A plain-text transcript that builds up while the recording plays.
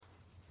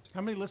How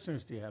many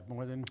listeners do you have?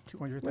 More than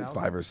 200,000? Like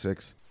 5 or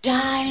 6.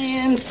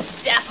 Giant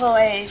step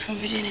away from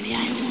virginity,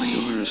 I'm away.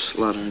 You're a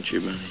slut, aren't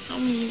you,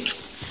 Benny?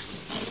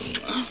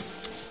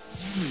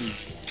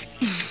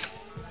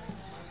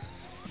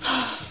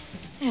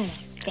 Oh,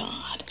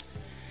 God.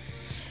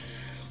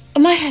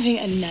 Am I having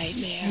a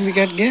nightmare? We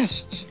got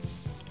guests.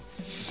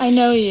 I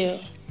know you.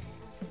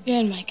 You're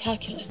in my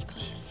calculus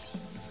class.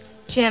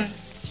 Jim.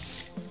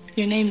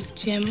 Your name's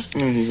Jim?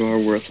 Oh, you are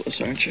worthless,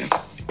 aren't you?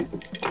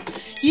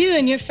 You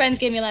and your friends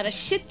gave me a lot of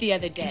shit the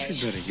other day.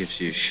 Everybody gives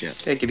you shit.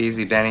 Take it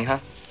easy, Benny, huh?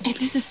 Hey,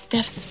 this is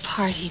Steph's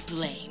party,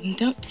 Blaine.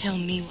 Don't tell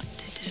me what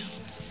to do.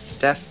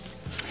 Steph?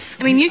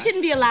 I mean, you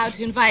shouldn't be allowed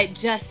to invite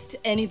just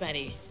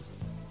anybody.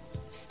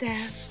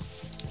 Steph,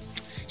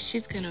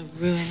 she's gonna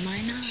ruin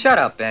my night. Shut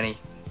up, Benny.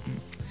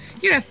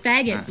 You're a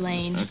faggot,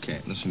 Blaine. Okay,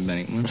 listen,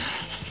 Benny.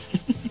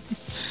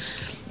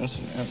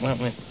 Listen, why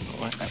don't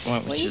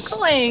Where we you just,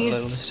 going?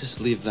 Let's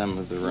just leave them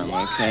with the room,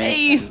 Why?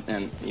 okay?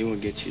 And you will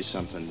get you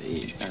something to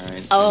eat, all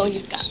right? Oh,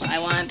 you've got what I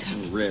want.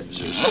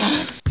 Ribs or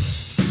something.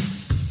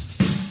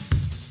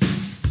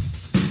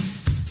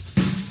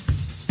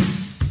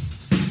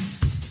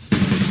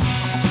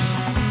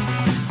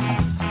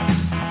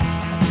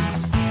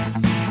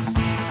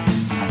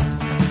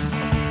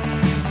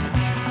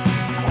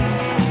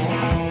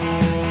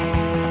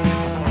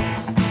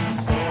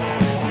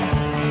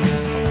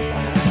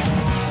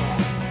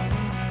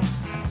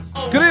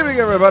 Good evening,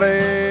 everybody.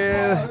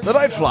 The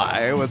Night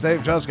Fly with Dave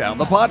Juskow,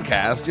 the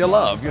podcast you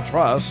love, you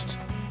trust.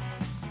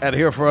 And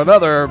here for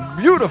another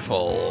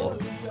beautiful,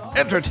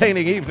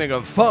 entertaining evening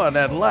of fun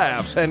and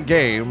laughs and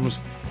games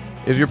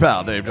is your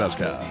pal, Dave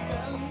Juskow.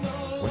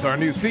 With our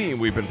new theme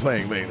we've been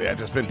playing lately. I've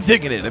just been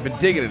digging it. I've been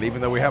digging it,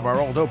 even though we have our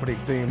old opening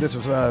theme. This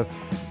is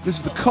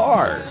the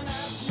Cars.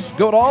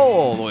 Going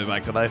all the way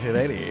back to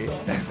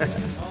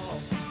 1980.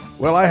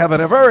 Well, I have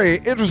a very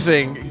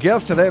interesting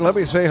guest today. Let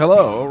me say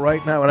hello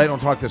right now. And I don't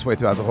talk this way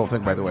throughout the whole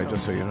thing, by the way,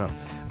 just so you know.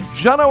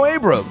 Jono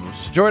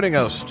Abrams joining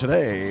us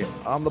today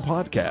on the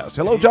podcast.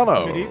 Hello,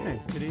 Jono. Good evening.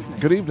 Good evening.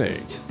 Good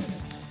evening.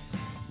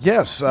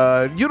 Yes,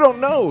 you don't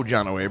know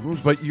Jono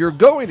Abrams, but you're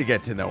going to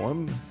get to know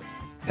him.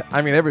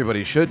 I mean,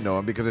 everybody should know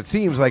him because it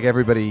seems like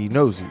everybody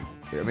knows you.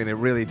 I mean, it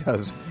really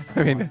does.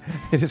 I mean,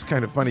 it is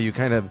kind of funny. You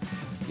kind of,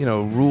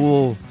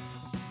 rule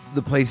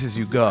the places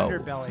you go.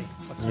 Underbelly.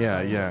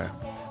 Yeah.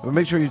 But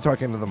make sure you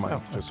talk into the mic,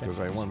 just because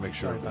I want to make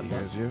sure that he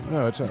hears you.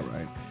 No, it's all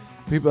right.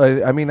 People,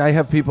 I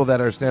have people that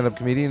are stand-up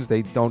comedians.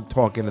 They don't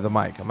talk into the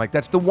mic. I'm like,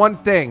 that's the one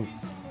thing.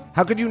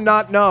 How could you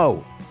not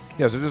know?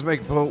 Yeah, so just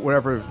make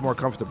whatever is more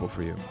comfortable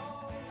for you.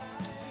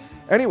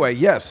 Anyway,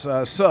 yes.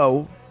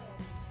 So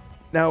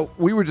now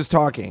we were just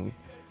talking.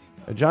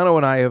 Jono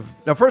and I have.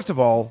 Now, first of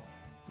all,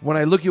 when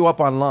I look you up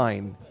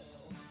online,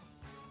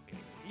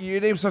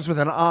 your name starts with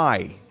an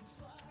I.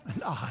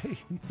 An I?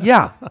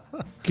 Yeah.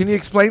 Can you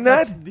explain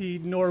that? That's the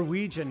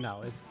Norwegian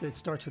now. It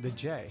starts with a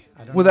J.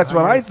 I don't Well, know that's how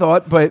what you- I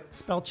thought, but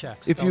Spell check.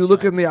 if you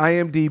look in the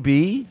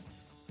IMDb,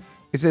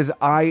 it says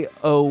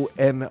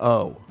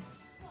IONO.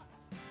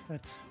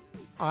 That's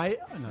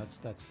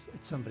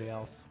it's somebody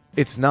else.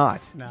 It's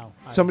not. No.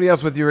 Somebody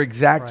else with your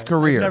exact Right.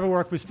 career. I've never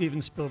worked with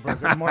Steven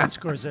Spielberg or Martin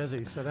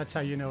Scorsese, so that's how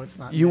you know it's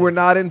not You me. were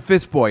not in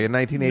Fist Boy in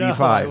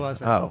 1985. No, I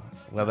wasn't. Oh,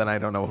 well, then I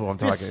don't know who I'm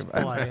talking Fist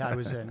about. Boy I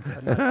was in,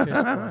 but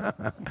not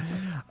Fist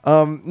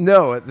Boy.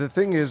 No, the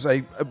thing is,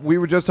 we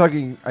were just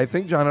talking. I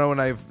think Jono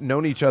and I have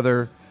known each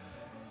other.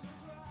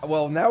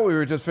 Well, now we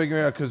were just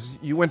figuring out because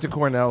you went to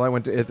Cornell, I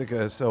went to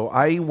Ithaca, so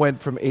I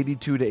went from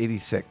 82 to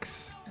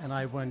 86. And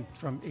I went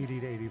from 80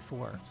 to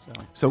 84.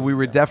 So we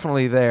were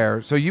definitely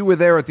there. So you were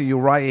there at the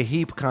Uriah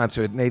Heep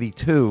concert in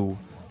 82.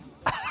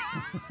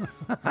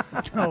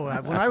 No,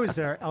 when I was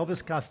there,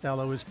 Elvis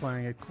Costello was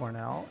playing at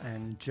Cornell,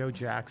 and Joe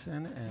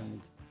Jackson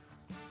and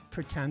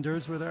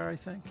Pretenders were there, I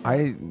think.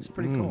 It's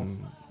pretty cool.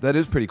 That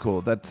is pretty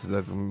cool. That's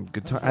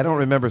good time. I don't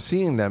remember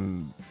seeing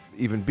them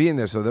even being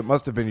there, so that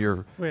must have been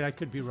your... Wait, I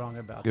could be wrong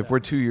about If that. we're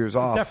 2 years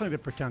off. Definitely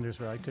the Pretenders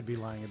were. I could be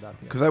lying about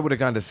that. Because I would have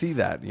gone to see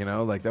that,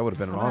 like that would have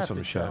been an I'll have awesome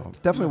to show.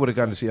 check. Definitely would have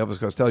gone to see Elvis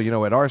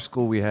Costello. At our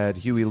school we had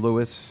Huey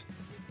Lewis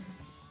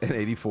in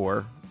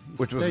 84,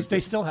 which was... They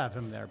still have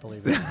him there,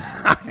 believe it or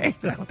not.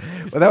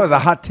 Well, that was a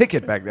hot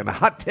ticket back then, a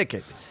hot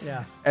ticket.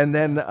 Yeah. And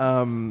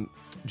then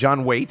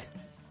John Waite,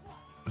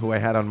 who I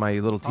had on my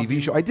little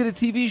TV show. I did a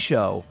TV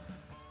show.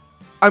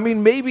 I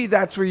mean, maybe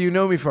that's where you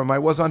know me from. I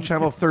was on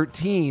Channel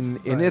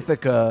 13 in Right.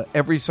 Ithaca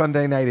every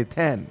Sunday night at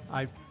 10.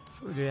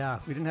 We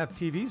didn't have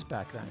TVs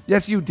back then.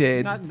 Yes, you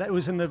did. That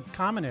was in the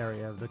common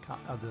area of the.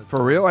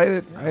 For real? I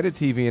had a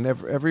TV in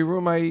every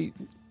room.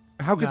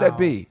 How could that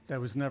be? That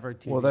was never a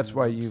TV. Well, that's in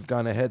why the- you've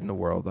gone ahead in the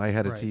world. I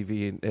had a Right.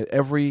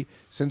 TV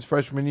since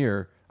freshman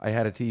year. I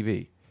had a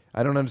TV.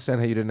 I don't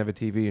understand how you didn't have a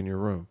TV in your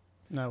room.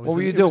 No, it was What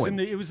were in- you it was doing? in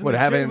the- it was in What, the-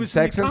 having it was in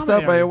the sex and common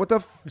stuff? area. What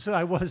the? So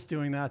I was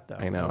doing that though.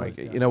 I know. was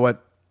doing You know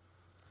what?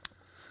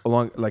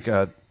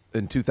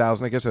 In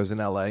 2000, I guess I was in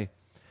L.A.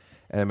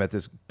 and I met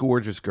this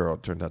gorgeous girl.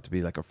 It turned out to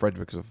be like a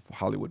Fredericks of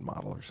Hollywood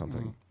model or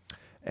something. Mm-hmm.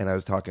 And I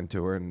was talking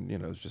to her, and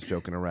was just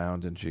joking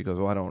around. And she goes,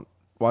 "Well, I don't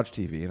watch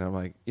TV." And I'm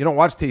like, "You don't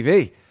watch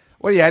TV?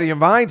 What are you out of your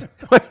mind?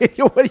 What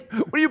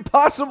do you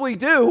possibly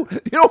do?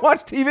 You don't watch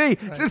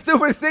TV. It's the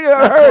stupidest thing I've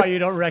ever That's heard. why you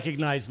don't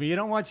recognize me. You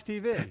don't watch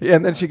TV. Yeah,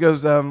 and then she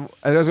goes, and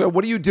I was like,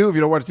 what do you do if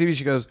you don't watch TV?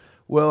 She goes,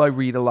 well, I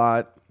read a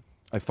lot.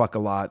 I fuck a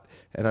lot.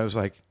 And I was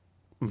like,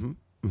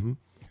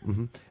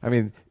 I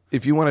mean,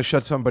 if you want to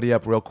shut somebody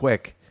up real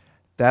quick,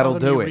 that'll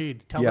do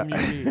it. Tell them you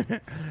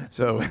read.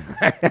 So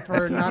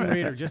For a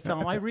non-reader, just tell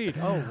them I read.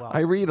 Oh, wow. I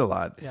read a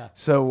lot. Yeah.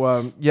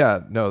 So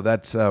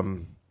that's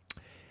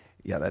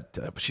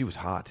she was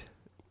hot,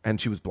 and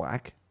she was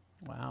black.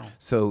 Wow.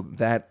 So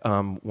that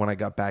when I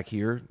got back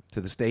here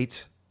to the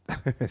States,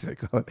 as I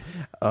call it,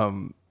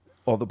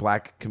 all the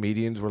black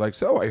comedians were like,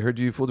 "So I heard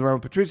you fooled around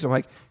with Patricia." I'm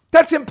like,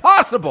 "That's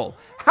impossible!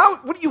 How?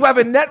 What do you have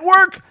a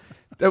network?"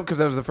 Because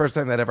that was the first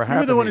time that ever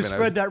happened. You were the one who even.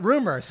 spread that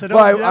rumor. So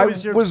I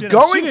was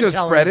going to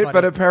spread it,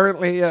 but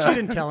apparently... she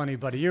didn't tell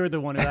anybody. You were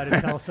the one who had to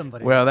tell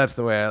somebody. Well, that's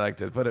the way I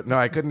liked it. But no,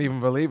 I couldn't even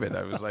believe it.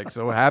 I was like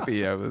so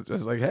happy. I was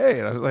just like, hey.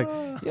 And I was like,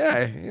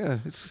 yeah,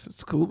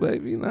 it's cool,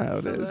 baby. You know how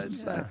it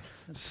is.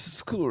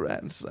 It's cool,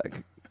 right? It's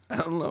like, I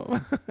don't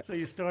know. So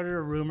you started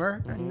a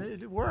rumor, and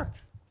it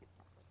worked.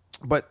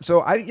 But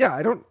so I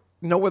don't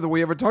know whether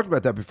we ever talked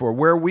about that before,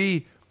 where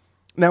we...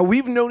 Now,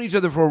 we've known each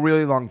other for a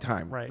really long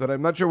time, right. But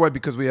I'm not sure why,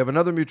 because we have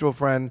another mutual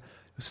friend,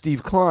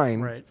 Steve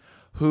Klein, right.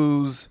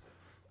 whose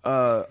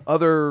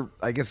other,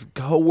 I guess,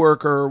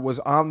 co-worker was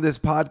on this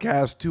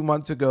podcast 2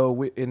 months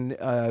ago in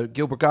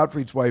Gilbert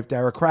Gottfried's wife,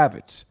 Dara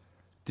Kravitz.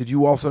 Did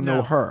you also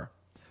know her?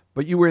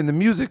 But you were in the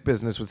music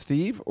business with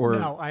Steve? Or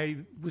no, I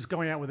was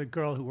going out with a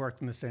girl who worked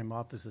in the same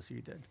office as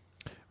you did.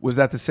 Was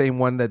that the same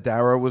one that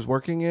Dara was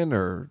working in,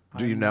 or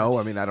do you know?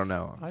 I mean, I don't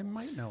know. I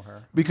might know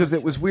her. Because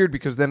it was weird,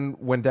 because then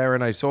when Dara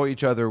and I saw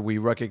each other, we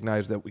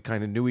recognized that we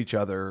kind of knew each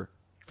other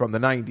from the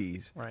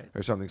 90s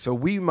or something. So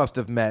we must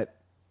have met.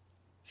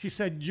 She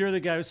said, you're the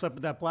guy who slept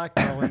with that black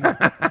girl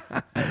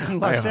in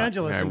Los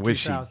Angeles in 2000. I wish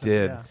she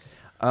did.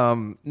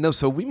 Yeah. No,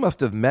 so we must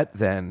have met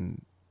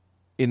then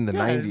in the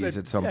 90s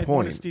at some point.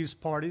 One of Steve's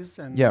parties.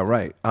 And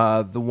right.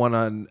 The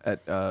one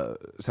at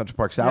Central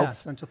Park South? Yeah,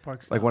 Central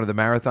Park South. Like one of the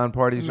marathon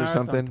parties or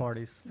something? Marathon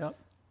parties, yep.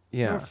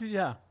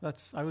 Yeah.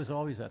 I was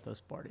always at those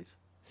parties.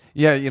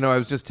 Yeah, I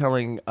was just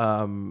telling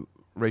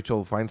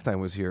Rachel Feinstein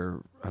was here.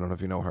 I don't know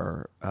if you know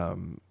her.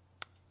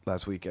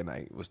 Last week, and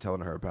I was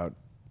telling her about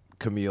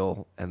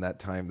Camille and that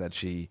time that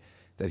he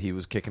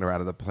was kicking her out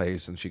of the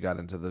place, and she got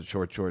into the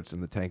short shorts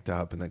and the tank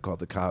top, and then called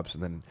the cops,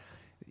 and then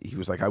he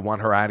was like, I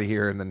want her out of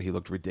here. And then he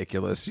looked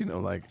ridiculous,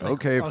 like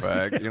okay,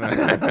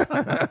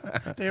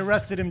 fag. They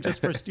arrested him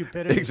just for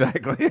stupidity.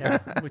 Exactly. Yeah,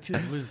 which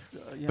was.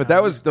 But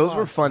those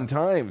were fun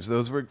times.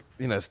 Those were,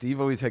 Steve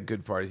always had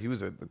good parties. He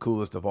was the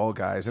coolest of all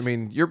guys. I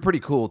mean, you're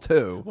pretty cool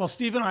too. Well,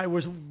 Steve and I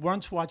was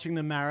once watching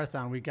the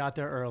marathon. We got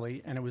there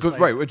early, and it was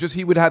just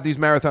he would have these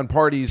marathon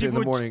parties in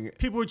the morning.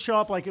 People would show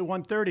up like at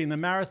 1:30 in the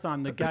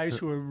marathon. The guys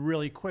who were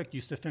really quick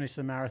used to finish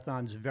the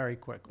marathons very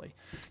quickly.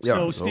 Yeah,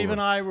 so Steve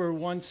and I were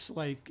once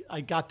I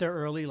got there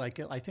early, I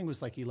think it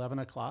was 11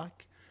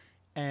 o'clock,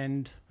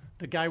 and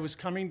the guy was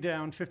coming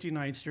down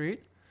 59th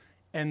Street,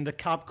 and the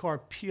cop car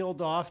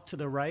peeled off to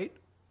the right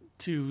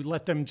to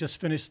let them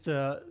just finish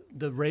the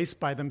race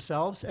by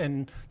themselves,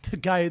 and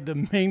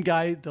the main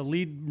guy, the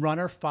lead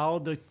runner,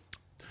 followed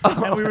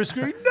and we were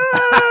screaming,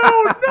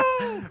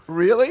 no!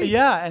 Really?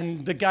 Yeah,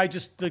 and the guy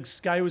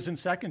who was in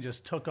second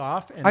just took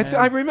off. And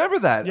I remember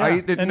that. Yeah. I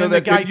didn't know then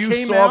that. The guy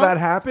you saw that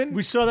happen?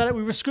 We saw that.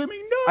 We were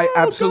screaming, no! I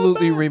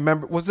absolutely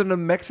remember. Was it a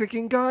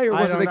Mexican guy or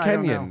was it a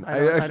Kenyan?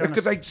 I don't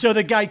know. So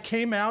the guy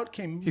came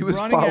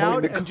running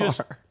out and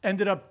just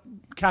ended up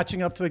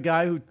catching up to the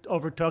guy who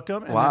overtook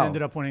him, and then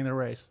ended up winning the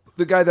race.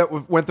 The guy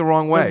that went the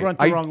wrong way.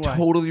 I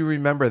totally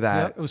remember that.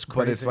 Yeah, it was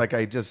crazy. But it's like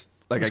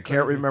I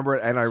can't remember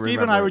it, and I remember.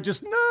 Steve and I were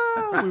just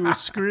we were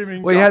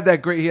screaming. Well, he had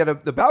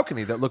the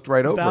balcony that looked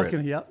right over it.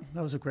 Balcony, yep.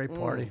 That was a great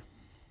party.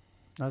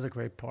 That was a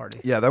great party.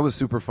 Yeah, that was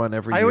super fun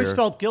every year. I always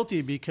felt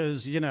guilty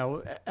because,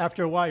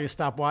 after a while you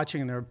stop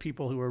watching and there are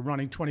people who are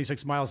running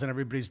 26 miles and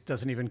everybody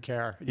doesn't even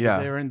care. Yeah.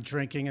 They're in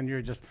drinking and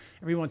you're just,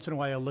 every once in a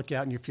while you look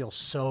out and you feel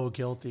so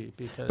guilty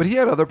because. But he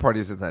had other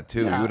parties than that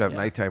too. Yeah, he would have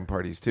nighttime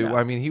parties too. Yeah.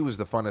 I mean, he was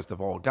the funnest of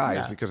all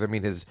guys because,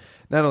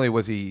 not only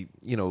was he,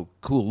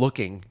 cool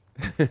looking.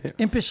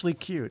 Impishly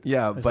cute.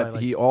 Yeah, but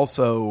he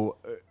also,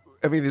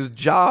 his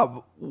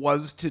job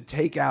was to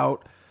take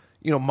out,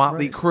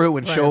 Motley Crue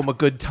and show them a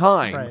good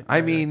time.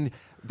 Right.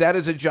 That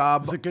is a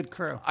job. It's a good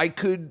crew. I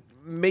could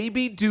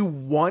maybe do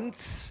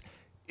once,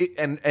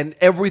 and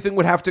everything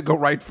would have to go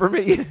right for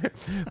me.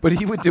 But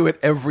he would do it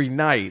every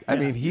night.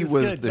 Yeah, he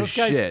was the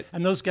shit.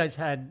 And those guys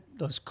had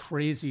those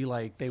crazy,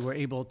 they were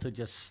able to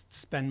just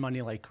spend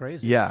money like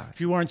crazy. Yeah.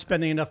 If you weren't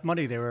spending enough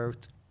money, they were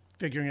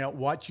figuring out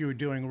what you were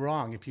doing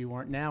wrong. If you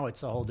weren't now,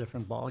 it's a whole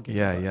different ballgame.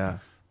 Yeah.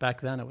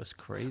 Back then, it was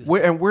crazy.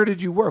 Where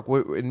did you work?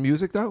 In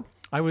music, though?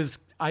 I was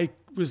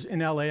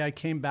in L.A. I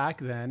came back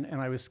then, and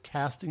I was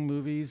casting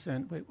movies.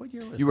 And wait, what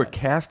year was you were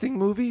casting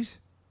movies?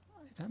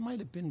 That might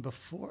have been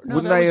before. No,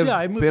 Wouldn't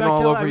I have been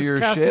all over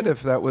your shit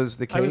if that was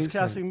the case? I was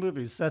casting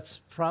movies. That's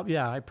probably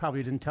I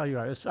probably didn't tell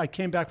you. I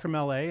came back from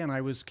L.A. and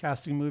I was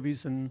casting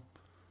movies in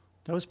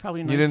That was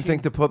probably 19... You didn't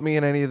think to put me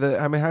in any of the...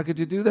 I mean, how could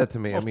you do that to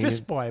me? Well, I mean,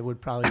 Fist Boy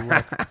would probably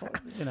work,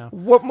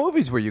 What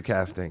movies were you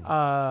casting?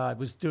 I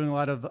was doing a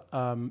lot of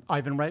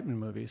Ivan Reitman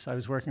movies. I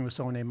was working with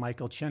someone named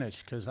Michael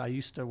Chinich because I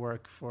used to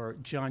work for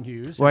John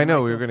Hughes. Well, I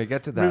know. We were going to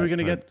get to that. We were going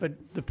to get...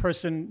 But the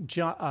person...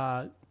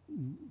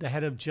 the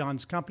head of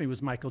John's company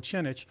was Michael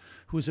Chinich,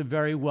 who was a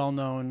very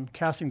well-known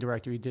casting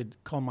director. He did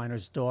Coal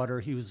Miner's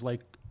Daughter. He was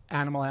like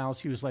Animal House.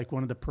 He was like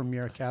one of the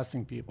premier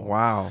casting people.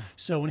 Wow.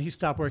 So when he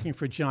stopped working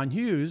for John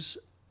Hughes...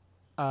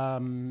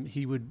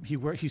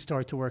 he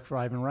started to work for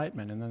Ivan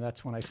Reitman, and then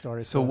that's when I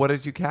started. So what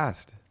did you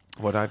cast?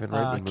 What Ivan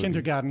Reitman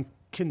movies?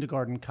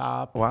 Kindergarten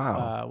Cop.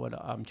 Wow. What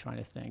I'm trying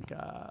to think.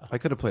 I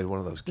could have played one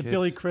of those The kids.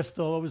 Billy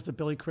Crystal. What was the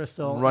Billy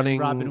Crystal? Running.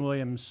 And Robin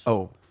Williams.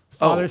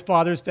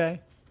 Father's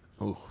Day.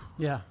 Ooh.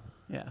 Yeah.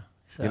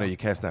 So, You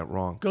cast that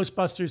wrong.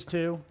 Ghostbusters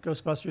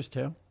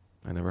 2.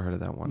 I never heard of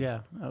that one. Yeah,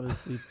 that was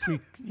the pre.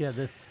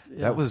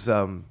 That was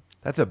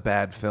that's a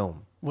bad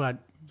film. What?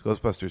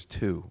 Ghostbusters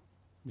 2.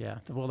 Yeah.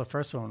 The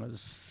first one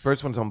was.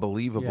 First one's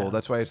unbelievable. Yeah.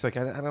 That's why it's like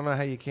I don't know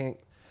how you can't.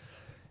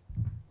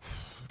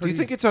 Do you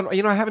think it's on?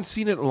 I haven't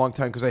seen it in a long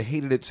time because I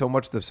hated it so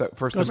much. The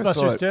first time I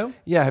saw it. Ghostbusters 2?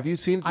 Yeah, have you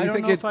seen it? Do I you don't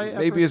think know it if I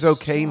maybe ever is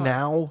okay saw it.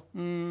 now?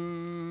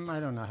 I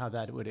don't know how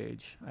that would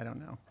age. I don't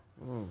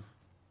know.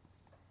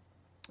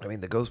 I mean,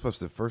 the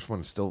Ghostbusters first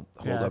one still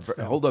it's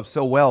still- hold up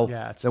so well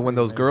Yeah, it's that when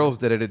pretty those amazing. girls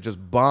did it, it just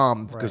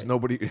bombed because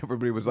Right.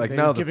 everybody was like, They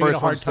no, were the giving it a first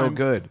hard one's still time.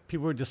 good.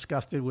 People were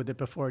disgusted with it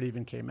before it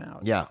even came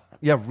out. Yeah,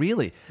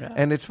 really. Yeah.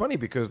 And it's funny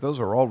because those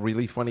are all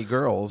really funny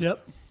girls.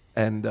 Yep.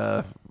 And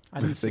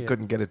didn't see they it.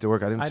 couldn't get it to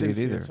work. I didn't see didn't it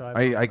see it, either. so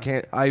I don't I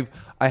can't.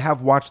 I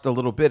have watched a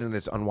little bit and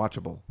it's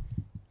unwatchable.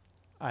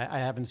 I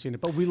haven't seen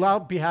it, but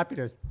be happy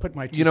to put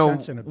my 2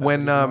 cents in it.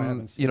 When I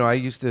haven't seen it. I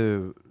used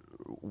to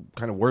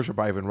kind of worship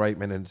Ivan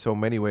Reitman in so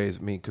many ways.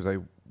 I mean, because I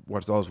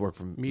watched all his work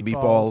from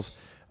Meatballs,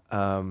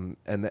 and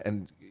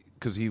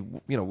because he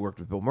worked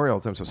with Bill Murray all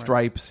the time. So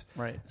Stripes,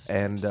 Right.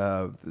 and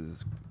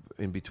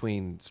in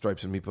between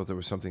Stripes and Meatballs, there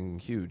was something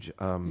huge.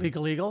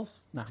 Legal Eagles?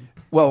 No.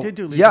 Well, He did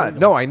do Legal yeah, Eagles.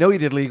 no, I know he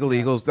did Legal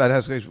Eagles. That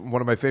has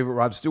one of my favorite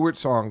Rod Stewart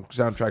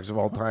soundtracks of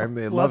all time.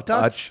 They Love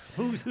Touch.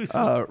 Who's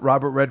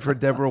Robert Redford,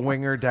 Deborah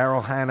Winger,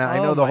 Daryl Hannah. I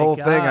know Oh, the my whole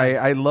God. thing.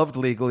 I loved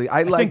Legally.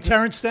 I think liked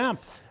Terrence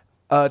Stamp.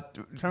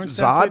 Terrence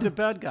Stamp played the Zod.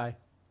 bad guy.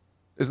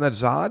 Isn't that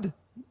Zod?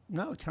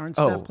 No, Terrence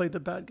Oh. Stamp played the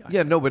bad guy.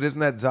 Yeah, no, but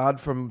isn't that Zod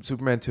from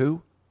Superman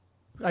 2?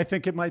 I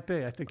think it might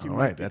be. I think you All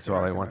might right, be that's all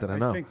I correct. wanted to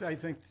know. I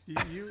think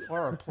you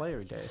are a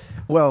player, Dave.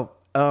 Well,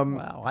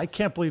 Wow, I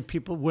can't believe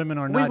women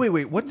are not.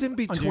 wait. What's in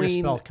under your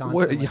between? spell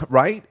constantly.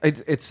 Right?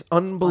 It's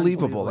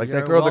unbelievable. Like You're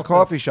that a girl at the wealth of-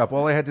 coffee shop.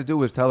 All I had to do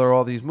was tell her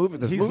all these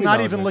movies. He's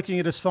not even looking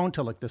at his phone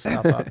to look this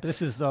stuff up.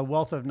 This is the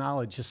wealth of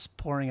knowledge just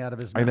pouring out of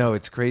his mouth. I know,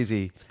 it's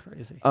crazy. It's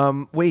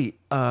crazy.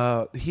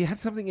 He had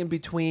something in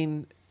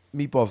between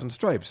Meatballs and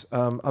Stripes.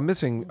 I'm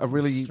missing a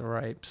really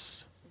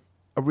Stripes.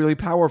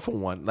 powerful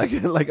one. Like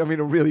a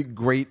really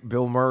great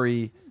Bill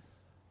Murray.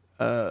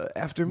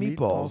 After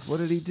Meatballs, what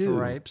did he do?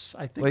 Stripes.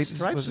 I think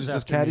Stripes was was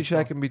just after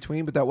Caddyshack Meatballs. in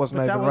between, but that wasn't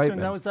But Ivan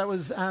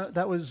Reitman.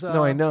 that was.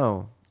 No, I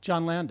know.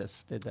 John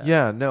Landis did that.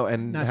 Yeah, no,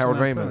 and National Harold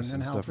Lampoon Ramis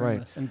and Harold stuff,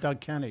 right? Ramis. And Doug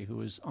Kenny, who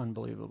was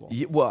unbelievable.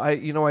 Yeah,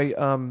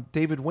 well,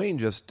 David Wayne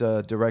just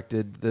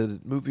directed the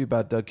movie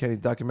about Doug Kenny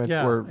documentary.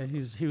 Yeah, where he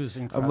was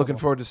incredible. I'm looking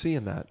forward to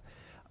seeing that.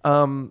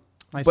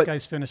 Nice but-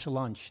 guys finish a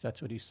lunch.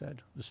 That's what he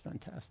said. It was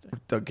fantastic.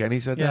 Doug Kenny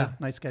said Yeah,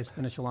 that. nice guys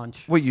finish a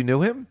lunch. Wait, you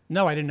knew him?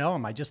 No, I didn't know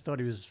him. I just thought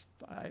he was.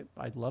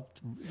 I loved,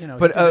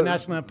 But, the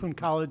National Lampoon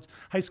College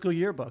High School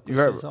Yearbook was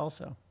You're- his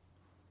also.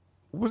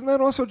 Wasn't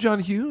that also John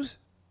Hughes?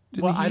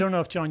 Well, I don't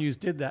know if John Hughes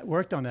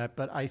worked on that,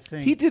 but I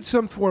think He did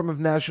some form of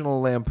National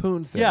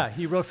Lampoon thing. Yeah,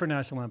 he wrote for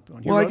National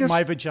Lampoon. He Well, I wrote guess-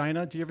 My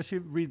Vagina. Do you ever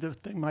read the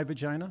thing My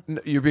Vagina?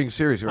 No, you're being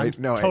serious, right?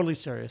 I'm No, totally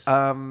serious.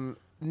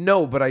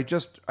 no, but I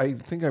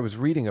think I was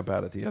reading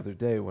about it the other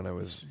day when I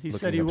was. He looking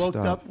said he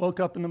stuff. woke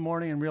up in the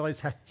morning and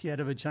realized he had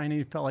a vagina.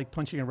 He felt like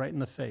punching it right in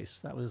the face.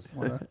 That was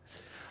one of the,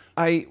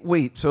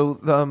 So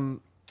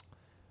I'm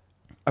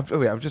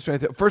just trying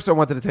to. First, I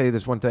wanted to tell you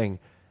this one thing.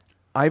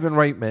 Ivan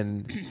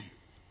Reitman.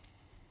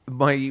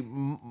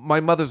 My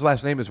mother's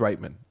last name is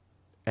Reitman,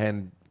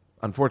 and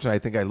unfortunately, I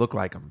think I look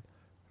like him.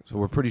 So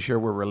we're pretty sure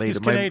we're related. He's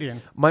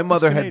Canadian. My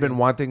mother He's had been Canadian.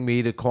 wanting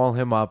me to call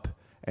him up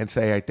and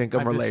say, "I think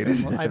I'm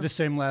related." I have the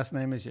same last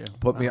name as you.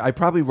 I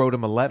probably wrote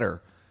him a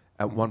letter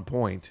at one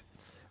point.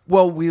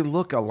 Well, we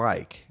look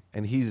alike,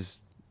 and he's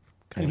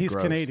kind And of he's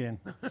gross. Canadian,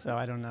 so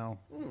I don't know.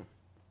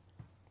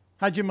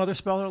 How'd your mother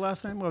spell her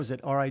last name? What was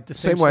it? All right, the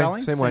Same same, way.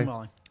 spelling? Same way.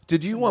 Spelling.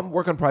 Did you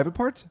work on Private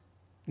Parts?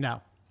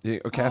 No.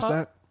 Cast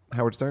that?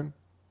 Howard Stern?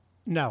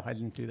 No, I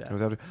didn't do that.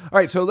 All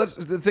right, so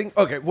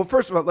okay, well,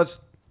 first of all, let's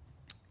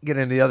get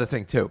into the other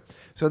thing, too.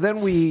 So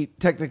then we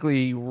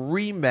technically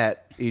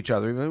re-met each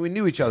other. We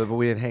knew each other, but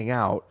we didn't hang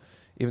out,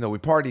 even though we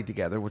partied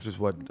together, which is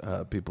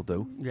what people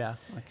do Yeah.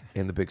 Okay.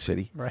 in the big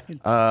city. Right.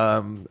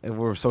 And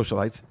we're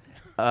socialites.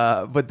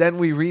 But then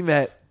we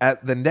re-met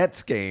at the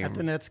Nets game. At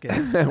the Nets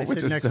game. I Which sit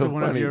is next so to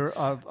one funny. of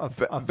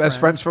your Best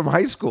friends from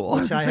high school.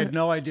 Which I had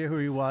no idea who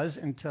he was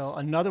until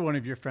another one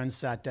of your friends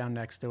sat down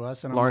next to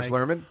us. And Lawrence I'm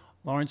like, Lerman?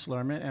 Lawrence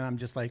Lerman, and I'm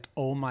just like,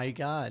 oh my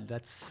God,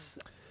 that's.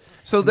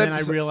 So then I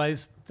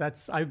realized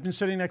I've been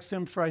sitting next to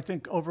him for I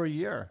think over a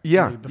year.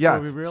 Yeah, before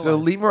we realized. So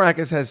Lee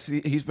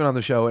Maracus he's been on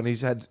the show and he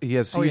has he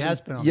has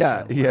been on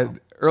the show. He had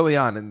early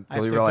on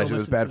until he realized it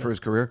was bad for his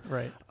career.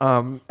 Right.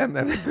 And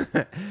then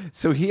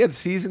so he had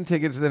season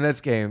tickets to the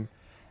Nets game,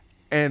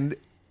 and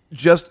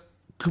just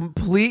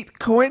complete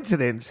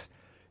coincidence,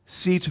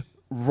 seats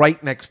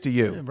right next to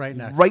you. Right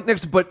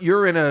next, but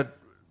you're in a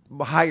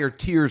higher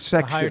tier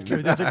section. Higher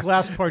tier. There's a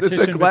glass partition.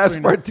 There's a glass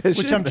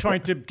partition, which I'm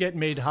trying to get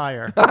made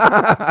higher.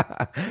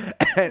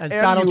 As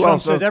Donald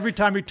Trump said, every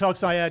time he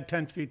talks, I add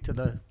 10 feet to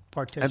the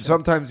partition. And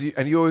sometimes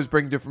you always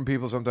bring different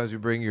people. Sometimes you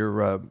bring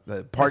your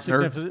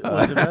partner,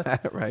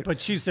 Elizabeth, right? But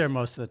she's there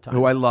most of the time.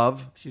 Who I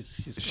love.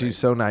 She's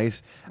so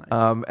nice.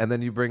 And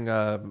then you bring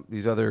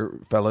these other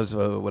fellows,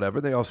 whatever.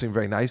 They all seem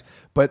very nice.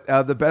 But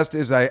the best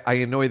is I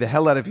annoy the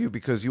hell out of you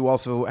because you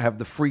also have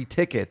the free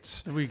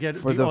tickets. We get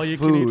for the all you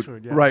food. can eat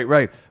food. Yeah.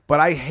 Right. But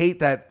I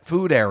hate that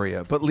food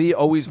area. But Lee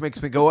always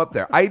makes me go up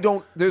there.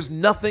 There's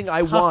nothing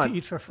I want to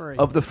eat for free.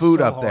 of the food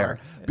so up hard. there.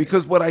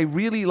 Because what I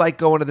really like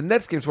going to the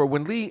Nets games for,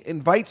 when Lee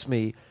invites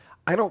me,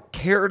 I don't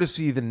care to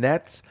see the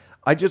Nets.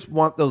 I just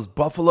want those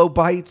buffalo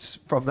bites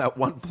from that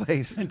one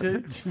place.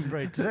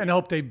 Right. And I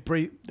hope they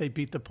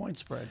beat the point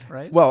spread,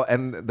 right? Well,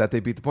 and that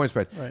they beat the point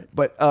spread. Right.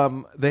 But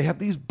they have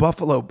these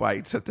buffalo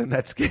bites at the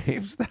Nets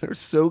games that are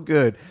so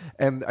good.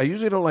 And I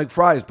usually don't like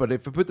fries, but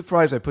if I put the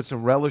fries, I put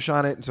some relish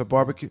on it and some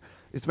barbecue.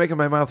 It's making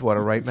my mouth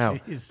water right now.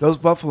 Jeez. Those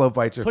buffalo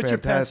bites are Put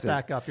fantastic. your pants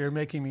back up. You're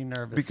making me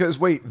nervous. Because,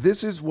 wait,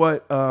 this is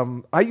what...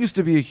 I used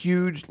to be a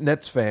huge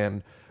Nets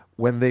fan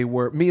when they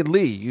were... Me and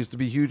Lee used to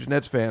be huge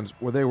Nets fans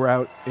when they were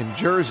out in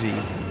Jersey.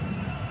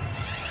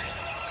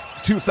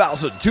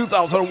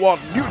 2001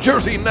 New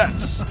Jersey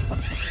Nets.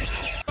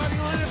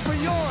 For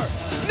your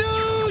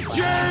New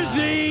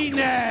Jersey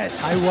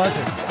Nets. I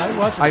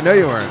wasn't. I know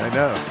you weren't. I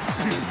know.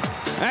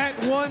 At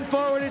one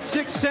forward at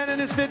 6'10" in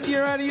his fifth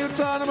year out of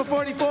Utah, number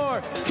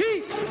 44,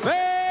 Keith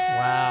Van.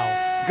 Wow.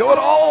 Going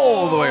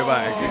all the way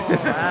back.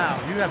 Wow.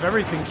 You have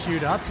everything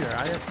queued up here.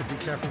 I have to be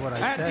careful what I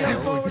At say. the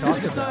What we forward, talk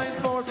 6'9" about.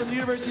 forward from the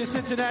University of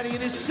Cincinnati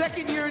in his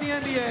second year in the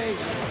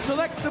NBA.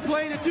 Select to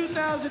play the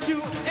 2002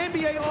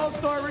 NBA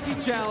All-Star Rookie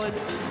Challenge.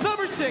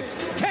 Number 6,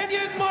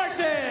 Kenyon Martin.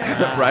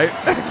 Right?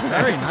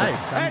 Very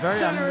nice. I'm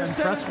At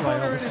impressed by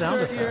all the sound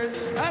effects.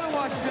 Out of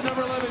Washington,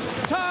 number 11,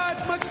 Todd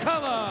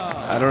McCullough.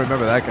 I don't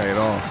remember that guy at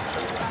all.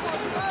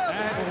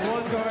 At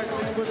one guard,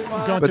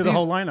 6'5". Going through the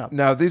whole lineup.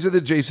 Now, these are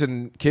the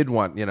Jason Kidd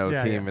team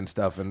Yeah. and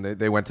stuff, and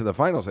they went to the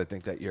finals, I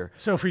think, that year.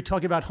 So if we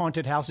talk about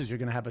haunted houses, you're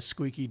going to have a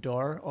squeaky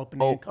door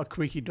opening, a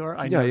creaky door.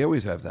 I know. Yeah, you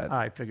always have that.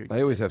 I figured.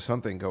 I always have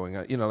something going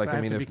on. I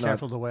have to be if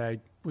careful not, the way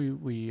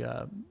we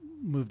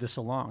move this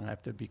along. I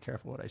have to be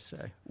careful what I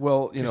say.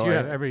 well, You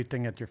have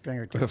everything at your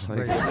fingertips.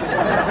 Like-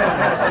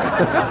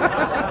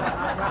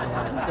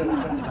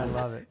 I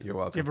love it. You're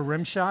welcome. You have a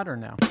rim shot or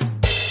no?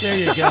 There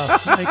you go.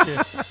 Thank you.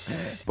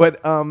 But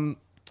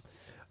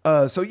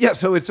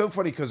so it's so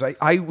funny because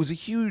I was a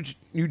huge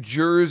New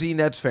Jersey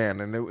Nets fan,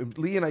 and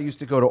Lee and I used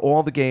to go to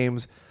all the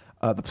games.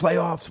 The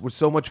playoffs was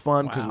so much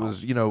fun because Wow.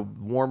 it was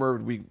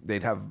warmer.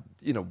 They'd have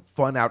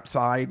fun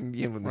outside and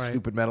in the Right.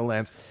 stupid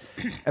Meadowlands.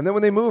 And then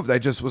when they moved, I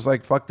just was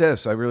like, fuck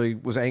this. I really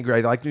was angry. I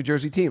like New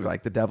Jersey teams. I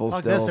like the Devils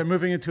Like still. this, they're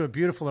moving into a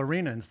beautiful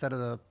arena instead of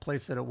the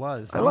place that it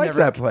was. I like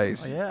that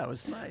place. Oh, yeah, it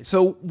was nice.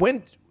 So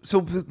when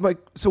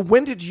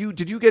did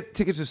you get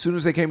tickets as soon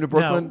as they came to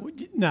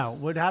Brooklyn? No.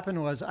 What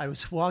happened was I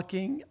was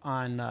walking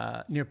on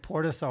near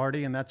Port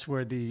Authority, and that's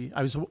where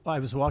I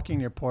was walking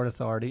near Port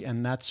Authority,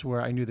 and that's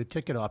where I knew the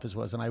ticket office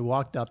was, and I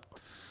walked up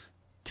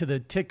to the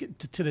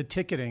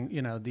ticketing.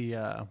 What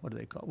do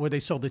they call it? Where they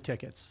sold the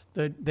tickets.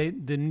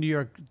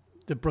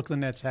 The Brooklyn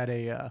Nets had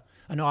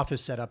an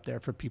office set up there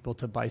for people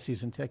to buy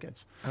season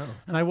tickets. Oh.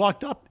 And I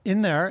walked up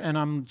in there, and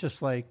I'm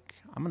just like,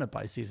 I'm going to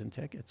buy season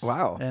tickets.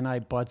 Wow. And I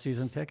bought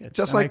season tickets.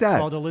 Just and like that. I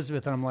called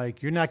Elizabeth, and I'm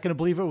like, you're not going to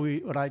believe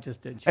what I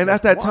just did. She And goes,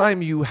 at that "What?"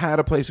 time, you had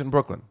a place in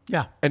Brooklyn.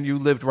 Yeah. And you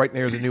lived right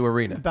near the new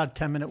arena. About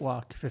 10-minute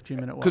walk,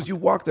 15-minute walk. Because you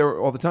walk there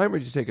all the time, or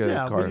did you take a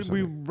car? Or we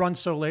something? run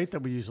so late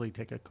that we usually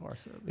take a car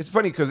service. It's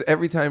funny because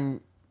every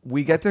time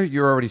we get there,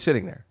 you're already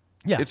sitting there.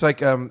 Yeah. It's like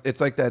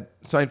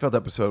that Seinfeld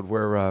episode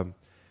where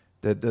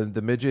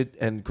the midget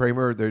and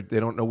Kramer they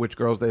don't know which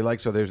girls they like,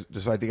 so they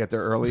decide to get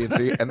there early and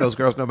see. And those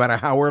girls, no matter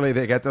how early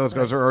they get there, those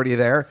girls are already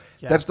there.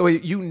 Yeah. That's the way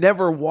you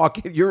never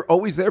walk in. You're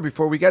always there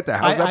before we get there.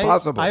 How's that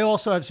possible? I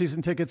also have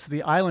season tickets to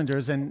the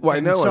Islanders, and, Well, I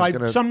and know, so I was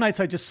gonna- some nights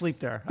I just sleep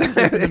there. I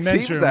sleep in the It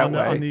men's seems room that on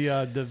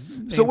way. the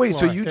So main wait, so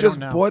floor. you They just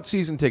don't know. bought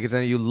season tickets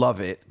and you love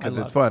it because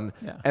love it's fun.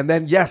 it, yeah. And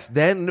then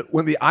then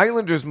when the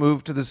Islanders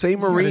moved to the same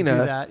gotta do arena,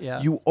 that, yeah.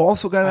 you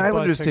also got I bought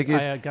Islanders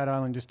tickets. I got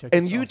Islanders tickets.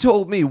 And you also.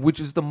 told me, which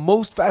is the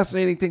most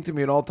fascinating thing to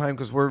me in all time,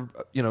 because we're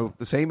the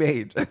same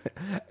age,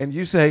 and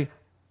you say,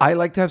 I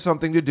like to have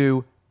something to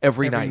do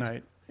every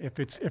night. If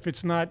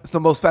it's not It's the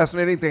most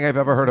fascinating thing I've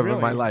ever heard of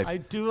in my really, life. I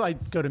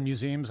go to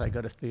museums. I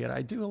go to theater.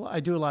 I do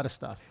a lot of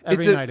stuff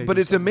every night. But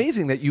it's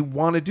amazing that you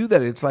want to do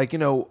that. It's like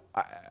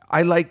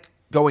I like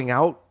going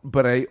out,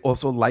 but I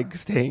also like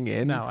staying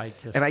in. No, I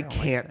just and I don't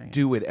like can't staying in.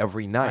 do it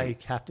every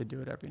night. I have to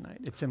do it every night.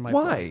 It's in my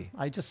Why?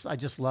 blood. I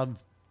just love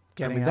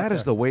getting out that is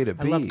there. the way to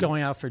I love be.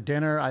 going out for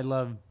dinner. I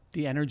love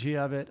the energy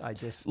of it.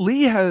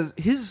 Lee has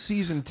his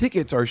season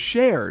tickets are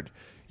shared.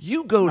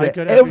 You go I to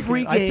go to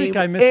every I game think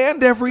I missed,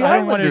 and every I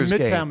don't want to Islanders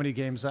admit game. how many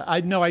games.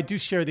 I know I do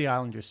share the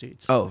Islander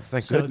seats. Oh,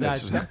 thank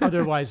goodness.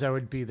 Otherwise, I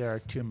would be there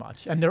too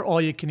much. And they're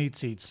all you can eat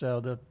seats,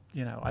 so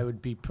I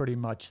would be pretty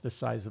much the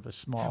size of a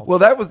small. Well,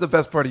 that was the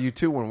best part of you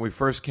too. When we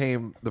first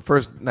came, the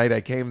first night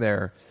I came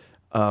there,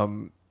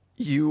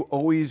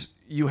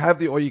 you have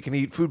the all you can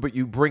eat food, but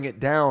you bring it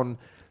down.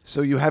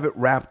 So you have it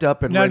wrapped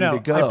up and ready to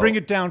go. I bring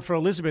it down for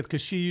Elizabeth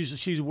because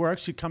she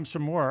works. She comes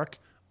from work,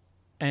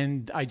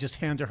 and I just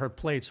hand her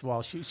plates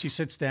while she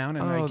sits down,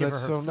 and I give her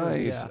that's her so food.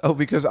 nice. Yeah. Oh,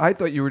 because I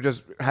thought you were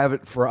just have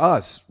it for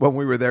us when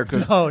we were there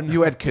because No.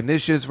 you had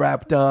knishes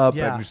wrapped up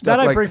Yeah. and stuff That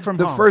I like bring from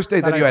the home. first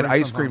day. That Then you I had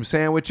bring ice from cream home.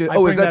 sandwiches. I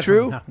Oh, bring is that from-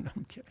 true? No,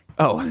 I'm kidding.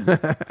 Oh,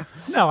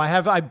 No,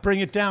 I bring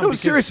it down. no, because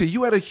seriously,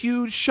 you had a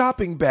huge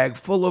shopping bag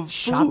full of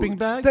Shopping food.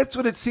 bag? That's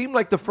what it seemed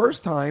like the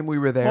first time we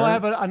were there. Well, I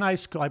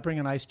have I bring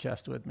an ice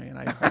chest with me, and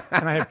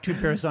I have 2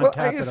 pairs on Well,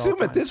 tap. I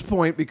assume at this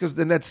point, because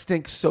the Nets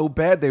stink so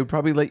bad, they would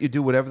probably let you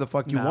do whatever the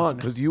fuck you No, want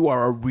no. because you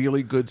are a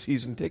really good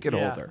season ticket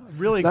Yeah, holder.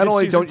 really Not good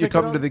only season don't you ticket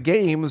come to holder? the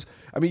games,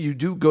 I mean, you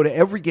do go to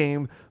every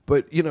game,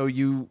 but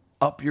you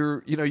up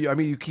your,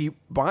 you keep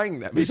buying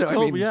them. You know,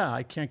 I mean,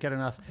 I can't get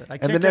enough of it. I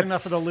the can't get Nets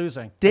enough of the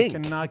losing. stink. I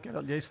cannot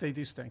get. Yes, they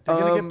do stink. They're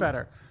going to get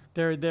better.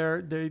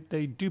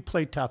 They do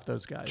play tough.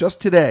 Those guys. Just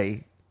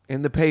today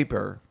in the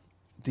paper,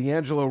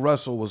 D'Angelo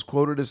Russell was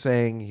quoted as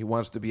saying he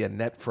wants to be a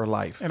Net for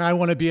life. And I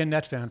want to be a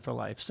Net fan for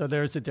life. So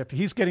there's a difference.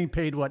 He's getting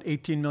paid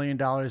 $18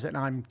 million, and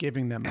I'm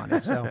giving them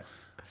money. So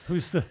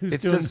who's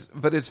It's doing?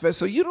 but it's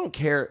so you don't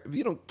care.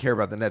 You don't care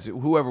about the Nets.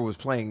 Whoever was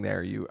playing there,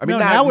 I mean, No,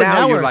 now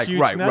now you're we're like huge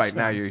right. Nets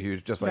Now fans. you're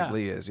huge, just like Yeah.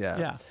 Lee is. Yeah.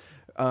 Yeah.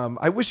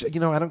 I wish I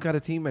don't got a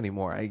team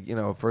anymore.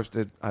 First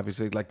it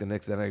obviously like the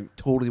Knicks, then I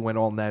totally went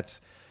all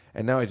Nets,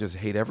 and now I just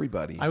hate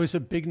everybody. I was a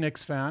big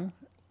Knicks fan.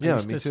 Yeah, I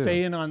used me to too.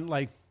 stay in on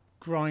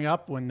growing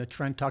up when the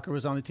Trent Tucker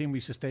was on the team. We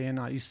used to stay in.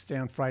 I used to stay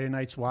on Friday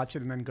nights, watch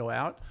it, and then go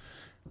out.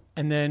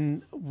 And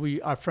then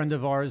a friend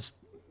of ours,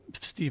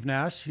 Steve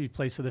Nash, he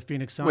plays for the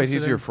Phoenix Suns. Wait, So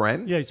he's then- your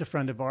friend? Yeah, he's a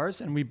friend of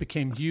ours, and we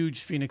became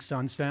huge Phoenix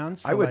Suns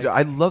fans. I would.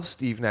 I love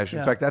Steve Nash. In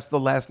Yeah. fact, that's the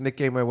last Knick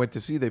game I went to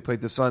see. They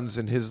played the Suns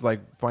in his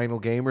final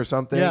game or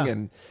something, Yeah.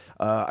 and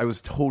I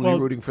was totally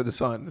rooting for the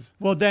Suns.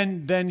 Well,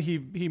 then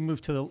he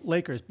moved to the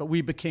Lakers, but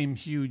we became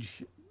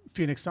huge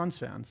Phoenix Suns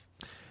fans.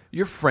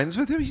 You're friends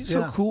with him? He's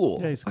so Yeah. cool.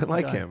 Yeah, he's a I cool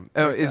like guy. him.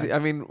 Great Is guy. he, I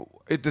mean,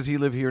 does he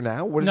live here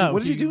now? What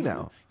does he do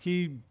now?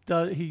 He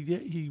does.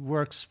 He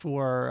works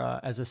for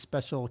as a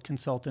special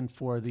consultant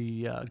for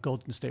the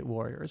Golden State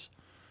Warriors.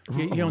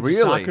 He owns Really?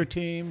 a soccer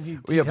team. He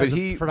Yeah, has but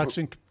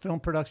a film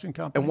production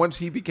company. And once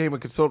he became a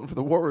consultant for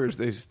the Warriors,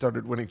 they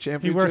started winning he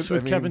championships. works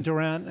with I mean, Kevin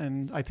Durant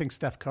and I think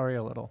Steph Curry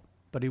a little,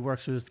 but he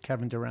works with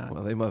Kevin Durant.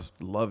 Well, they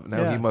must love.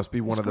 Now Yeah. he must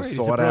be one He's of the great. He's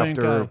a sought brilliant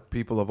after guy.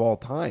 people of all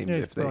time. Yeah,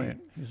 he's if they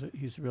brilliant.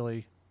 He's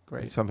really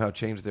great. somehow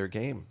changed their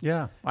game.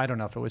 Yeah, I don't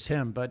know if it was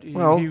him, but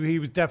Well, he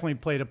was definitely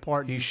played a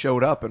part. He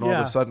showed up, and all of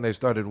Yeah. a sudden they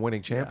started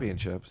winning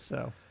championships.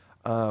 So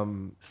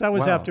that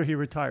was wow. after he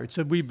retired.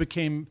 So we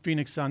became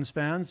Phoenix Suns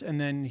fans, and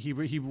then he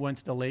went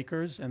to the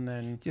Lakers, and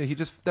then Yeah,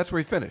 that's where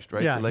he finished,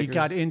 right? yeah, The he Lakers?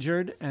 got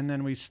injured, and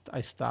then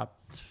I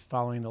stopped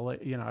following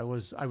I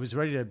was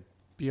ready to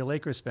be a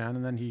Lakers fan,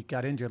 and then he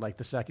got injured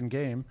the second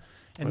game,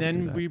 and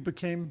then we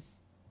became.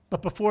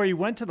 But before he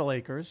went to the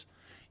Lakers,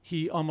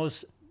 he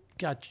almost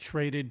got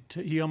traded.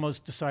 He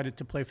almost decided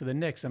to play for the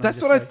Knicks, and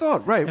That's what I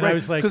thought, right? and Right. I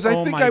was like, because I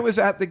oh think my- I was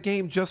at the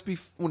game just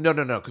before. No,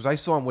 because I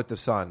saw him with the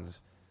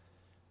Suns.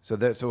 So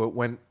it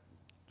went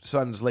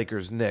Suns,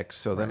 Lakers, Knicks.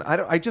 So then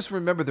I just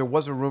remember there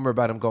was a rumor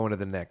about him going to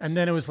the Knicks. And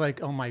then it was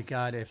like, oh my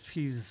God, if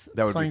he's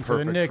That would be playing for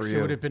the perfect Knicks, for it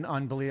you. would have been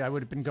unbelievable. I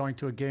would have been going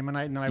to a game a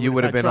night, and then I You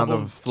would have been on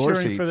the floor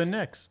cheering for the seats.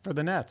 Knicks, for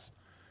the Nets.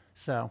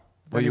 So well,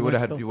 then he you would went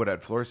have to had the- you would have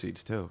had floor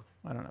seats too.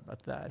 I don't know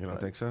about that. You don't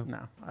but think so?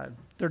 No,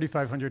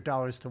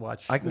 $3,500 to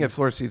watch. I can get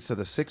floor seats to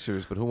the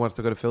Sixers, but who wants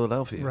to go to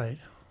Philadelphia? right.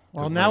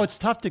 Well, now it's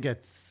tough to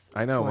get.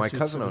 I know. floor My seats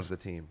cousin for owns the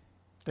team.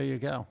 There you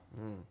go.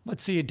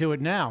 Let's see you do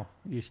it now.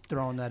 You're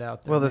throwing that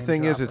out there. Well, the name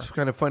thing is, dropper. it's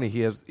kind of funny.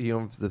 He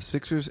owns the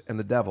Sixers and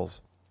the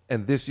Devils,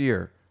 and this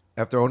year,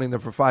 after owning them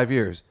for 5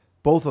 years,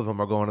 both of them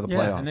are going to the yeah,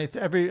 playoffs.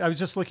 and I was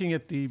just looking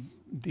at the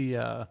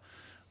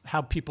how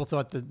people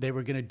thought that they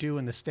were going to do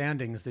in the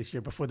standings this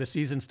year before the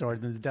season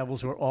started, and the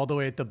Devils were all the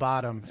way at the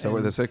bottom. So were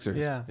and- the Sixers.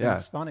 Yeah, Yeah.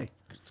 it's funny.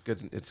 It's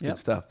good. It's Yep. good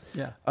stuff.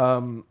 Yeah.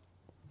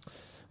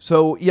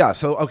 So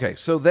okay.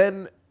 So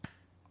then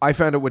I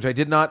found out, which I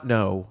did not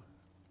know,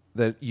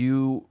 that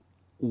you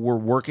were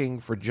working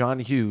for John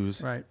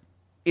Hughes Right.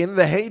 in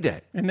the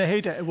heyday. In the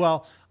heyday,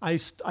 well, I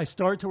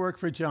started to work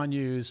for John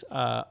Hughes.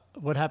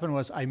 What happened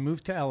was I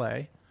moved to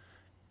L.A.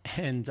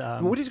 and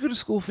What did you go to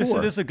school for? this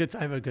is a good. I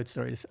have a good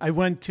story. I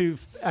went to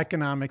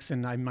economics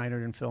and I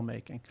minored in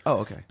filmmaking. Oh,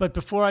 okay. But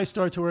before I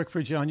started to work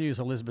for John Hughes,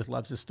 Elizabeth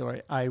loves this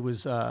story. I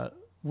was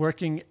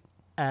working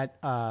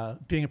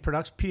at being a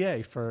production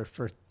PA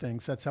for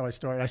things. That's how I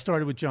started. I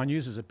started with John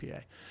Hughes as a PA.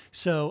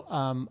 So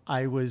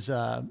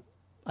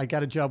I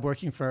got a job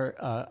working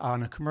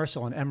on a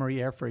commercial, an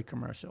Emory Air Freight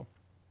commercial.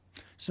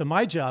 So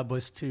my job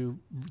was to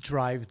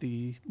drive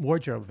the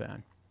wardrobe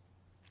van.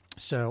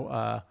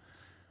 So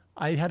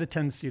I had a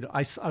tendency to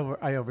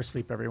I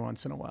oversleep every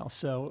once in a while.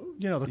 So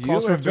the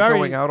calls were very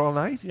going out all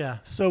night. Yeah.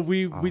 So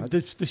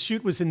the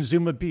shoot was in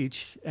Zuma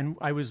Beach, and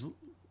I was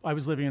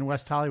living in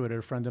West Hollywood at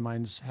a friend of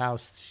mine's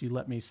house. She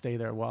let me stay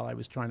there while I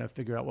was trying to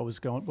figure out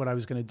what I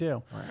was going to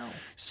do. Wow.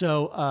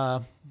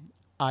 So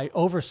I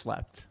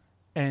overslept.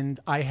 And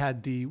I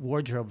had the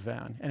wardrobe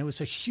van, and it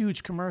was a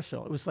huge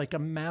commercial. It was like a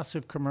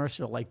massive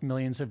commercial, like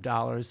millions of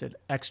dollars at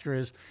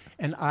extras.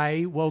 And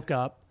I woke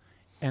up,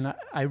 and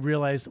I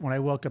realized when I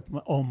woke up,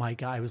 oh my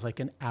God, I was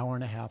like an hour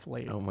and a half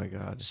late. Oh my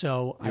God.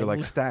 So you're like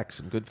Stax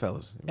and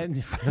Goodfellas.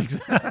 And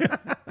exactly.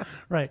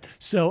 Right.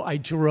 So I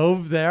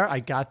drove there. I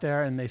got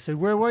there, and they said,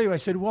 "Where were you?" I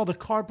said, "Well, the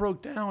car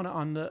broke down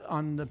on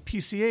the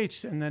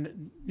PCH." And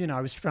then I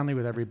was friendly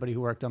with everybody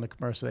who worked on the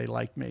commercial. They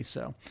liked me,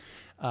 so.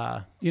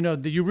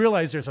 You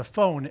realize there's a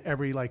phone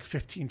every like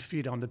 15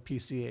 feet on the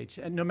PCH,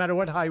 and no matter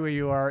what highway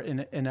you are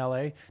in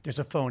LA, there's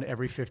a phone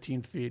every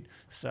 15 feet.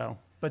 So,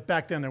 but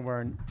back then there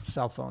weren't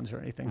cell phones or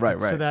anything. Right.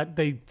 So that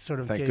they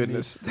sort of Thank gave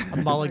goodness. me a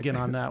mulligan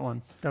on that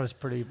one. That was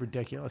pretty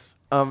ridiculous.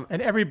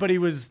 And everybody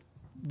was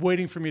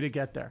waiting for me to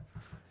get there.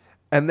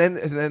 And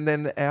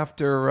then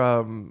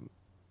after,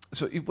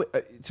 so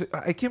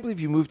I can't believe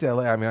you moved to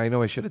LA. I mean, I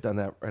know I should have done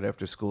that right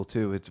after school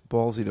too. It's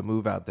ballsy to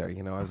move out there.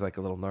 I was like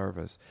a little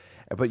nervous.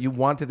 But you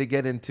wanted to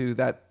get into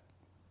that.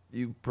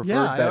 You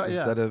preferred that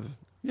instead of.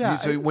 Yeah.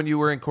 So when you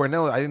were in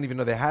Cornell, I didn't even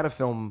know they had a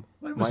film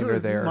minor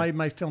there.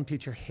 My film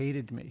teacher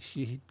hated me.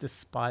 She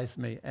despised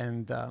me,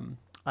 and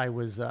I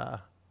was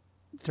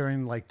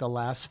during like the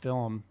last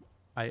film.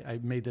 I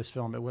made this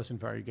film. It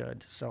wasn't very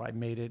good, so I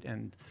made it,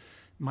 and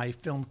my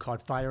film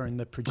caught fire in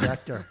the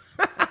projector.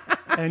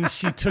 And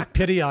she took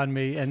pity on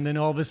me. And then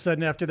all of a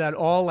sudden after that,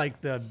 all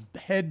like the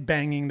head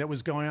banging that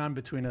was going on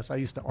between us, I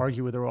used to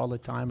argue with her all the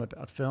time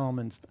about film.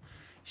 And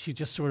she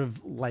just sort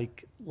of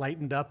like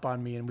lightened up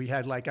on me. And we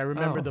had like, I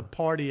remember the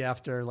party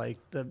after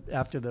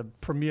the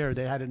premiere,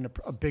 they had it in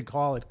a big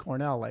hall at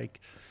Cornell, like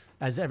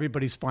as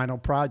everybody's final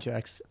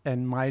projects.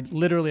 And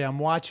literally I'm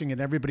watching it.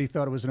 And everybody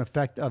thought it was an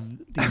effect of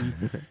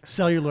the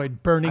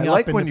celluloid burning up. I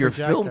like in when the your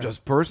projector. film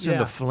just bursts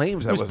into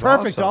flames. That was was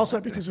perfect awesome. also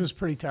because it was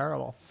pretty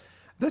terrible.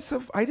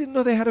 I didn't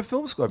know they had a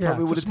film school. I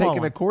probably would have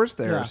taken a course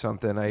there or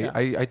something.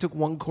 I took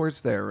one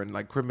course there in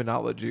like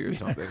criminology or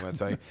something.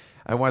 Once I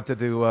wanted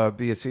to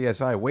be a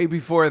CSI way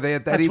before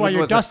that. That's even why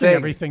you're was dusting a thing.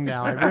 everything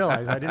now. I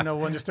realize I didn't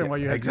understand why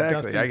you had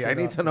exactly. I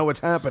need to know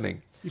what's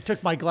happening. You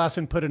took my glass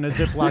and put it in a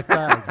Ziploc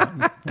bag.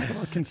 I'm a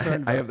little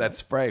concerned. I have that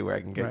spray where I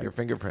can get your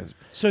fingerprints.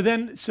 So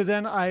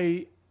then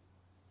I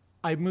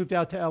moved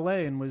out to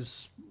LA and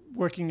was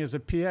working as a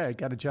PA. I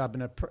got a job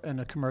in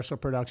a commercial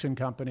production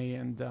company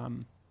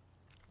and.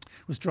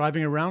 Was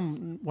driving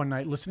around one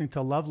night listening to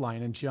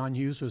Loveline, and John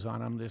Hughes was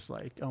on. I'm just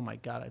like, oh my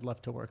God, I'd love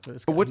to work for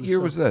this guy. What year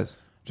was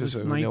this? Just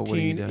so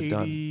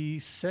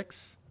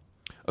 1986.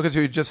 Okay, so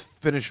you just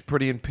finished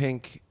Pretty in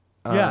Pink.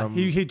 Yeah,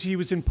 he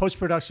was in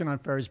post-production on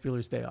Ferris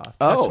Bueller's Day Off.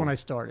 That's when I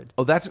started.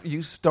 Oh,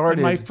 you started.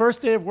 And my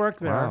first day of work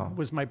there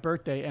was my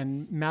birthday,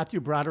 and Matthew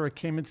Broderick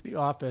came into the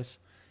office,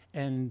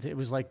 and it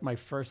was like my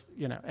first,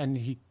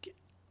 and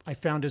I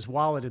found his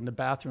wallet in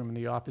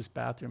the office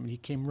bathroom, and he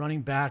came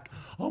running back.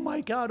 Oh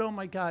my God.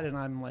 And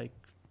I'm like,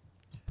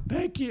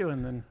 thank you.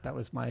 And then that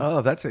was my.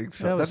 Oh, that's an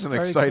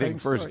exciting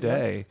first story.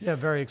 day. Yeah,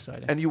 very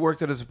exciting. And you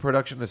worked as a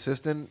production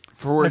assistant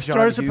for John Hughes? I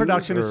started as a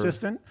production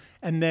assistant.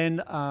 And then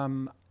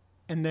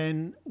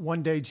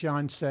one day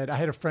John said, I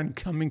had a friend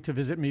coming to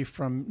visit me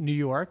from New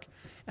York,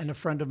 and a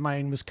friend of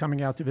mine was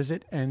coming out to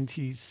visit. And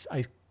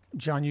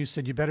John Hughes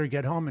said, you better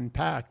get home and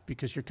pack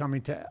because you're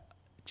coming to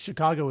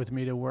Chicago with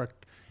me to work.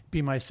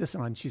 Be my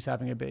assistant on She's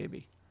Having a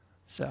Baby.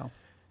 So.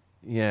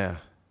 Yeah.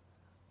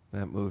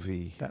 That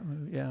movie.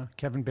 Yeah.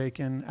 Kevin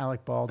Bacon,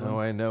 Alec Baldwin. Oh,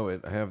 I know it.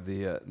 I have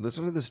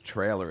listen to this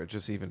trailer. It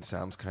just even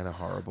sounds kind of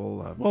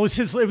horrible. Well,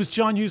 it was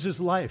John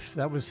Hughes' life.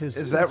 That was his.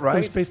 Is that right?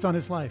 It was based on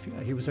his life.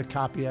 Yeah. He was a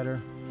copy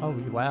editor. Oh,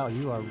 wow.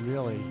 You are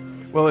really.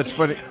 Well, it's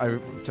funny. I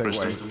tell you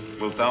what.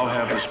 Wilt thou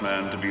have this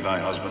man to be thy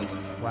husband?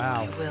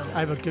 Wow. I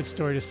have a good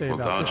story to say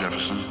about this. Wilt thou,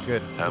 Jefferson,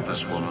 have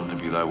this woman to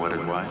be thy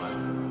wedded wife?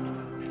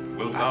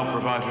 Wilt thou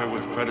provide her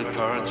with credit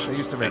cards? They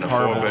used to make and a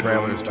horrible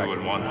 4-bedroom, trailers.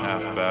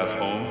 2.5 bath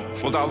home?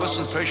 Wilt thou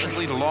listen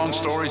patiently to long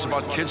stories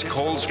about kids'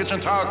 colds,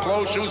 kitchen towel,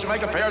 clothes, shoes,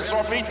 makeup, hair,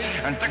 sore feet,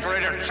 and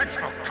decorated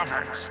six-foot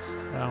covers?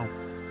 Wow.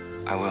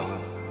 I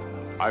will.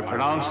 I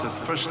pronounce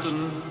that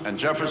Kristen and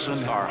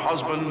Jefferson are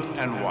husband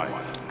and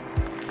wife.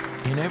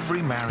 In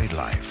every married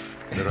life,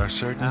 there are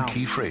certain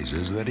key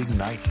phrases that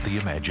ignite the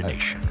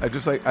imagination. I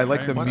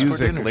like the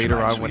music later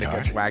on when it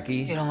gets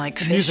wacky. You don't like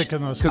The music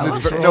in those.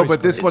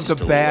 But this one's a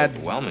bad.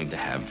 Overwhelming to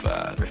have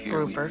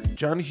Rupert.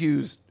 John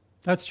Hughes.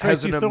 That's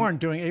Tracy Thorne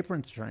doing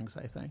apron strings,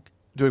 I think.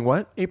 Doing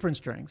what? Apron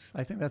strings.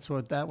 I think that's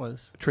what that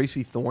was.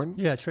 Tracy Thorne?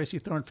 Yeah, Tracy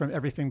Thorne from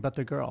Everything But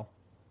the Girl.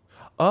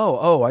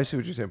 Oh, I see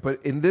what you're saying.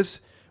 But in this,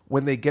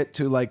 when they get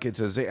to like I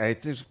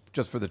think it's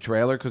just for the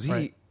trailer because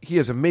he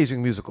has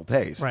amazing musical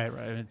taste. Right.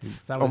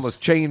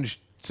 Almost changed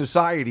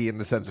society in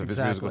the sense of his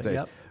musical taste.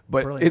 Yep.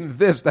 But Brilliant. in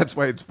this, that's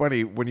why it's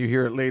funny when you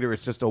hear it later.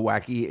 It's just a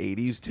wacky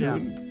 '80s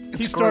tune. Yeah.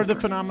 He started the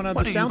phenomenon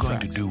of the What are you soundtracks.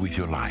 going to do with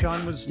your life?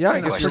 John was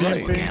I guess you're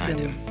pretty right. big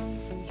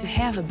and You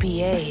have a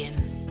BA in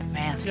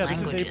advanced yeah, this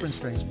languages. is Apron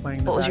Strings playing.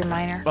 What the was your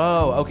background. minor?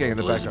 Oh, okay, in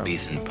the background.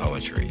 Elizabethan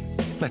poetry.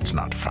 Let's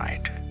not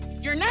fight.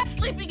 You're not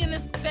sleeping in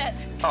this bed.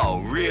 Oh,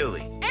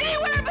 really?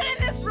 Anywhere but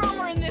in this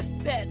room or in this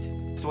bed.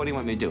 So what do you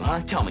want me to do,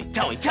 huh? Tell me.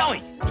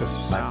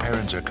 My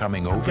parents are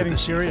coming over Getting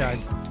this teary-eyed.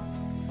 evening.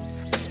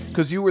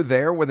 Because you were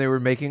there when they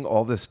were making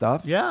all this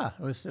stuff. Yeah,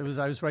 it was.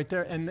 I was right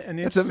there. And the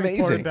That's interesting part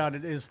amazing. about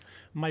it is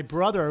my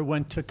brother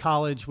went to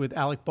college with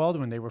Alec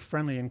Baldwin. They were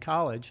friendly in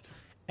college,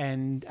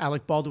 and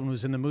Alec Baldwin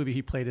was in the movie.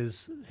 He played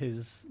his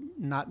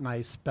not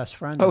nice best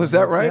friend. Oh, is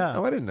that right? Yeah.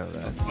 Oh, I didn't know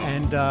that.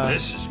 And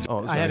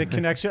Oh, I had a sorry.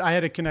 connection. I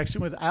had a connection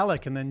with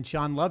Alec, and then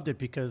John loved it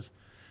because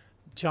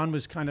John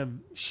was kind of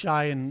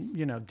shy and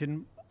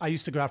didn't. I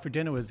used to go out for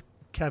dinner with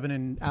Kevin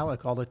and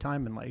Alec all the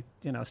time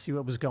and see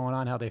what was going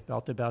on, how they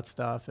felt about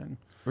stuff, and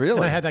Really?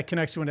 And I had that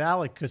connection with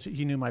Alec because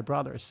he knew my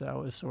brother, so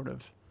it was sort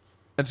of.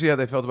 And see how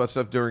they felt about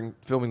stuff during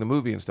filming the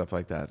movie and stuff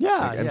like that.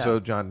 Yeah, and yeah. so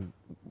John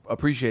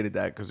appreciated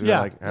that because Yeah,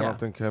 like, I yeah. don't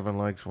think Kevin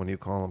likes when you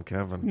call him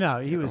Kevin. No,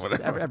 he was.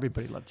 whatever.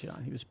 Everybody loved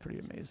John. He was pretty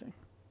amazing.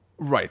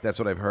 Right, that's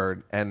what I've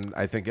heard, and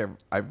I think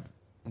I've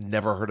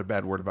never heard a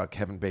bad word about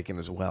Kevin Bacon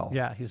as well.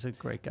 Yeah, he's a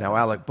great guy. Now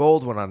Alec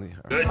Baldwin on the.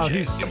 Oh,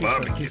 he's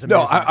amazing.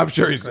 No, I'm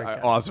sure he's a great guy.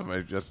 awesome.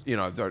 I just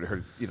I've already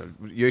heard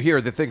you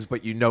hear the things,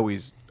 but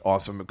he's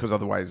awesome because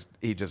otherwise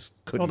he just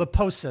couldn't. Well, the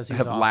Post says he's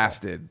have awful.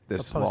 lasted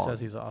this The Post long. says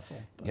he's awful.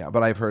 But. Yeah,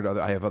 but I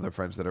have other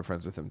friends that are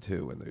friends with him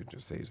too, and they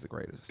just say he's the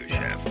greatest.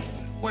 Chef,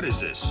 what is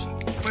this?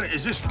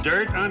 Is this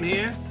dirt on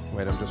here?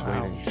 Wait, I'm just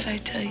waiting. If I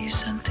tell you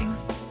something,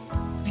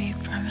 will you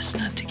promise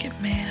not to get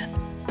mad?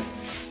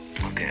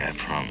 Okay, I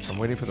promise. I'm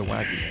waiting for the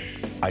wacky.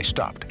 I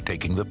stopped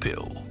taking the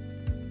pill.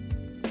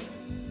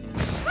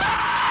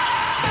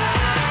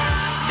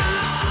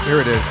 Here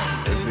it is.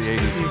 It's the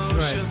 80s.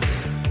 Right.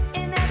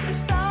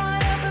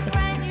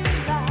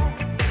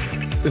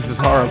 This is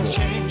horrible.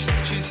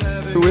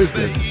 Who is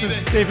this? This is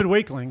David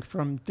Wakeling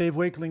from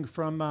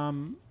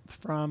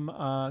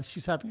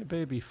She's Having a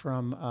Baby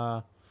from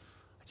I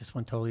just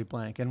went totally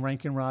blank. And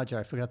Rankin Roger.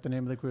 I forgot the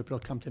name of the group. It'll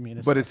come to me in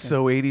a second. But it's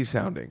so 80s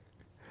sounding.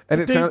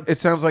 And Dave- it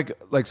sounds like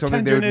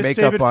something they would Tenderness, make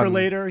save up it on. for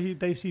later.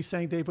 He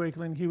sang Dave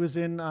Wakeling. He was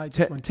in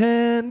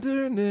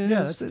Tenderness.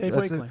 Yeah, that's Dave it.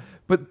 Wakeling.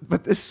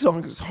 But this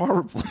song is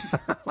horrible.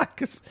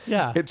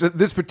 Yeah.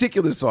 This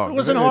particular song. It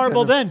wasn't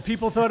horrible then.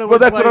 People thought it was. Well,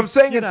 that's what like, I'm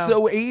saying. you It's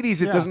know. so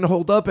 80s. It Yeah. doesn't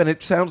hold up, and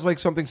it sounds like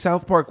something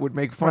South Park would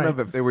make fun Right. of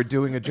if they were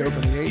doing a joke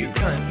in the 80s.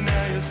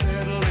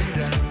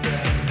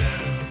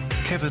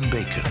 Kevin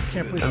Bacon,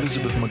 can't believe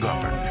Elizabeth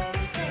McGovern,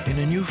 in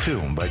a new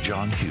film by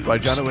John Hughes. By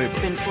Jono. It's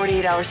been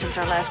 48 hours since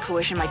our last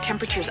coition. My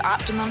temperature's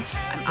optimum.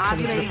 I'm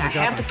Elizabeth ovulating. I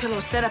have McGovern. the pillow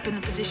set up in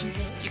the position.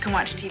 You can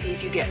watch TV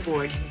if you get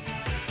bored.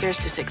 Here's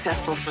to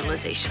successful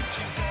fertilization.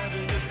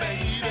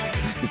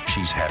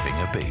 She's having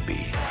a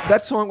baby.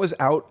 That song was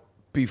out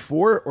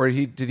before, or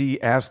did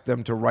he ask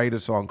them to write a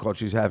song called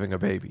 "She's Having a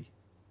Baby"?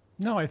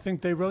 No, I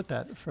think they wrote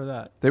that for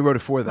that. They wrote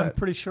it for I'm that.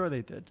 pretty sure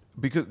they did.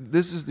 Because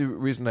this is the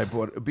reason I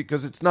bought it.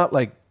 Because it's not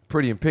like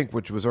Pretty in Pink,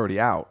 which was already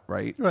out,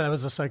 right? Right, that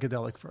was a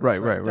psychedelic first. Right.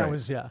 That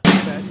was Wow,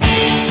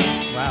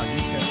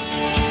 you can.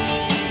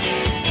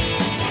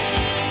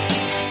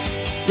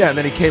 Yeah, and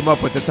then he came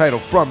up with the title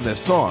from this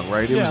song,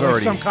 right? It Yeah, was like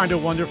already Some Kind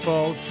of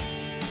Wonderful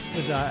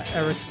with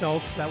Eric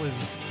Stoltz. That was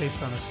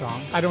based on a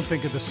song. I don't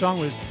think the song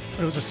was,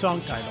 but it was a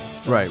song title.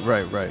 So.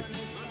 right.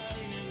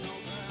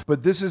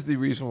 But this is the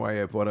reason why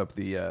I brought up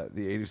the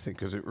 80s thing,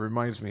 because it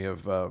reminds me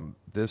of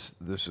this.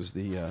 This is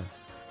the.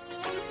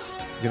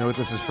 You know what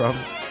this is from?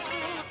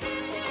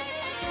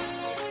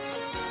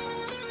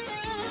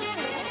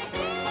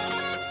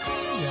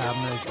 Yeah, I'm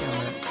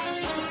gonna.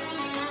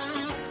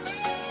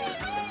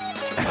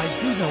 I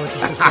do know what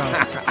this is from.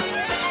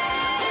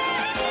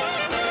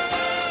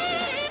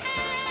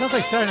 Sounds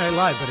like Saturday Night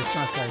Live, but it's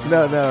not Saturday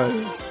Night Live. No.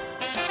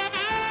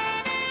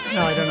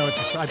 No, I don't know what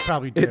this is. I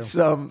probably do.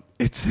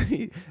 It's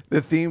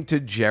the theme to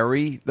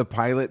Jerry, the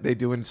pilot they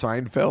do in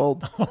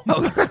Seinfeld.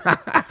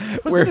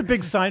 Wasn't a big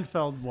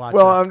Seinfeld watcher.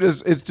 Well,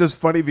 it's just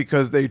funny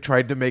because they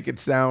tried to make it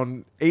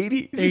sound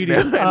 80s.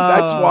 80s. And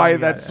that's why yeah,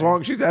 that yeah.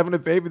 song, She's Having a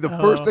Baby, the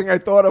first thing I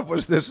thought of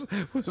was this.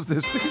 That's so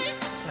funny.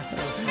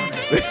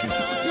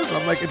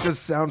 I'm like, it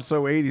just sounds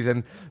so 80s.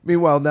 And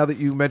meanwhile, now that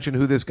you mention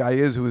who this guy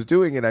is who is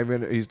doing it,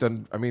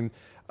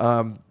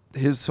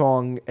 his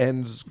song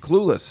ends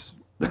Clueless,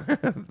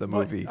 the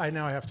movie. I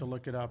know I have to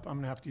look it up. I'm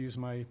going to have to use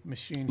my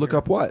machine. Look here.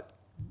 up what?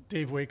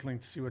 Dave Wakeling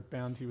to see what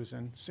band he was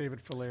in. Save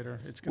it for later.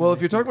 It's gonna Well, if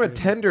make you're talking me about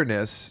crazy.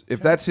 Tenderness, if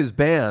that's his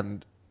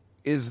band,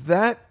 is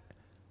that...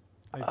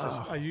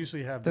 I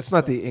usually have. That's this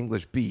not stuff. the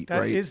English beat, That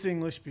right? is the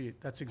English beat.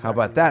 That's exactly. How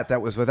about that?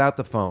 That was without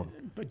the phone.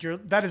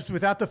 But that is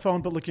without the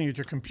phone, but looking at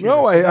your computer.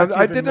 No, So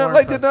I did not.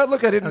 I did not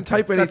look. I didn't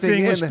type anything That's the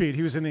English in. beat.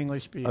 He was in the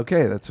English beat.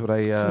 Okay, that's what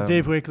I. So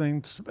Dave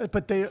Wakeling,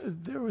 but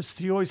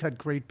he always had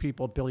great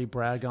people. Billy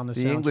Bragg on the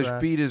soundtrack. The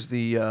English beat is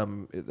the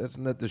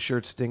isn't that the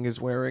shirt Sting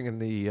is wearing in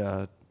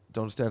the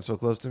 "Don't Stand So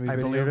Close to Me" video?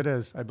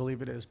 I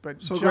believe it is.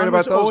 But so John great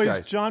about those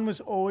guys. John was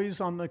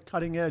always on the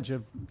cutting edge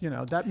of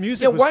that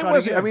music. Yeah, why cutting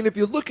was he? edge. I mean, if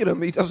you look at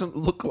him, he doesn't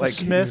look like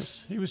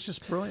Smiths. He was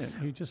just brilliant.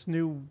 He just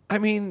knew. I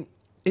mean,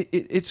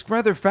 it's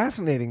rather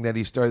fascinating that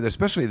he started,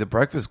 especially the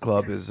Breakfast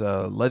Club is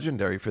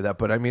legendary for that.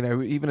 But I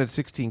mean, even at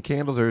 16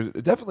 Candles, or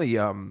definitely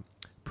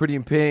Pretty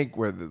in Pink,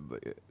 where the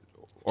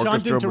orchestra John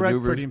didn't direct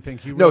maneuvers. Pretty in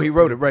Pink. He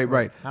wrote it.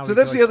 Right. So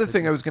that's the other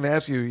thing I was going to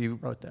ask you. You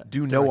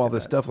do know all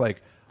this stuff.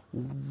 Like,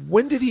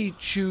 when did he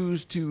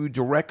choose to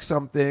direct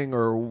something,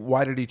 or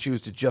why did he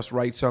choose to just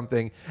write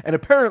something? And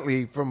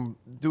apparently, from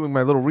doing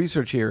my little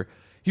research here,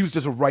 he was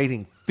just a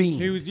writing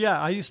fiend. He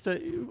used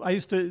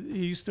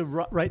to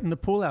write in the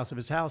pool house of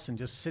his house and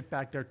just sit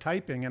back there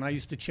typing. And I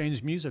used to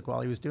change music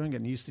while he was doing it.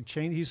 And he used to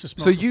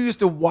smoke. So you used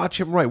to watch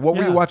him write. What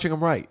were you watching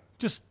him write?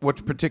 Just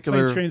what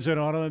particular Plane, Trains, and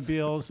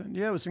Automobiles. And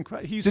it was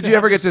incredible. Did you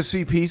ever get to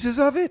see pieces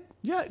of it?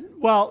 Yeah.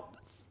 Well.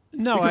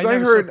 No, because I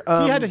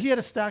heard he had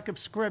a stack of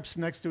scripts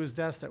next to his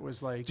desk that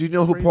was like. Do you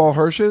know who crazy. Paul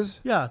Hirsch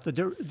is? Yeah,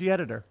 the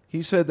editor.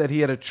 He said that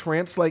he had a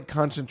trance-like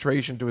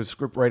concentration to his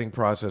script writing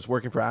process,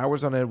 working for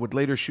hours on end. Would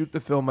later shoot the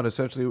film on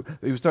essentially.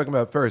 He was talking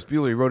about Ferris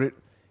Bueller. He wrote it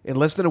in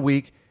less than a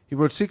week. He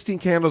wrote 16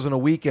 Candles in a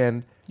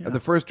weekend, and the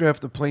first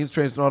draft of Planes,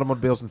 Trains, and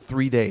Automobiles in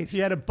 3 days. He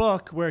had a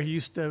book where he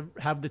used to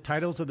have the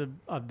titles of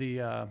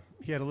the.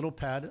 He had a little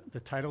pad, the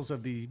titles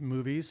of the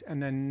movies,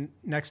 and then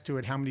next to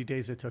it, how many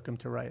days it took him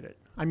to write it.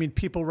 I mean,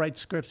 people write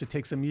scripts; it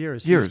takes them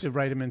years. He used to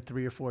write them in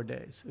 3 or 4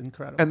 days.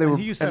 Incredible. And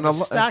he used to have a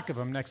stack of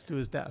them next to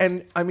his desk.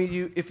 And I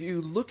mean, if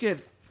you look at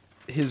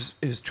his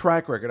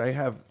track record, I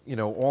have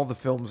all the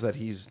films that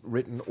he's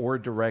written or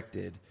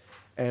directed,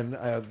 and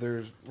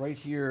there's right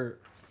here.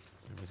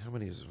 How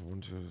many is it? One,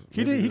 two.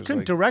 He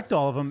couldn't direct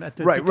all of them at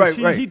the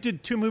right. He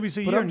did 2 movies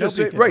a year. I'm just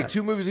saying, right,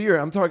 2 movies a year.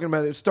 I'm talking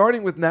about it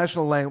starting with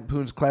National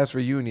Lampoon's Class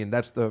Reunion.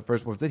 That's the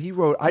first one that he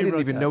wrote. I didn't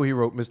even know he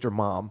wrote Mr.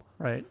 Mom.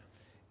 Right.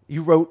 He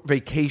wrote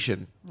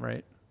Vacation.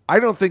 Right. I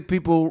don't think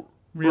people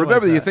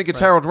remember that. You think it's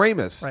Harold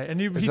Ramis. Right,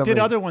 and he did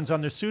other ones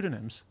under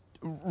pseudonyms.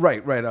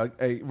 Right. Right.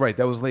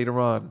 That was later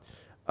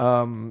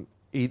on.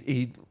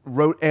 He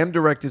wrote and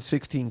directed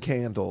 16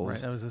 Candles.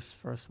 Right. That was his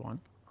first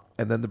one.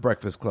 And then The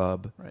Breakfast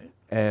Club. Right.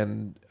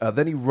 And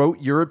then he wrote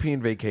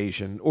European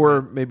Vacation,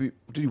 or maybe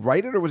did he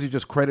write it, or was he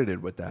just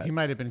credited with that? He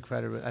might have been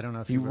credited with. I don't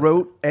know if he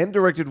wrote and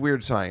directed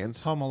Weird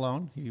Science. Home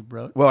Alone. He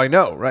wrote. Well, I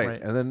know,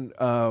 right? And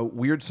then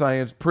Weird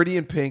Science, Pretty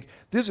in Pink.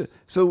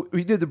 So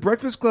he did The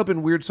Breakfast Club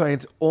and Weird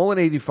Science all in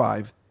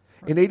 '85.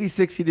 Right. In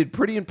 '86, he did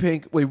Pretty in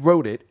Pink. Well, he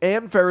wrote it,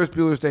 and Ferris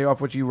Bueller's Day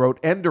Off, which he wrote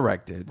and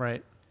directed.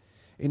 Right.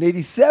 In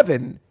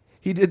 '87,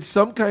 he did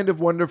Some Kind of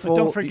Wonderful.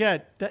 But don't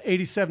forget that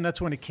 '87. That's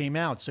when it came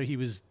out. So he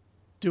was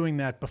doing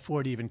that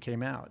before it even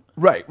came out.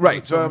 Right.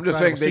 So I'm just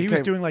saying, he was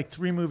doing like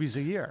 3 movies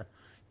a year,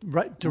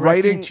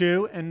 directing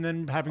 2, and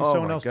then having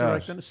someone else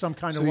direct them. Some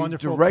Kind of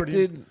Wonderful. He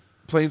directed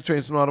Planes,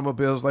 Trains, and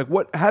Automobiles. Like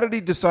what? How did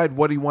he decide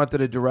what he wanted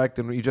to direct?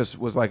 And he just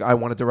was like, "I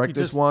want to direct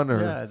this one,"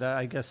 or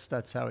I guess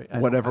that's how.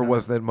 Whatever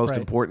was the most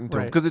important to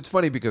him. Because it's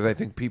funny because I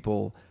think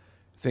people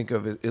think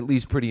of it, at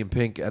least Pretty in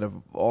Pink, out of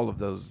all of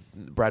those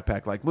Brat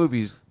Pack-like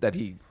movies,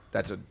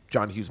 that's a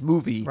John Hughes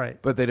movie,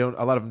 right? But they don't.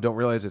 A lot of them don't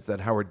realize it's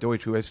that Howard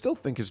Deutsch, who I still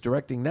think is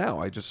directing now.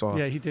 I just saw.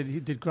 Yeah, he did. He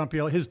did Grumpy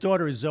Old. His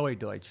daughter is Zoe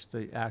Deutsch,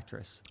 the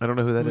actress. I don't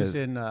know who that is. Was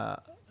in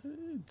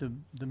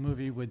the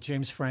movie with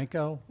James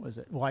Franco. Was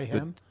it Why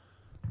Him?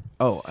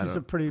 She's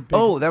a pretty big.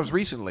 Oh, that was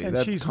recently. And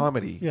That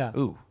comedy. Yeah.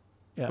 Ooh.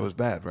 Yeah. It was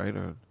bad, right?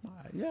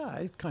 Yeah,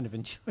 I kind of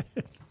enjoyed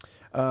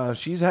it.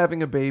 She's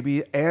having a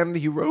baby, and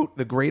he wrote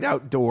The Great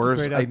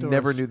Outdoors. I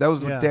never knew that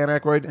was with Dan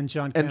Aykroyd and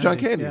John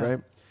Candy, right?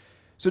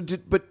 So,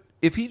 but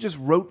if he just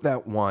wrote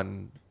that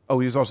one, he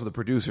was also the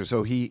producer.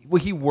 So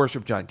he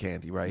worshipped John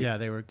Candy, right? Yeah,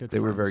 they were good. They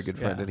were very good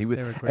friends, yeah, and he was.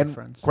 They were great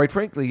friends. Quite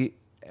frankly,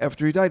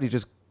 after he died, he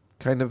just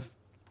kind of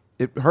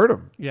it hurt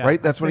him. Yeah,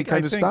 right. That's when he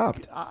kind of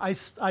stopped.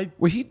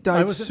 Well, he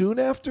died soon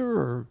after,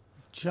 or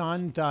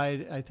John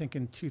died, I think,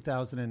 in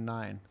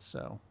 2009.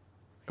 So.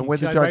 And when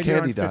did John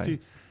Candy die?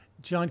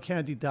 John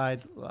Candy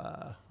died.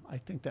 I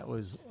think that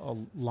was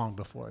long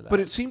before that. But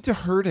it seemed to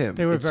hurt him.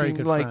 They were very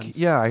good friends.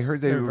 Yeah, I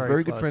heard they were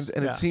very good friends,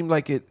 and it seemed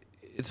like it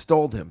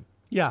stalled him.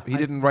 Yeah. He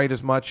didn't write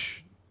as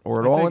much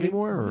or at all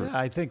anymore? Yeah,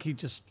 I think he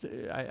just,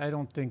 I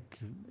don't think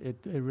it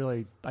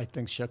really, I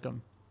think, shook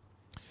him.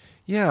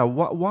 Yeah,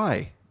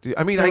 why?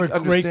 I mean, they were I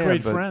understand,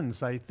 great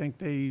friends. I think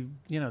they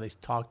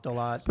talked a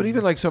lot. But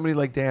even like somebody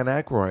like Dan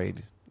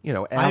Aykroyd,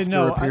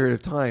 after a period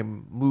of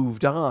time,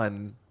 moved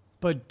on.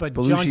 But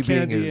Belushi John Candy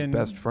being his and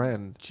best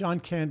friend. John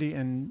Candy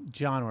and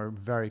John were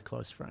very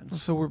close friends.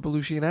 So were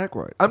Belushi and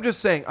Aykroyd. I'm just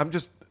saying. I'm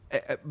just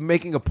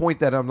making a point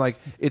that I'm like,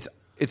 it's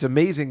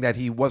amazing that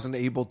he wasn't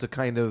able to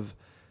kind of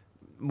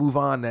move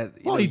on.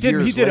 He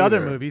did. He did other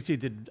movies.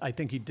 I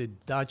think he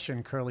did Dutch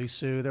and Curly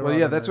Sue. Well,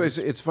 yeah, that's why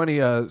it's funny.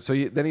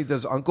 Then he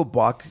does Uncle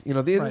Buck.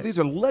 These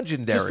are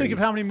legendary. Just think of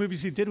how many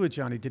movies he did with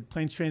John. He did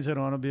Planes, Trains, and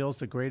Automobiles,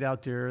 The Great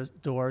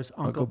Outdoors,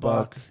 Uncle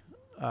Buck.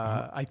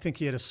 I think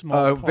he had a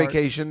small part.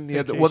 Vacation.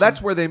 Well,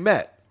 that's where they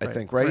met. I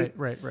think, right?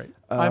 Right.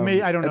 I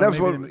don't know. That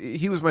was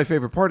he was my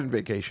favorite part in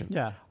Vacation.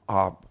 Yeah.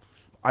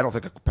 I don't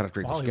think I could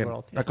penetrate the skin.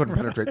 World, yeah. I couldn't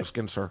penetrate the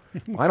skin, sir.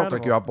 I don't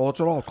think you have bullets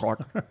at all,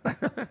 Clark.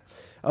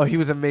 Oh, he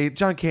was amazing.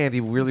 John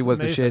Candy really was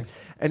the shit.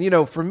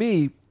 And, for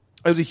me,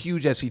 I was a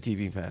huge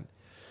SCTV fan.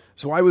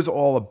 So I was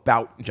all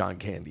about John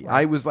Candy.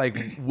 Right. I was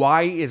like,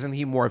 why isn't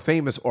he more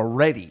famous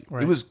already?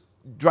 Right. It was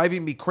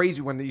driving me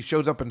crazy when he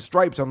shows up in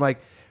Stripes.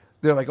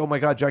 They're like, oh my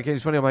God, John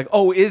Candy's funny. I'm like,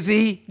 oh, is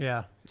he?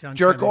 Yeah.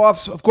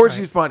 Jerk-offs? Of course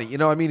he's funny.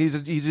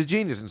 He's a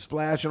genius and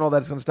Splash and all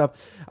that kind of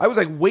stuff. I was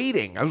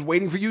waiting. I was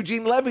waiting for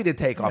Eugene Levy to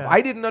take off.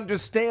 I didn't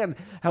understand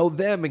how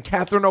them and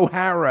Catherine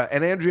O'Hara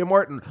and Andrea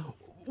Martin,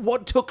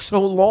 what took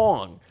so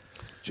long?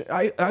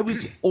 I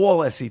was all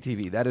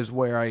SCTV. That is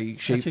where I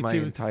shaped my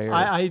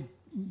entire...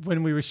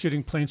 When we were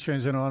shooting Planes,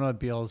 Trains, and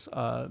Automobiles,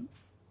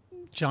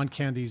 John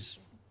Candy's...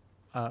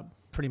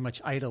 pretty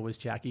much idol was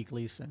Jackie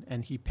Gleason,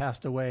 and he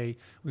passed away.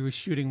 We were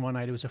shooting one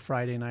night. It was a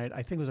Friday night.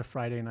 I think it was a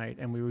Friday night,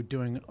 and we were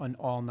doing an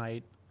all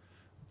night.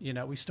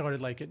 We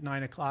started at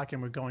 9 o'clock,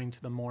 and we're going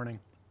to the morning.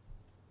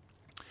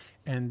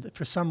 And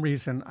for some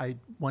reason, I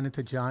went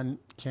into John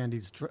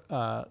Candy's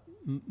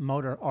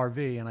motor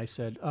RV, and I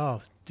said,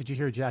 "Oh, did you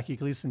hear Jackie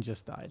Gleason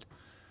just died?"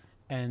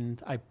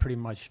 And I pretty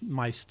much,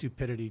 my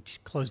stupidity,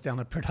 closed down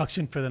the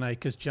production for the night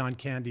because John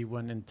Candy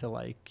went into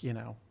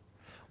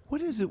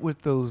What is it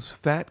with those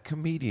fat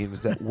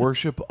comedians that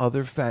worship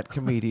other fat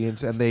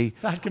comedians and they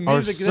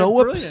are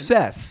so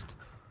obsessed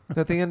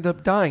that they end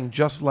up dying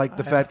just like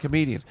the fat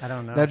comedians? I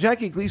don't know. Now,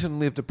 Jackie Gleason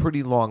lived a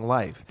pretty long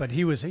life. But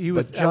he was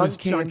John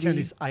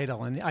Candy's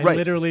idol. And I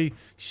literally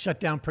shut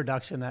down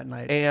production that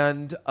night.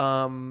 And in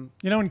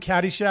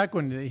Caddyshack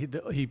when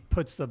he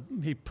puts the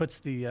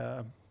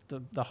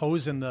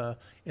hose in the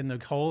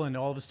hole, and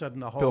all of a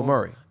sudden the hole.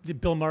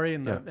 Bill Murray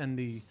and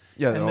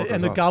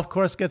the golf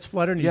course gets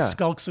flooded, and he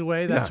skulks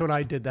away. That's what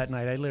I did that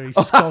night. I literally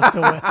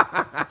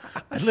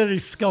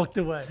skulked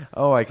away.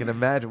 Oh, I can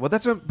imagine. Well,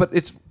 but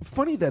it's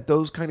funny that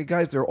those kind of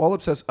guys, they're all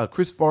obsessed.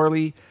 Chris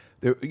Farley,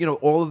 they're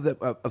all of them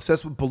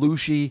obsessed with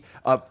Belushi,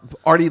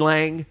 Artie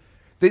Lang.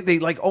 They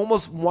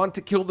almost want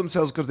to kill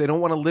themselves because they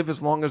don't want to live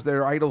as long as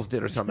their idols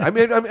did or something. I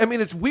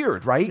mean, it's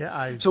weird, right?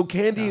 Yeah, so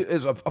Candy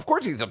is, of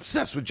course, he's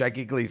obsessed with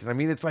Jackie Gleason. I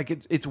mean,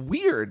 it's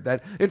weird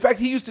that, in fact,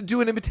 he used to do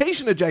an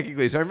imitation of Jackie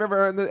Gleason. I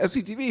remember on the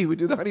SCTV, he would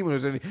do the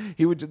Honeymooners, and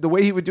the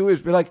way he would do it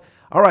is be like,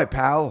 "All right,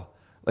 pal."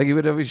 Like he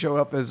would always show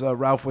up as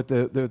Ralph with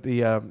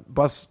the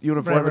bus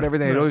uniform and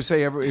everything. He'd always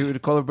say he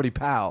would call everybody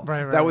pal.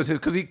 Right. That was his,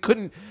 because he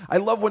couldn't. I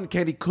love when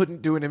Candy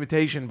couldn't do an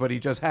imitation, but he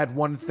just had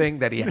one thing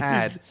that he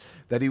had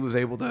that he was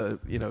able to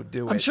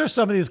do. I'm sure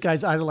some of these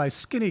guys idolize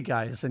skinny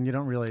guys, and you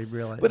don't really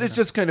realize. But it's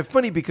just kind of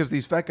funny because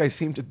these fat guys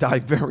seem to die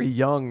very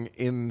young.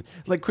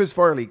 Like Chris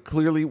Farley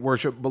clearly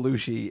worshipped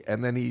Belushi,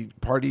 and then he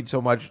partied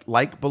so much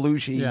like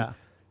Belushi. Yeah.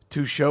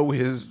 To show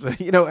his, I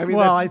don't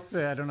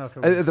know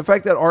if the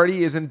fact that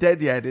Artie isn't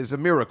dead yet is a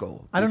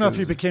miracle. I don't know if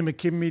he became a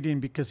comedian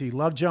because he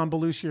loved John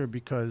Belushi or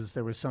because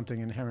there was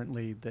something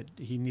inherently that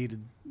he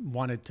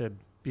wanted to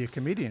be a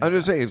comedian. I'm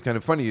just saying it's kind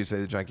of funny you say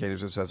that John Candy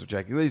was obsessed with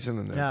Jackie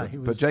Gleason,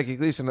 but Jackie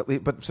Gleason at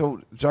least. But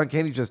so John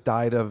Candy just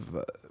died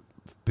of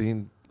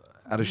being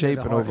out of shape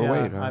and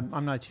overweight. Yeah,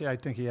 I'm not sure. I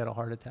think he had a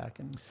heart attack,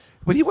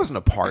 but he wasn't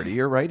a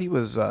partier, right?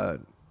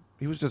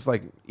 He was just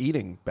like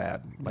eating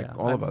bad,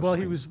 all of us. Well,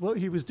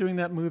 he was doing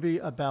that movie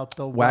about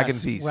the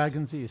Wagons East.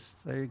 Wagons East.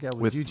 There you go.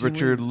 With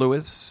Richard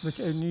Lewis.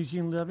 And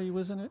Eugene Levy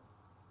was in it.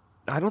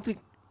 I don't think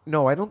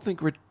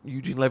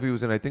Eugene Levy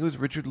was in it. I think it was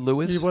Richard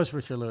Lewis. He was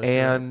Richard Lewis.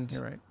 And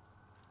you're right.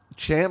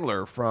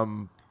 Chandler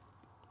from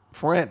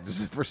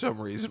Friends, for some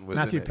reason, was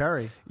Matthew in it.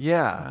 Perry.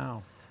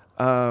 Yeah.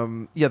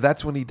 Wow.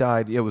 That's when he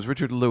died. Yeah, it was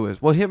Richard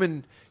Lewis. Well, him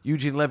and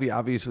Eugene Levy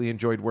obviously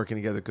enjoyed working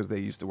together because they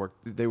used to work.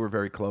 They were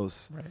very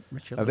close. Right,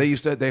 Richard.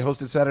 They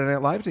hosted Saturday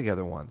Night Live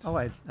together once.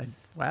 Oh,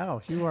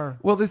 wow, you are.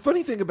 Well, the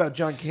funny thing about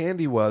John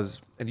Candy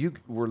was, and you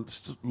were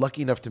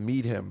lucky enough to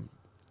meet him.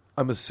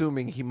 I'm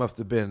assuming he must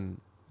have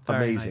been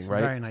very amazing, nice,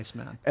 right? Very nice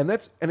man. And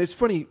it's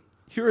funny.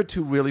 Here are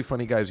two really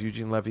funny guys,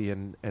 Eugene Levy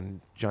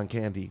and John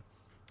Candy.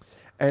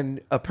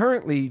 And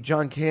apparently,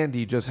 John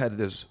Candy just had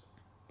this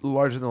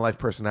larger-than-life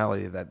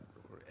personality that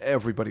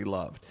everybody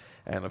loved.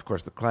 And, of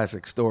course, the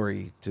classic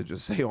story to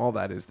just say all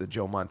that is the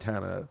Joe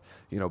Montana,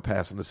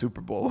 pass in the Super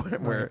Bowl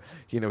where,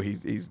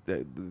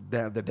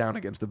 they're down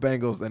against the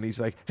Bengals. Then he's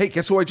like, hey,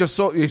 guess who I just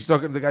saw? He's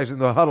talking to the guys in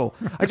the huddle.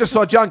 I just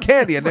saw John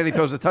Candy. And then he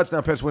throws a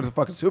touchdown pass, wins the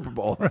fucking Super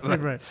Bowl.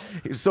 Right.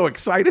 He's so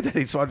excited that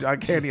he saw John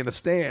Candy in the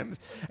stands.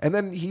 And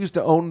then he used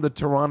to own the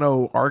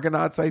Toronto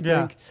Argonauts, I think.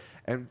 Yeah.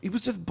 And he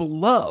was just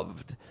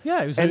beloved.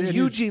 Yeah.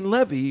 Eugene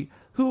Levy,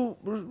 who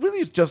really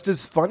is just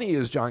as funny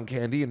as John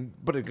Candy,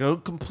 but in a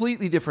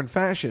completely different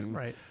fashion,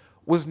 right,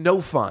 was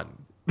no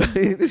fun.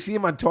 You see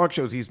him on talk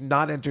shows, he's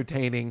not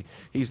entertaining.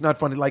 He's not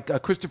funny.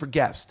 Like Christopher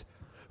Guest,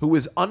 who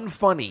is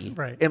unfunny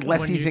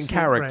unless he's in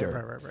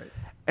character. Right.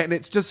 And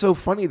it's just so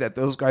funny that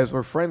those guys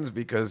were friends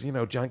because,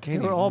 John Candy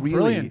They were all really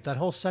brilliant. That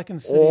whole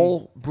Second City.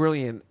 all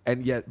brilliant,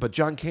 but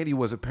John Candy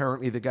was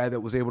apparently the guy that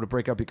was able to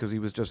break up because he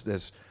was just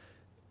this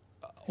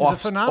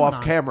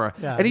off camera,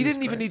 and he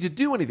didn't even need to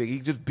do anything. He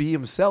could just be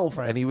himself,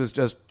 and he was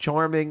just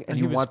charming, and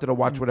you wanted to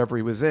watch whatever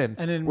he was in.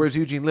 Whereas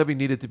Eugene Levy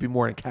needed to be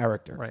more in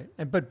character, right?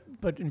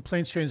 But in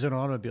Planes, Trains, and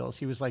Automobiles,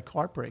 he was like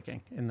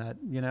heartbreaking in that.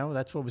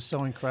 That's what was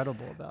so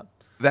incredible about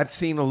that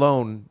scene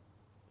alone.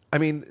 I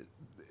mean,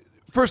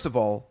 first of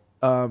all,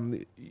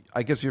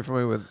 I guess you're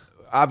familiar with.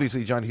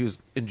 Obviously, John Hughes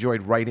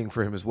enjoyed writing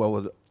for him as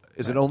well.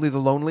 Is it Only the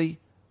Lonely?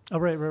 Oh,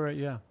 right,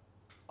 yeah.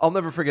 I'll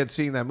never forget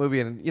seeing that movie,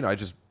 and I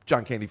just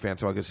John Candy fan,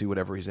 so I could see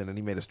whatever he's in, and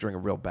he made a string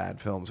of real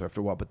bad films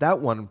after a while. But that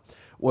one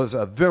was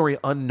a very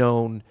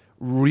unknown,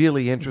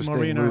 really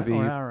interesting movie.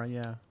 O'Hara,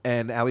 yeah.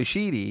 And Ali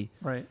Sheedy,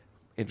 right?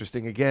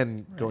 Interesting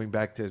again. Right. Going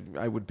back to,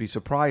 I would be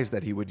surprised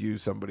that he would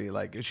use somebody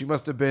like she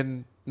must have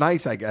been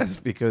nice, I guess,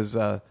 because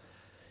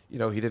he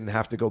didn't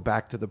have to go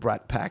back to the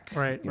Brat Pack.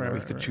 Right. He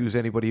could choose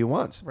anybody he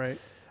wants. Right.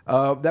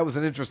 That was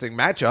an interesting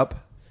matchup,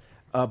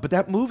 but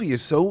that movie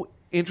is so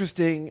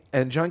interesting.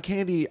 And John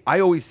Candy, I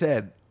always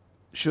said,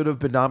 should have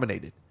been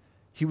nominated.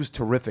 He was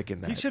terrific in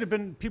that. He should have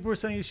been. People were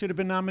saying he should have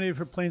been nominated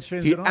for Planes,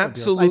 Trains, and Automobiles.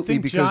 Absolutely, I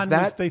think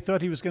because they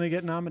thought he was going to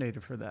get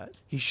nominated for that.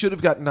 He should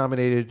have gotten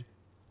nominated.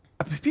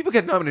 People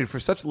get nominated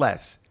for such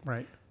less,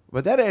 right?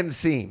 But that end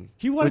scene,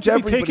 he wanted to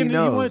be taken. He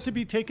wanted to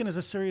be taken as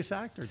a serious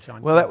actor,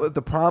 John. Well, that was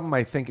the problem.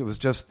 I think it was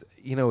just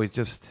he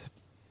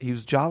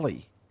was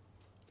jolly.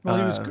 Well,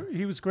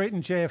 he was great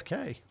in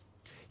JFK.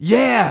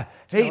 Yeah.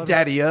 Hey,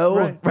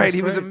 Daddy-O. Right.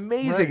 He was great.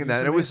 amazing in that.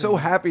 And I was so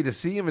happy to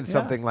see him in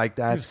something like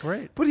that. He was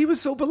great. But he was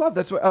so beloved.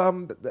 That's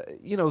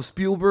why,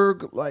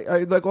 Spielberg,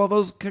 like all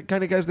those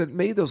kind of guys that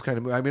made those kind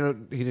of movies. I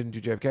mean, he didn't do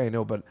JFK, I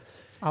know, but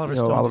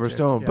Oliver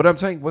Stone. Yeah. But I'm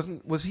saying,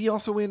 was he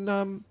also in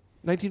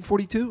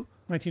 1942?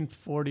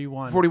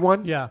 1941.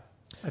 41? Yeah.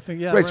 I think,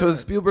 yeah. Right, so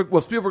Spielberg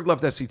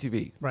loved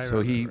SCTV. Right.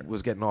 So he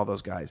was getting all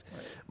those guys.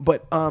 Right.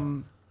 But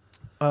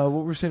what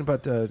were we saying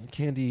about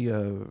Candy?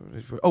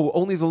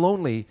 Only the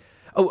Lonely.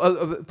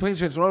 Planes,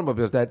 Trains, and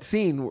Automobiles, that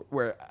scene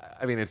where,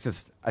 it's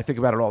just, I think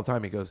about it all the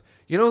time. He goes,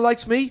 who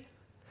likes me?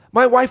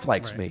 My wife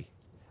likes me.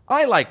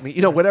 I like me.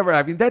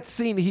 Whatever. That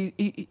scene,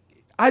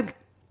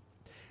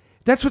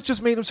 that's what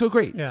just made him so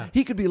great. Yeah.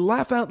 He could be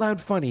laugh out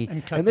loud funny,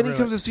 and then he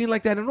comes to a scene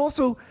like that. And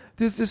also,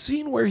 there's the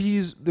scene where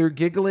they're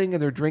giggling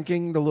and they're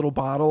drinking the little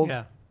bottles.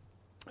 Yeah.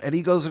 And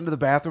he goes into the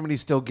bathroom and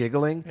he's still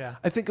giggling. Yeah.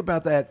 I think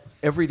about that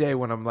every day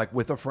when I'm like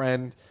with a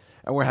friend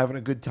and we're having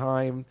a good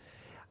time.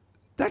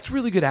 That's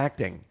really good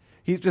acting.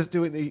 He's just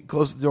he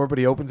closes the door, but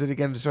he opens it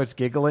again and starts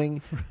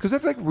giggling because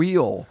that's like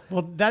real.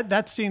 Well,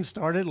 that scene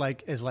started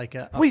as a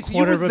Wait, quarter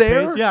you of were a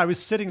there? page. Yeah, I was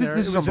sitting there.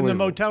 This it was in the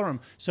unbelievable. motel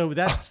room. So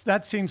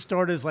that scene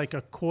started as like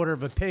a quarter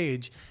of a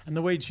page. And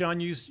the way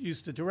John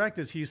used to direct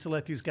is he used to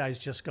let these guys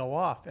just go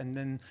off, and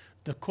then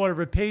the quarter of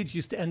a page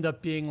used to end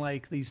up being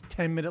like these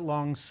 10-minute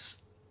long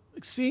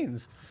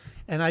scenes.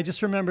 And I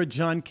just remember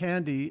John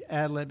Candy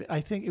ad-lib. I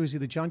think it was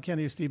either John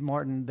Candy or Steve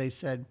Martin. They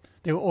said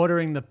they were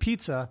ordering the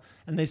pizza,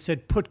 and they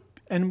said put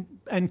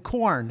and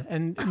corn,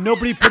 and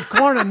nobody put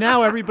corn, and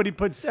now everybody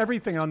puts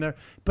everything on there.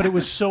 But it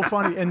was so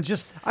funny, and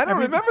just I don't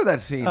remember that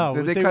scene.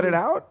 Did they cut it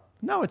out?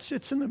 No, it's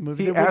in the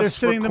movie. He They're asked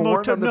sitting in for the corn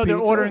motel. on the No, they're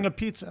pizza? ordering a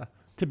pizza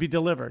to be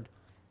delivered.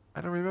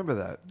 I don't remember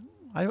that.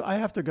 I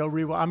have to go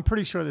rewatch. I'm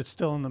pretty sure that's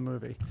still in the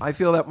movie. I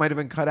feel that might have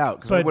been cut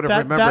out because I But would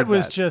have remembered that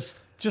was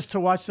just to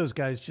watch those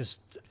guys just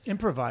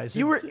improvise.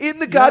 You were in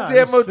the I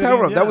goddamn was motel sitting-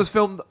 room. yeah. That was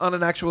filmed on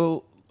an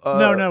actual.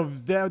 No,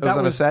 that was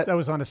on a set? That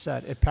was on a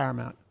set at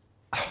Paramount.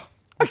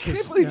 I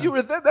can't believe you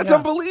were there. That's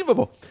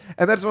unbelievable.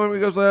 And that's when he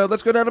goes,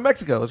 let's go down to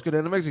Mexico. Let's go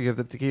down to Mexico. Get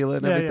the tequila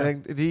and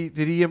everything.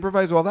 Did he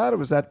improvise all that, or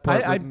was that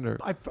part written?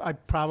 I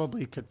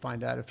probably could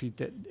find out if he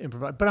did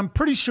improvise, but I'm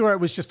pretty sure it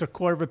was just a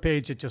quarter of a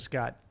page. It just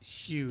got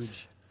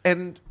huge.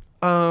 And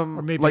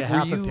or maybe a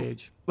half a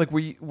page. Like,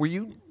 were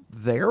you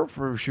there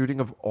for shooting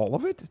of all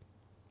of it?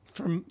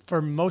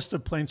 For most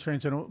of Planes,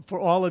 Trains, and for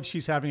all of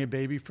She's Having a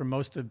Baby, for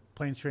most of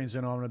Planes, Trains,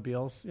 and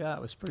Automobiles, yeah,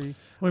 it was pretty.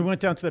 We went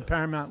down to the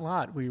Paramount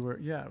lot. It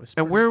was.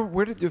 And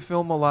where did you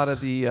film a lot of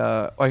the?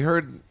 I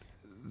heard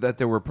that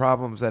there were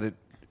problems that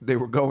they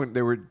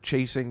were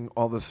chasing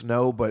all the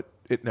snow, but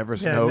it never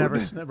snowed.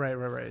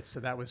 Right. So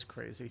that was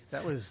crazy.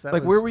 That was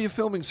where were you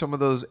filming some of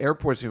those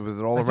airport scenes? Was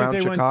it all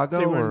around Chicago?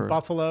 They were in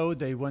Buffalo.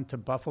 They went to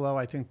Buffalo.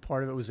 I think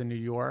part of it was in New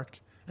York,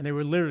 and they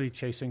were literally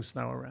chasing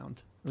snow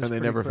around. And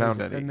they never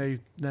found any. And they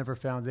never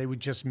found. They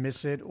would just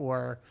miss it,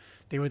 or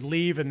they would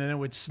leave, and then it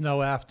would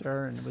snow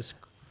after, and it was.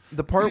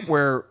 The part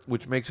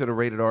which makes it a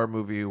rated R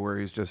movie, where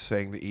he's just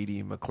saying to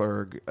Edie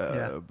McClurg,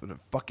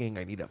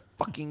 I need a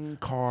fucking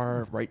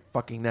car right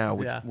fucking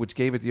now, which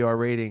gave it the R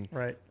rating.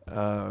 Right.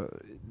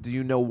 Do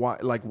you know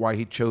why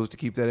he chose to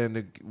keep that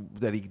in?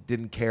 That he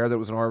didn't care that it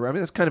was an R? I mean,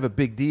 that's kind of a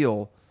big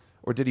deal.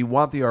 Or did he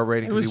want the R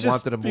rating because he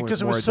wanted a more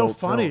because it was so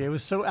funny? Film? It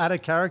was so out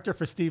of character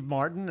for Steve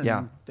Martin,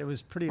 and it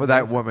was pretty. Well,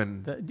 amazing. that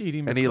woman,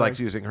 Edie and he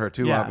likes using her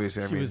too. Yeah,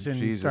 obviously, she was in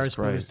Jesus Ferris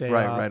Bueller's Christ, Day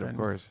right, Off, of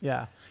course.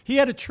 Yeah, He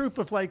had a troupe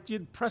of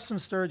Preston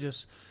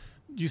Sturgis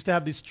used to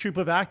have this troupe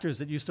of actors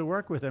that used to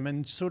work with him,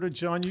 and sort of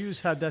John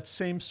Hughes had that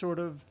same sort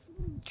of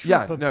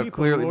troupe of people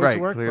clearly, who always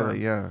right, worked for clearly,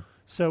 him. yeah.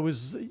 So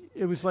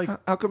it was like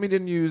How come he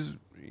didn't use,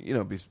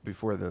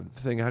 before the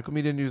thing? How come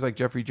he didn't use like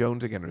Jeffrey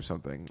Jones again or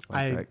something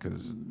like that?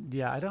 Because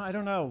I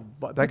don't know.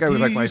 that guy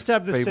was like my used to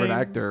have the favorite same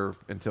actor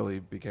until he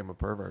became a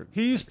pervert.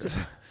 He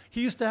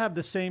used to have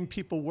the same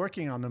people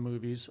working on the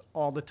movies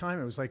all the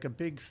time. It was like a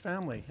big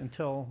family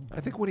until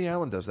I think Woody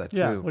Allen does that too.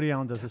 Yeah, Woody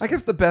Allen does the I same.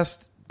 guess the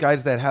best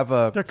guys that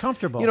have they're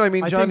comfortable. I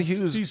mean, John think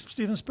Hughes.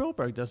 Steven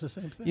Spielberg does the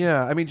same thing.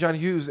 Yeah, I mean, John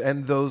Hughes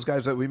and those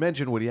guys that we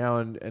mentioned, Woody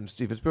Allen and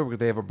Steven Spielberg,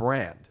 they have a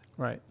brand.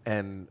 Right.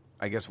 And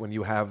I guess when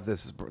you have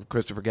this,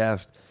 Christopher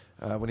Guest,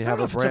 when you I have don't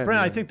know a if it's a brand.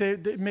 brand. I think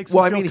it makes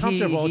them feel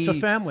comfortable. It's a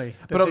family.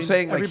 But I'm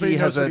saying like he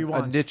has a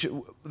wants. niche,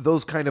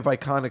 those kind of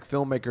iconic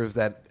filmmakers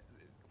that,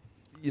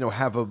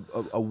 have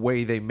a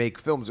way they make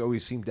films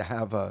always seem to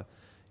have a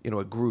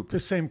group. The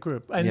same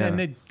group. And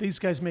then these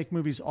guys make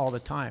movies all the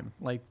time.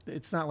 Like,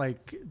 it's not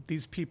like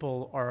these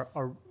people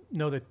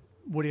know that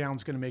Woody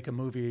Allen's going to make a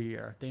movie a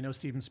year. They know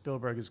Steven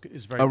Spielberg is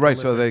very right,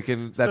 prolific. so they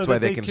can. That's why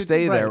they can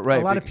stay there,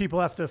 right? A lot of people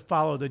have to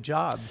follow the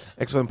jobs.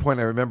 Excellent point.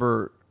 I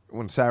remember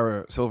when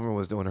Sarah Silverman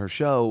was doing her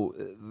show,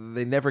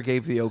 they never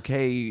gave the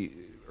okay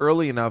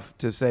early enough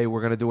to say we're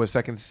going to do a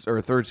second or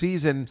a third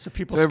season. So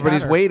people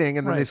everybody's scatter. waiting,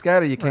 and then Right. they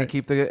scatter. You can't Right.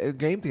 keep the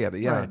game together.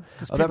 Yeah,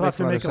 Because that people have makes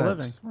to lot make of a sense.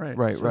 living. Right.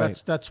 Right. So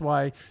Right. That's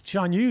why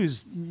John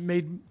Hughes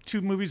made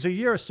 2 movies a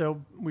year.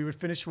 So we would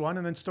finish one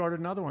and then start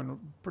another one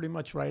pretty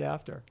much right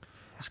after.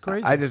 It's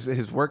crazy.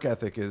 His work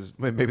ethic is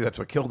maybe that's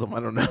what killed him. I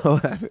don't know,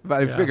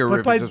 but I figure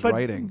if it's just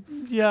writing.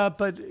 Yeah,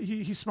 but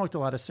he smoked a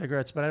lot of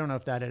cigarettes, but I don't know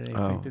if that had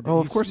anything to do.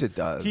 Of course it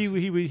does.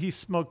 He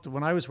smoked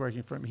when I was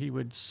working for him. He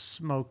would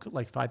smoke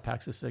like 5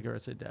 packs of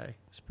cigarettes a day.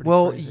 It's pretty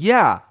crazy.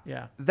 yeah,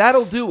 Yeah.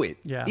 that'll do it.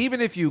 Yeah. Even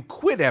if you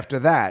quit after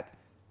that,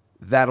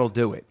 that'll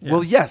do it. Yeah.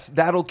 Well, yes,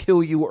 that'll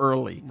kill you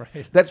early.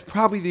 Right. That's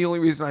probably the only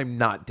reason I'm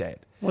not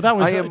dead. Well, that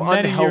was I am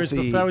many unhealthy years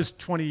before. That was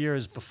 20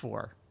 years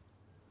before.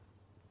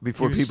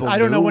 Before people, I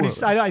don't know knew. when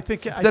he's. I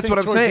think That's think what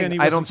I'm towards the saying. end he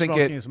I don't wasn't think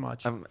smoking it as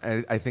much.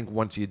 I think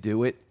once you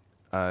do it,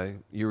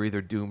 you're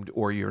either doomed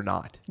or you're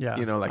not. Yeah,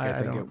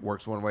 I think it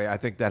works one way. I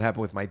think that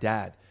happened with my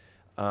dad.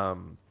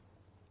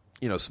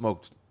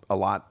 Smoked a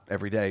lot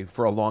every day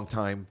for a long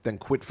time, then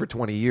quit for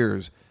 20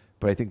 years.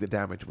 But I think the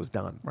damage was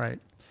done. Right.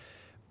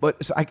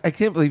 But so I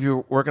can't believe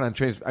you're working on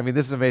trains. I mean,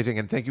 this is amazing,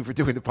 and thank you for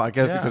doing the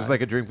podcast because it's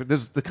like a dream.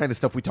 This is the kind of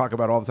stuff we talk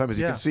about all the time. As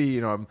you can see,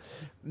 I'm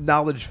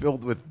knowledge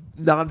filled with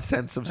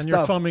nonsense of and stuff.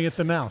 You're foaming at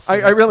the mouth.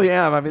 I really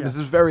am. I mean, this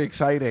is very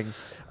exciting.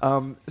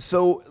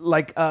 So,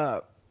 like,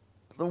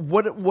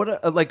 when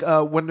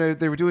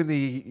they were doing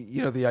the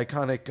the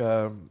iconic.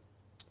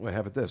 I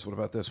have it. What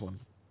about this one?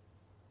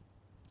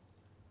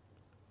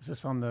 Is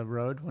this on the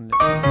road?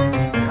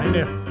 I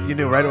knew. You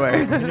knew right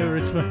away. I knew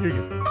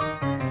Richmond.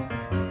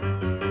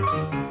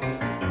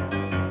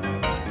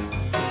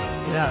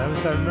 Yeah,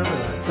 I remember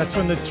that. That's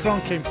when the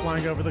trunk came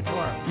flying over the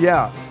car.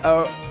 Yeah.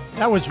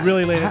 That was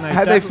really late at night.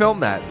 How'd they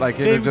film that? Like,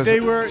 they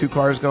were 2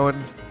 cars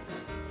going?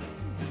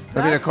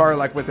 I mean, a car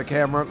like with a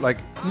camera, like.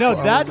 No,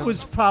 that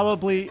was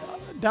probably.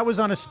 That was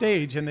on a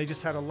stage, and they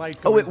just had a light.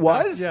 Oh, it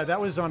was? Yeah,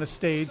 that was on a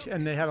stage,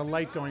 and they had a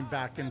light going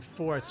back and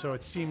forth, so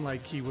it seemed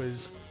like he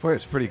was. Boy,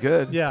 it's pretty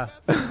good. Yeah,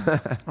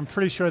 I'm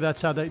pretty sure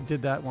that's how they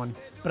did that one.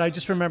 But I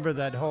just remember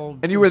that whole.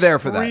 And you were there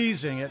for that.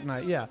 Freezing at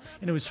night, yeah,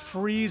 and it was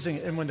freezing,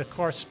 and when the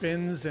car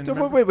spins and.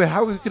 Wait,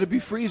 how could it be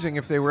freezing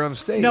if they were on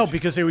stage? No,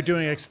 because they were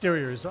doing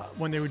exteriors.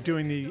 When they were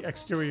doing the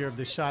exterior of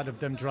the shot of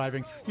them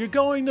driving, you're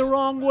going the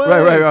wrong way.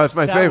 Right. That's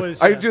my favorite.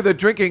 Was, I do the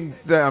drinking.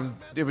 I'm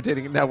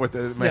imitating it now with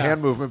my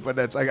hand movement, but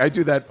it's like I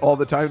do that all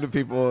the time to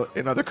people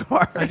in other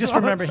cars. I just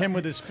remember him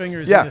with his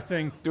fingers in the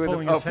thing,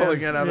 pulling his pulling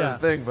hands. it out of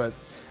the thing. But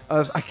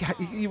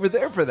you were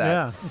there for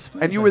that, yeah.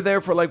 And you were there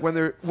for like when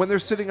they're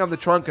sitting on the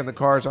trunk and the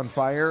car's on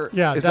fire.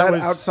 Yeah, is that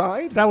was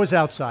outside? That was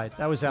outside.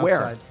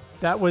 Where?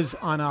 That was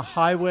on a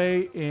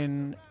highway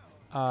in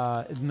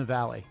the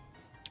valley.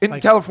 In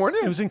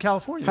California? It was in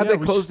California. How'd they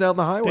close down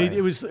the highway?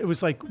 It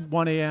was like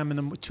 1 a.m.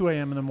 and 2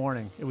 a.m. in the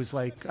morning. It was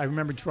like I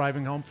remember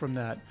driving home from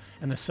that,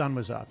 and the sun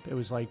was up. It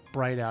was like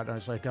bright out. And I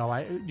was like,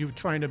 you were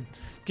trying to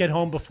get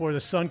home before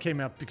the sun came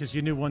up because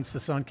you knew once the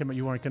sun came up,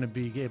 you weren't going to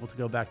be able to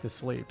go back to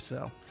sleep.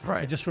 So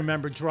I just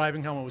remember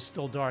driving home. It was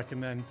still dark,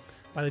 and then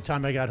by the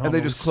time I got home, and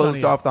they just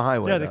closed off the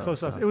highway. Yeah, they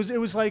closed off. It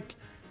was like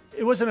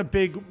it wasn't a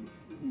big.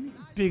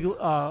 It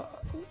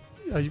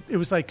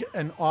was like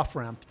an off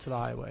ramp to the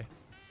highway.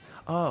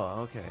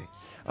 Oh, okay.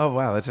 Oh,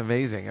 wow, that's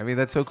amazing. I mean,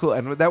 that's so cool.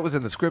 And that was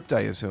in the script,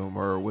 I assume,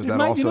 or was that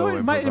also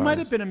it might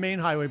have been a main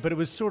highway, but it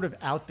was sort of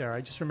out there.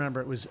 I just remember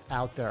it was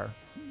out there.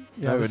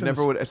 Yeah,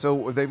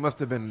 So they must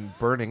have been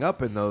burning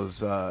up in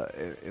those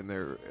in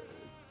their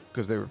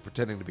because they were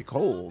pretending to be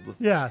cold.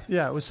 Yeah,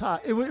 it was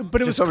hot.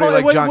 But it was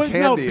somebody cold. like John Candy.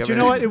 No, but you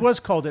know what? It was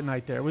cold at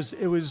night there. It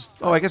was.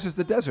 Oh, I guess it's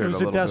the desert. It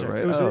was a the desert.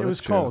 Bit, right? It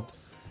was cold.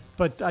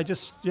 But it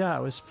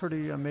was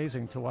pretty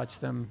amazing to watch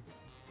them.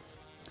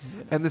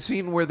 And the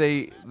scene where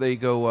they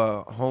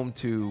go home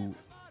to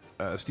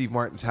Steve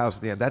Martin's house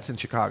at the end. That's in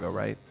Chicago,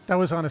 right? That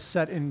was on a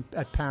set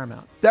at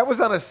Paramount. That was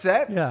on a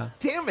set? Yeah.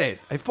 Damn it.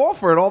 I fall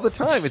for it all the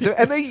time.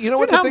 And they, you know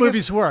what You know the how thing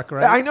movies is? work,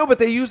 right? I know, but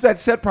they use that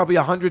set probably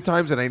 100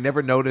 times, and I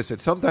never notice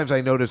it. Sometimes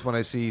I notice when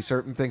I see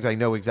certain things, I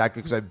know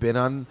exactly because I've been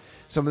on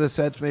some of the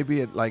sets,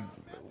 maybe at like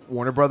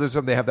Warner Brothers.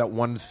 They have that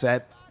one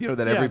set,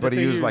 that everybody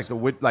that they uses, use.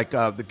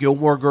 the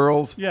Gilmore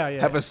Girls. Yeah.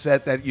 Have a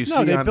set that you No,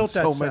 see they on built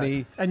that so set.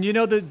 many. And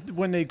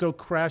when they go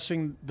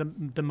crashing,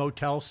 the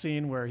motel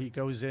scene where he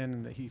goes in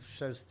and he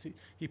says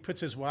he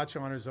puts his watch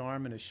on his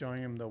arm and is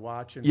showing him the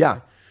watch. And Yeah.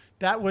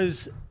 that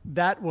was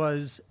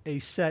a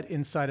set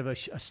inside of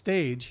a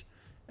stage,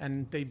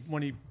 and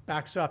when he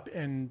backs up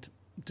and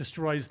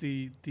destroys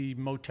the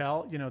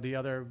motel,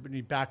 when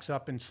he backs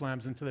up and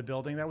slams into the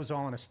building, that was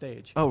all on a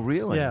stage. Oh,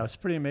 really? Yeah, it's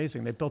pretty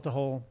amazing. They built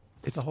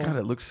God,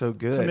 it looks so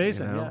good. It's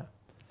amazing. Yeah,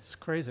 it's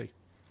crazy.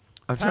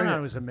 I'm trying Paramount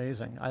to- was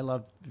amazing. I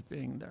loved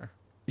being there.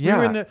 Yeah. We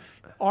were in the,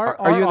 our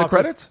Are you in the office-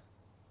 credits?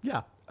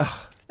 Yeah.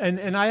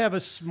 And I have a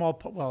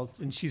small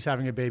and she's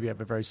having a baby. I have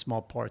a very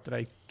small part that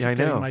I keep I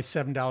know. getting my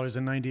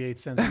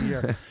 $7.98 a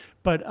year.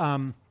 But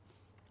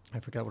I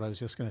forgot what I was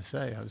just going to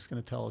say. I was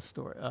going to tell a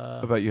story.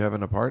 About you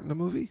having a part in the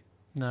movie?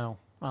 No,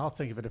 I'll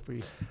think of it if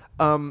we.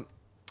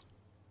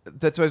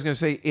 That's what I was going to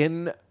say.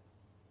 In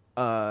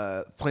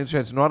Planes,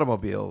 Trains, and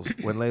Automobiles,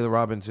 when Layla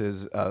Robbins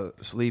is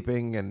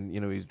sleeping and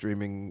he's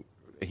dreaming,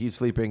 he's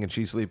sleeping and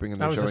she's sleeping,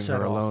 and That they're was a showing set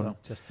her alone. also,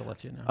 just to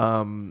let you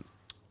know.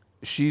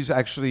 She's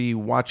actually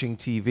watching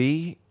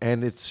TV,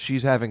 and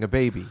she's having a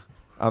baby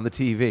on the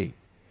TV.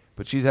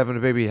 But she's having a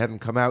baby. It hadn't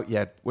come out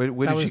yet. Where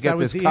did she get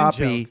this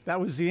copy? That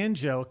was the in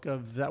joke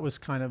of that was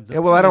kind of the. Yeah,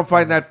 well, I don't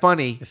find that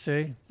funny. You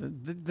see,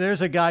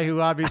 there's a guy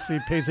who obviously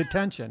pays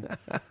attention.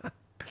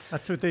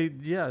 That's what they.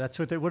 Yeah, that's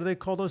what they. What do they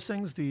call those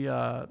things? The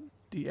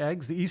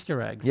eggs, the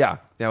Easter eggs. Yeah,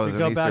 that was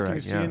you an go back Easter and egg,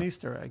 you see yeah. an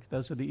Easter egg.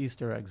 Those are the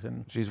Easter eggs,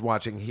 and She's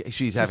watching.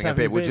 She's having a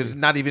baby, which is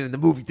not even in the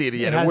movie theater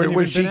It yet. hasn't Where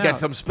even she been get out.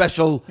 some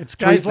special It's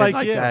guys treatment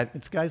like you. that.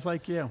 It's guys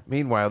like you.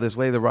 Meanwhile, this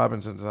Layla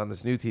Robinson's on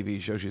this new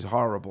TV show. She's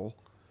horrible.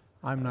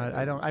 I'm not.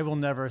 I will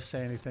never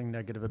say anything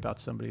negative about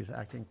somebody's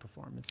acting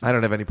performance. I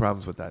don't have any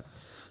problems with that.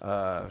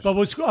 But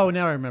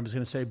now I remember I was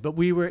going to say. But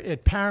we were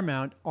at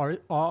Paramount. Our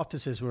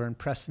offices were in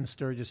Preston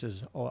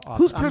Sturgis's office.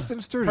 Who's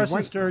Preston Sturgis? Preston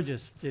Why-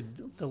 Sturgis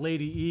did The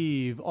Lady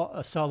Eve,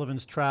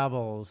 Sullivan's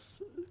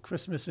Travels,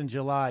 Christmas in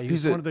July. He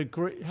was He's a- one of the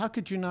great. How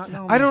could you not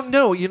know him? I don't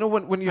know. You know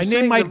when you're I saying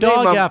named my the name,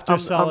 dog I'm- after I'm-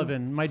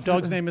 Sullivan. My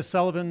dog's name is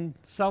Sullivan.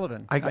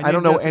 I named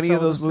don't know after any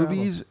of those Sullivan's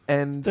movies,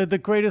 and The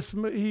greatest.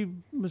 He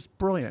was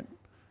brilliant.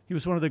 He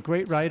was one of the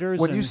great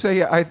writers. when you and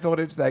say, I thought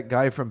it's that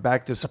guy from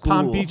Back to the School,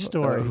 Palm Beach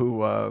Story.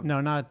 who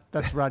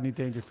that's Rodney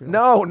Dangerfield.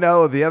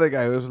 No, the other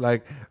guy was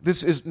like,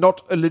 this is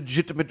not a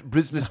legitimate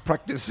business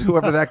practice,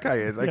 whoever that guy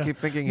is. I Yeah. keep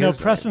thinking No, his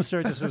Preston name.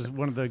 Sturgis was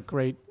one of the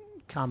great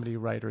comedy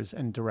writers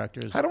and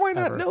directors. How do I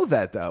not ever. know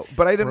that, though?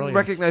 But I didn't Brilliant.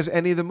 recognize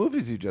any of the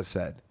movies you just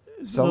said.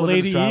 The Sullivan's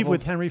Lady Eve Travels?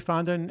 with Henry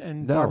Fonda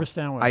and No, Barbara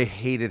Stanwyck. I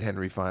hated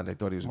Henry Fonda. I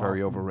thought he was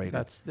very overrated.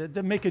 That's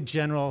the make a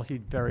general. He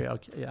very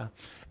okay. Yeah.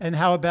 And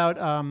how about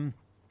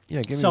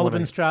give me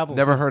Sullivan's one. Travels?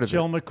 Never heard of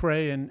Jill it.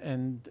 McRae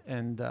and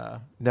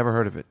Never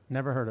heard of it.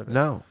 never heard of it.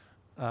 No.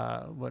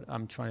 What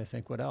I'm trying to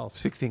think. What else?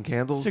 16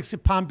 Candles?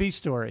 Palm Beach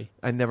Story.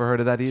 I never heard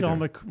of that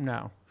either.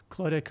 No.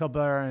 Claudia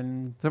Colbert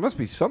and There must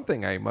be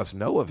something I must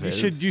know of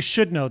his. you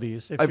should know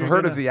these. If I've you're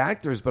heard gonna- of the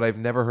actors, but I've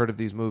never heard of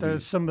these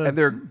movies. and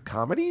they're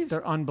comedies?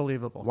 They're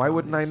unbelievable. Why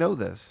wouldn't I comedies. know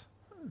this?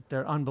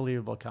 They're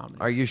unbelievable comedies.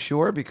 Are you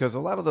sure? Because a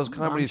lot of those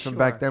comedies from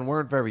back sure. then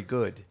weren't very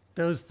good.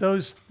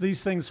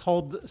 These things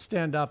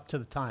stand up to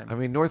the time. I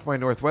mean, North by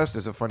Northwest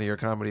is a funnier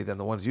comedy than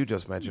the ones you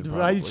just mentioned. I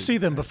Probably. see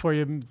them before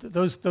you.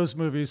 Those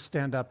movies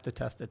stand up the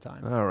test of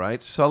time. All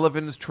right,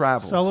 Sullivan's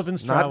Travels.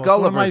 Sullivan's not Travels.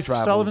 Gulliver's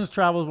Travels. Sullivan's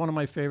Travels is one of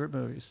my favorite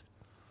movies.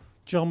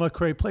 Joel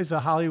McRae plays a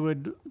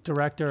Hollywood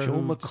director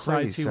Joel who McRae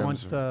decides he sounds-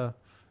 wants to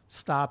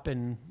stop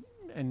and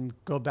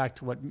go back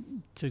to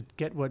to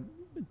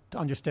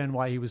understand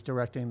why he was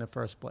directing in the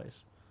first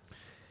place.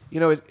 You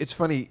know, it's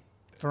funny.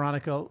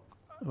 Veronica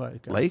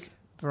what, guys? Lake?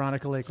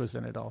 Veronica Lake was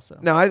in it also.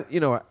 Now,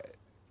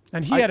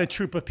 And he had a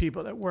troupe of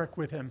people that work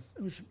with him.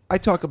 It was, I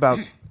talk about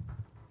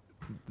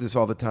this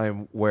all the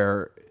time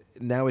where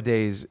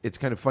nowadays it's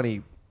kind of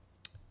funny.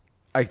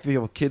 I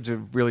feel kids are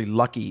really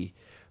lucky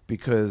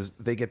because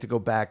they get to go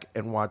back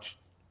and watch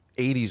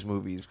 80s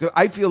movies. 'Cause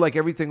I feel like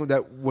everything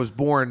that was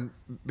born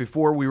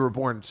before we were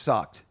born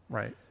sucked.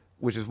 right.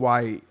 Which is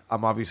why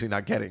I'm obviously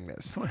not getting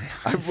this.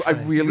 I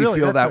really Really,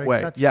 feel that's that a- way.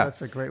 that's- Yeah,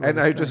 that's a great way and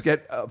to I think. just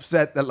get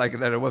upset that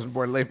I wasn't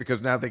born late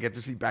because now they get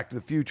to see Back to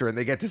the Future and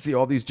they get to see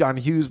all these John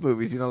Hughes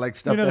movies. Like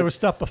stuff. There was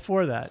stuff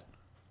before that.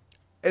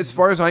 As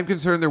far as I'm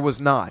concerned, there was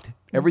not.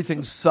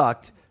 Everything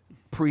sucked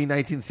pre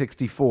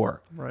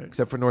 1964, Right.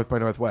 except for North by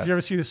Northwest. Did you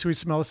ever see The Sweet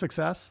Smell of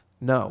Success?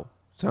 No,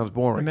 sounds The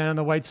boring. Man in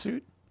the White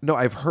Suit? No,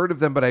 I've heard of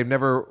them, but I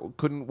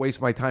couldn't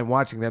waste my time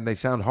watching them. They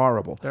sound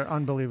horrible. They're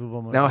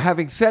unbelievable movies. Now,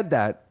 having said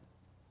that,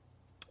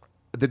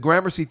 the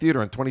Gramercy Theater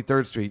on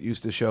 23rd Street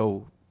used to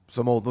show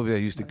some old movie I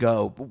used to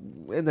go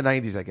in the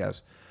 90s, I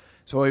guess.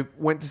 So I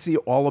went to see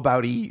All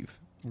About Eve.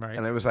 Right.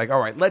 And I was like, all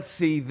right, let's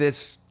see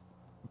this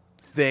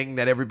thing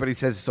that everybody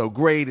says is so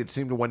great. It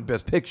seemed to win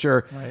Best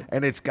Picture, Right.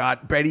 and it's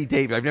got Betty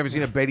Davis. I've never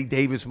seen a Betty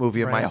Davis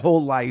movie in my Right.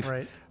 whole life.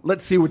 Right.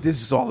 Let's see what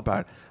this is all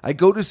about. I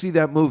go to see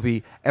that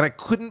movie, and I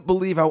couldn't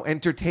believe how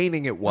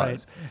entertaining it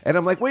was. Right. And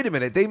I'm like, wait a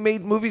minute, they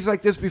made movies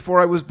like this before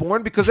I was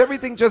born? Because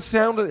everything just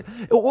sounded...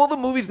 All the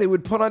movies they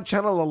would put on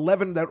Channel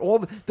 11, that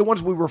all the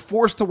ones we were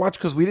forced to watch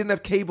because we didn't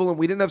have cable and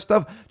we didn't have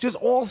stuff, just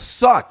all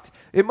sucked.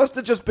 It must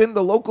have just been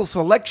the local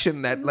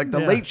selection, that like the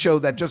Yeah. Late Show,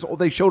 that just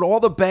they showed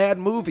all the bad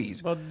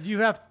movies. Well,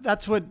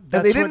 that's what.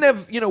 And they didn't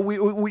have,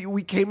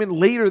 we came in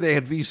later, they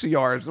had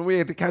VCRs, and we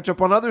had to catch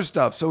up on other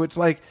stuff. So it's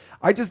like,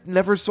 I just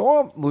never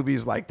saw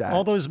movies like that.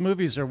 All those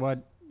movies are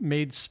what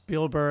made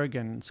Spielberg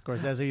and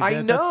Scorsese.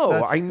 I know.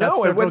 That's And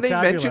their when they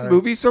mention vocabulary.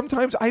 movies,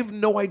 sometimes I have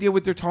no idea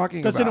what they're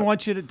talking Doesn't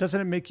about.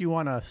 Doesn't it make you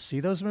want to see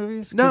those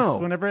movies? 'Cause No.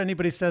 Whenever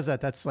anybody says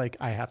that, that's like,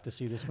 I have to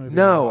see this movie.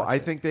 No, Watch I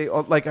it. think they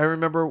like. I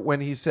remember when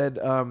he said,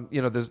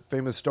 the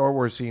famous Star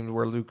Wars scene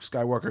where Luke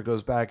Skywalker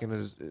goes back and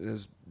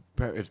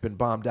it's been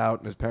bombed out,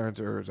 and his parents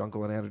or his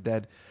uncle and aunt are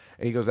dead,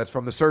 and he goes, "That's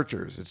from The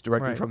Searchers. It's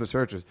directly Right. from The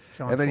Searchers."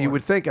 John And then you Ford.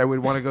 would think I would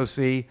want to go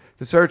see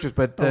The Searchers,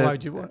 but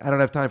why'd you want- I don't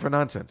have time for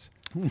nonsense.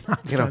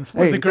 Nonsense.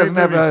 Hey, it doesn't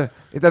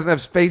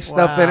have space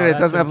stuff in it. It Wow,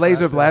 doesn't have that's laser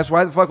impressive. blast.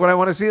 Why the fuck would I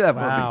want to see that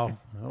movie? Wow.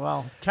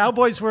 Well,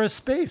 cowboys were a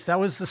space. That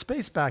was the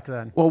space back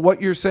then. Well,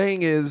 what you're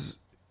saying is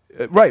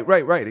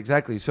right,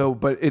 exactly. So,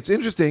 but it's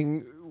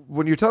interesting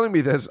when you're telling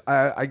me this.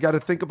 I got to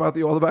think about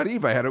the All About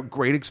Eve. I had a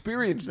great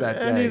experience that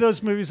day. Any of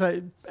those movies,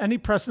 any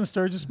Preston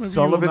Sturges movie,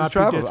 you will Sullivan's not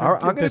Travels. be I'm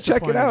going to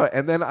check it disappointed. out,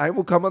 and then I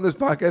will come on this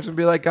podcast and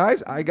be like,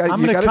 guys, you got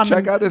I'm gonna to come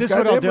check in- out this. This is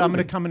what I'll goddamn do. I'm movie.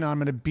 going to come in and I'm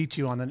going to beat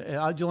you on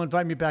the. You'll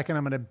invite me back and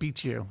I'm going to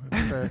beat you.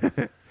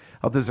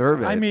 I'll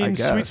deserve it. I mean,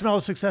 guess. Sweet Smell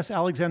of Success.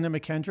 Alexander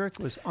McKendrick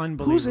was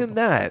unbelievable. Who's in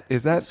that?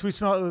 Is that? Sweet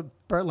Smell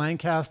of Burt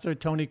Lancaster,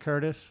 Tony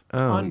Curtis.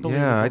 Oh,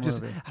 Unbelievable yeah.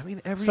 movie. I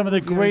mean, every Some of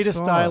the movie I greatest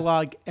saw.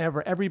 dialogue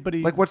ever.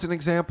 Everybody. Like, what's an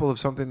example of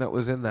something that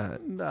was in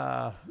that?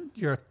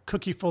 You're a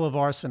cookie full of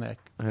arsenic.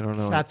 I don't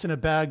know. Cats in a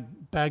bag,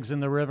 bags in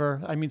the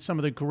river. I mean, some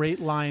of the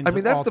great lines. I mean,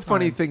 of that's all the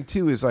funny time. thing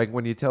too. Is like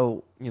when you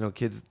tell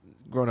kids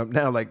growing up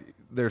now, like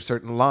there are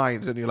certain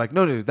lines, and you're like,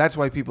 no, that's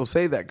why people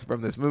say that from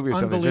this movie or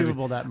something.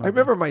 Unbelievable, that movie. I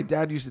remember my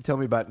dad used to tell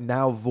me about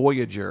Now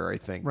Voyager. I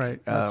think Right.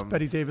 That's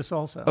Betty Davis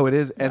also. Oh, it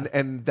is,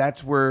 and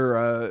that's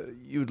where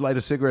you'd light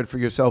a cigarette for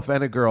yourself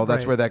and a girl.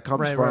 That's Right. where that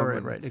comes Right, from. right,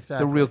 and right, It's a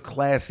exactly. real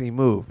classy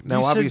move. Now,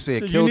 You should- obviously,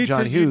 so it you killed need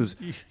John to- Hughes,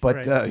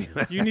 but right.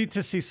 You need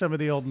to see some of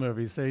the old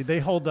movies. They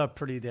hold up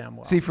pretty damn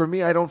well. see, for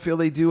me, I don't feel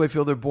they do. I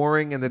feel they're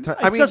boring, and the it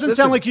I mean, doesn't listen,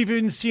 sound like you've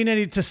even seen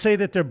any to say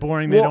that they're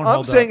boring. They Well, don't I'm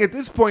hold saying up. at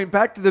this point,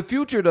 Back to the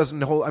Future doesn't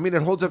hold. I mean,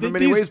 it holds up in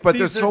many These- ways, but these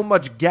there's are- so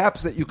much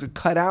gaps that you could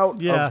cut out.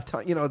 Yeah.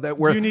 That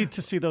where You need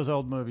to see those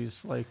old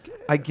movies, like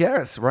I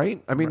guess,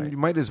 right? I mean, Right. you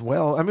might as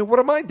well. I mean, what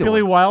am I doing?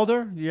 Billy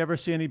Wilder. You ever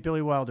see any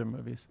Billy Wilder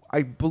movies?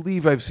 I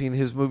believe I've seen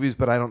his movies,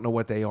 but I don't know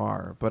what they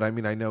are. But I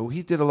mean, I know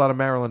he did a lot of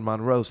Marilyn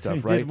Monroe stuff, He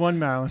right? did one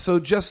Marilyn. So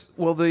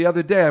the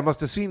other day I must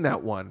have seen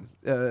that one.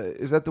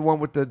 Is that the one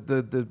with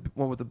the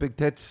one with the big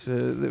tits?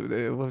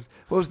 What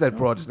was that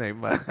broad's name?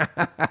 the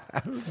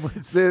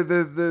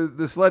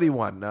slutty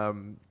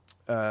one.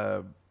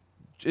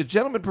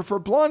 Gentlemen Prefer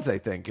Blondes, I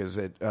think. Is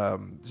it?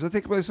 Does it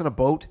take place on a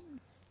boat?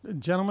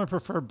 Gentlemen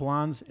Prefer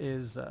Blondes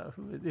is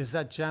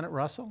that Janet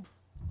Russell?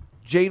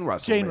 Jane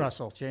Russell. Jane maybe.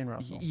 Russell. Jane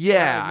Russell.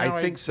 Yeah, Now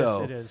I think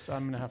so. Yes, it is.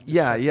 I'm gonna have to.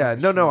 Yeah, check yeah.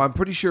 my No, sheet. I'm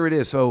pretty sure it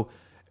is. So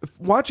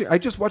I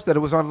just watched that. It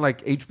was on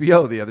like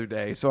HBO the other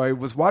day. So I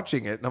was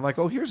watching it, and I'm like,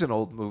 oh, here's an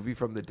old movie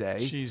from the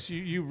day. Jeez,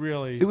 you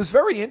really. It was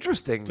very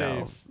interesting,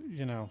 Dave,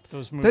 though.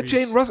 those movies. That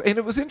Jane Russell, and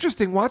it was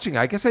interesting watching.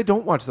 I guess I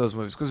don't watch those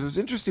movies because it was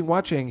interesting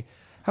watching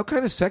how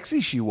kind of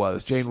sexy she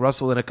was, Jane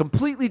Russell, in a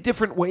completely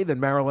different way than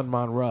Marilyn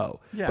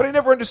Monroe. Yeah. But I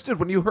never understood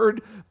when you heard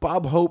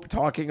Bob Hope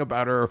talking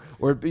about her,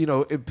 or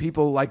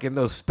people like in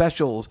those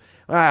specials.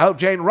 I hope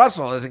Jane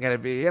Russell isn't going to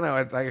be,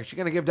 it's like she's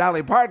going to give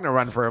Dolly Parton a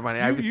run for her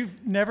money. You've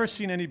never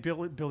seen any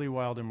Billy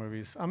Wilder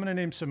movies. I'm going to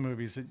name some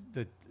movies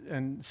that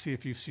and see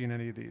if you've seen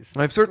any of these.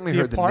 I've certainly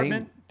heard the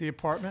name. The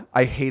Apartment.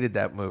 I hated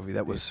that movie.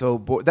 That was so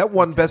boring. That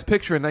won Best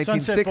Picture in Sunset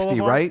 1960,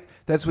 Boulevard? right?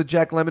 That's with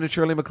Jack Lemmon and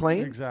Shirley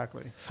MacLaine?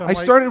 Exactly. I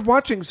started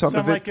watching some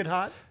of it. Like It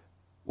Hot.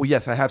 Well,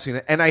 yes, I have seen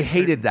it, and I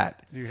hated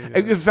that. You hated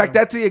In it. fact,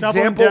 that's the Double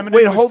example. Indemnity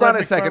Wait, with hold on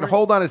Fred a second. McMurray?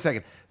 Hold on a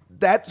second.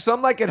 That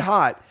Some Like It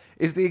Hot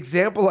is the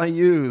example I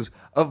use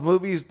of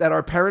movies that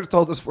our parents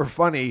told us were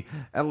funny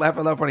and laugh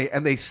out loud funny,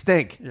 and they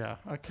stink. Yeah.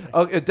 Okay.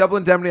 Oh, Double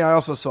Indemnity I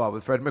also saw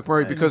with Fred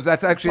McMurray because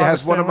that's actually Barbara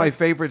has one of my Stanwyck?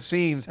 favorite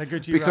scenes Edgar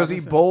G. because he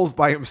Robinson? bowls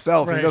by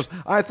himself. And he Right.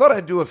 goes, I thought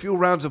I'd do a few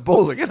rounds of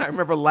bowling, and I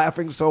remember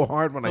laughing so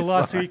hard when The I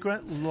Lost saw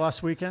it.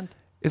 Last Weekend.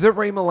 Is it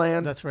Ray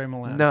Milland? That's Ray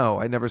Milland.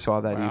 No, I never saw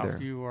that Wow, either.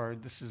 you are.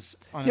 This is.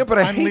 Yeah, but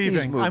I I'm hate these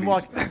leaving. I'm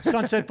movies. walking.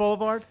 Sunset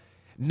Boulevard.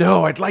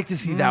 No, I'd like to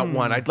see that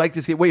one. I'd like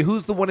to see. Wait,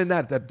 who's the one in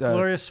that?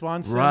 Gloria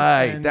Swanson.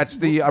 Right, and that's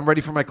the. I'm ready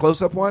for my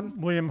close-up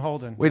one. William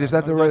Holden. Wait, is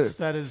that the right?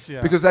 That is.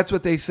 Yeah. Because that's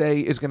what they say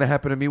is going to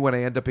happen to me when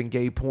I end up in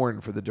gay porn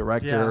for the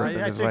director. Yeah, and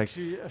I it's think like,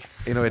 she,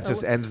 it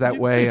just ends that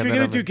way. If and you're then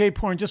going I'm to do like- gay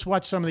porn, just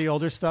watch some of the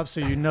older stuff so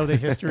you know the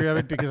history of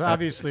it. Because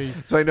obviously,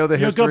 So I know the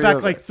you'll history go back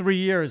of like it. 3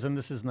 years, and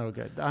this is no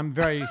good. I'm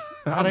very.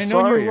 Had I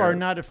known you are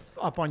not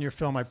up on your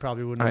film, I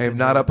probably wouldn't. I am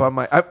not up on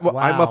my.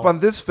 I'm up on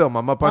this film.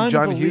 I'm up on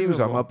John Hughes.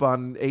 I'm up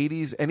on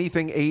 80s,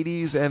 anything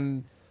 80s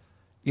and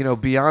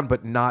beyond,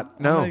 but not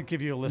I'm gonna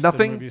give you a list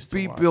nothing of movies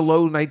to watch.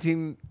 below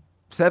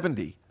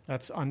 1970.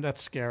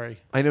 That's scary.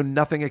 I know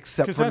nothing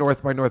except for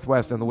North by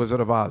Northwest and The Wizard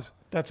of Oz.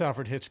 That's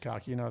Alfred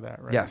Hitchcock. You know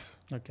that, right? Yes.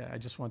 Okay, I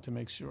just want to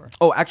make sure.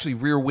 Oh, actually,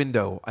 Rear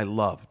Window, I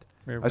loved.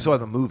 I saw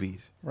the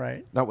movies.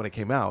 Right. Not when it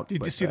came out.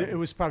 Did you see that? It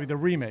was probably the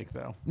remake,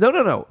 though.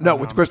 No,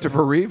 with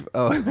Christopher Reeve.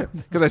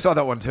 Because I saw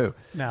that one, too.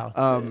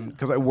 No.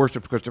 Because I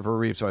worshipped Christopher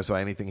Reeve, so I saw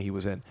anything he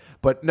was in.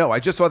 But no, I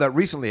just saw that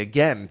recently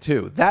again,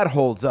 too. That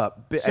holds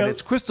up. And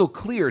it's crystal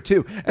clear,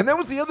 too. And that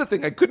was the other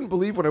thing I couldn't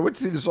believe when I went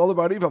to see this All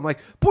About Eve. I'm like,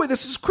 boy,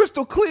 this is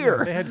crystal clear.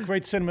 Yeah, they had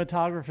great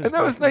cinematographers. And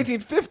that was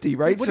 1950,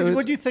 right?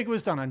 What do you think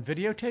was done on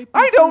videotape?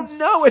 I don't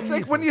know. It's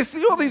like when you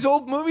see all these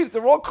old movies,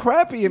 they're all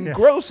crappy and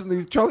gross. And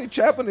these Charlie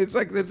Chaplin,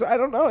 I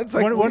don't know. It's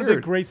like one of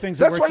the great things.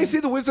 That's why you see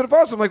The Wizard of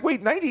Oz. I'm like,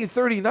 wait,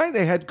 1939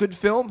 they had good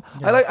film.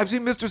 Yeah. I've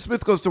seen Mr.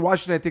 Smith Goes to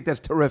Washington. I think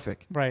that's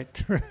terrific.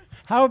 Right.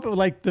 How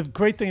about the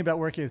great thing about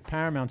working with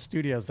Paramount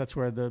Studios? That's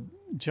where the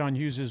John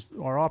Hughes'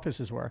 our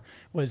offices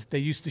was they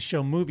used to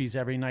show movies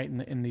every night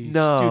in the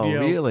studio. No,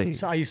 really.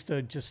 So I used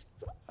to just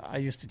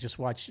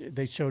watch.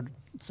 They showed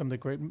some of the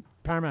great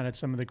Paramount had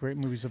some of the great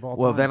movies of all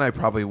time. Well, then I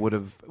probably would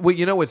have. Well,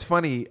 what's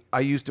funny? I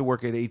used to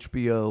work at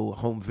HBO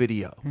Home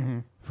Video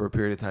for a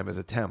period of time as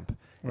a temp.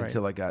 Right.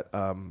 Until I got,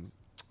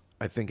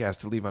 I think,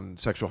 asked to leave on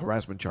sexual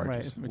harassment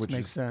charges, which which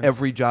makes is sense.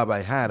 every job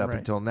I had up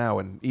until now,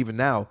 and even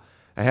now,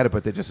 I had it,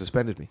 but they just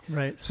suspended me.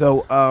 Right.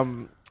 So,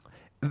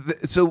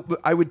 so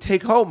I would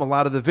take home a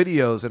lot of the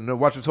videos and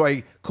watch them. So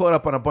I caught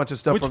up on a bunch of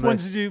stuff. Which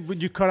ones did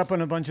you caught up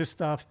on a bunch of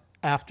stuff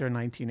after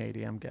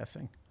 1980? I'm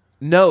guessing.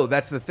 No,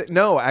 that's the thing.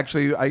 No,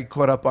 actually, I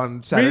caught up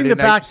on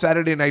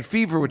Saturday Night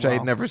Fever, which I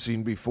had never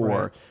seen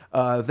before.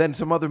 Right. Then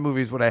some other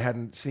movies what I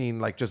hadn't seen,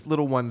 like just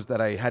little ones that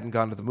I hadn't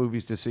gone to the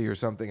movies to see or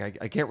something.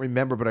 I can't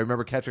remember, but I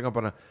remember catching up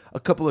on a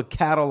couple of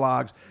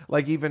catalogs,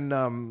 like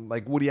even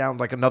like Woody Allen,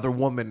 like Another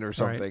Woman or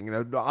something,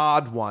 the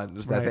odd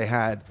ones that they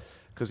had,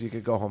 because you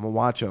could go home and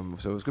watch them.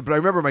 So it was good. But I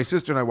remember my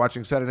sister and I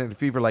watching Saturday Night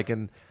Fever like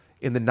in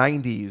the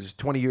 90s,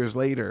 20 years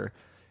later.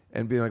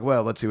 And being like,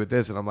 well, let's see what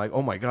this, and I'm like,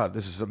 oh my god,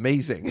 this is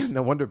amazing.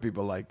 No wonder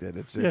people liked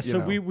it. So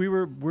we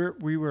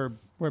were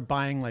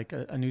buying like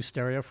a new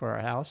stereo for our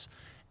house,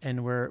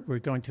 and we're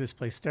going to this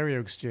place, Stereo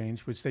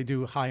Exchange, which they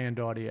do high end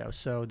audio.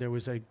 So there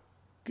was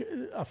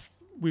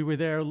we were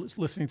there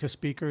listening to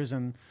speakers,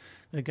 and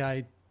the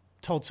guy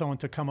told someone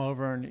to come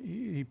over, and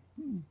he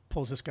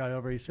pulls this guy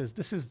over. He says,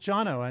 "This is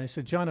Jono," and I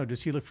said, "Jono,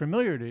 does he look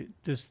familiar to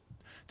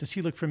Does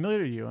he look familiar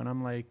to you?" And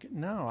I'm like,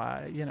 "No,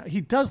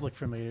 he does look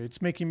familiar.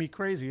 It's making me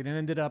crazy." And it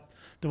ended up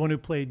the one who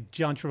played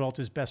John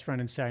Travolta's best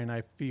friend in Saturday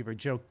Night Fever,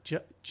 Joe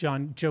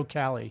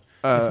Cali,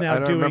 is now I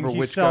don't remember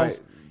which guy.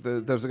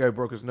 That was the guy who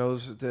broke his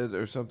nose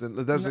or something.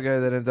 That was the guy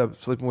that ended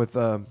up sleeping with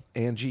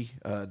Angie,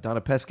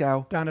 Donna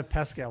Pescow. Donna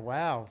Pescow,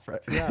 wow.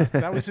 Yeah,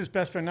 that was his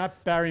best friend,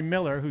 not Barry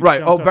Miller.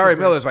 Right. Oh, Barry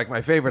Miller is like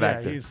my favorite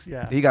actor.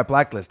 Yeah. He got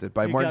blacklisted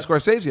by Martin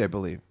Scorsese, I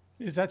believe.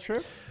 Is that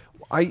true?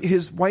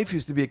 His wife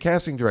used to be a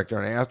casting director,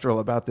 and I asked her all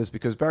about this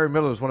because Barry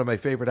Miller was one of my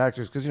favorite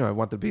actors because, I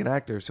wanted to be an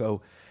actor.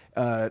 So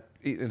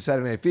in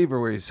Saturday Night Fever,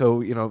 where I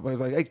was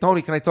like, "Hey,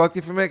 Tony, can I talk to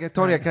you for a minute?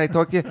 Tony, can I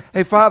talk to you?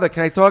 Hey, Father,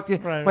 can I talk to you?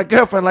 Right. My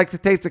girlfriend likes to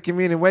taste the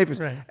communion wafers."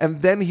 Right.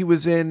 And then he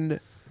was in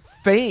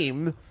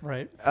Fame,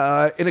 right?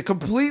 In a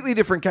completely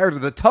different character,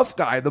 the tough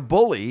guy, the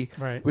bully,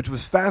 right, which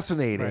was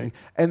fascinating. Right.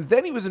 And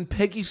then he was in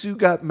Peggy Sue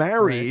Got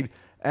Married. Right.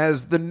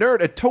 As the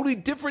nerd, a totally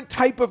different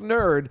type of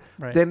nerd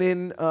than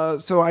in.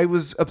 So I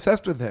was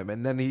obsessed with him,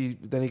 and then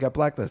he got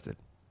blacklisted.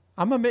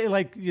 I'm amazed,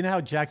 like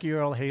how Jackie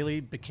Earle Haley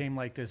became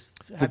like this.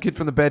 The kid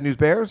from the Bad News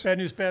Bears. Bad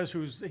News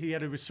Bears, he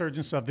had a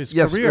resurgence of his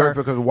career. Yes,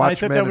 because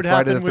Watchmen and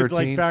Friday the 13th. With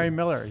like Barry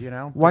Miller,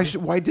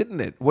 Why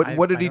didn't it?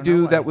 What did he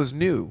do that was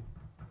new?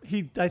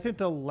 I think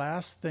the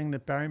last thing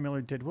that Barry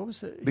Miller did, what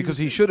was it? Because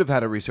he should have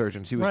had a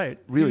resurgence. He was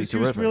really terrific. He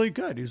was really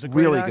good. He was a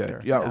great really actor.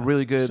 Good. Yeah,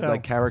 really good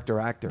like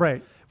character actor.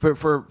 Right.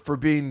 For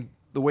being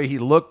the way he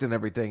looked and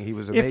everything, he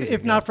was amazing.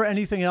 If not for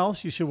anything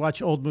else, you should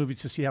watch old movies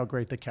to see how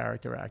great the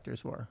character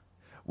actors were.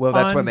 Well,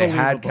 that's when they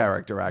had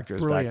character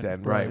actors back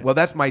then, right? Well,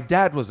 my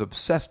dad was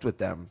obsessed with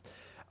them.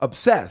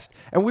 Obsessed.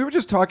 And we were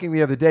just talking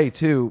the other day,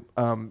 too.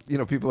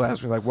 People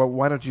ask me, like, well,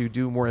 why don't you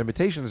do more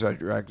imitations as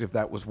your actor if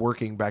that was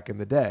working back in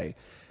the day?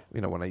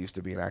 When I used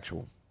to be an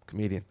actual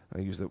comedian. I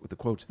used it with the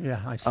quotes.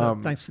 Yeah, I saw.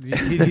 Thanks.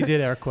 He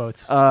did air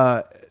quotes.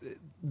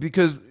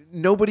 Because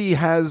nobody's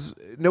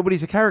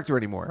a character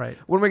anymore. Right.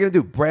 What am I going to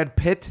do? Brad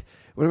Pitt?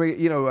 What am I?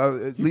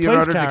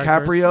 Leonardo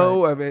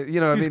DiCaprio.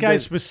 Right. These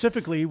guys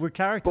specifically were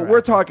characters. But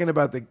we're talking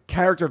about the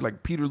character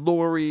like Peter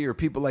Lorre or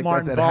people like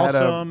Martin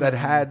Balsam, that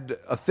had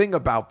a thing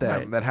about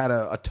them, that had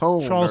a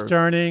tone. Charles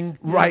Durning.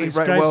 Right.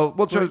 Well,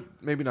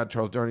 maybe not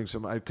Charles Durning.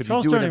 Could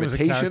you do an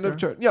imitation of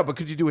Charles? Yeah, but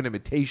could you do an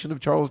imitation of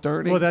Charles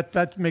Durning? Well,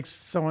 that makes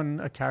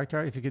someone a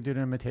character if you could do an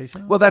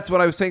imitation. Well, that's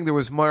what I was saying. There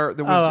was more.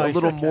 There was a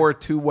little more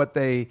to what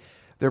they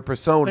their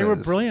personas. They were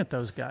brilliant,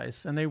 those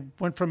guys, and they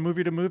went from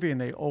movie to movie,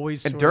 and they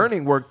always. And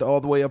Durning worked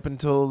all the way up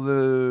until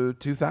the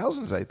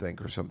 2000s, I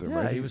think, or something.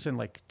 Yeah, right? he was in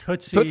like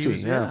Tootsie. Tootsie,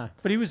 Yeah,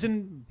 but he was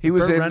in. He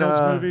was Burt in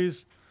Reynolds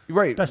movies.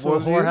 Right, Best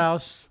Little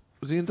Whorehouse.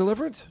 Was he in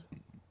Deliverance?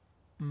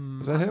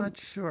 Was that him? I'm not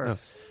sure.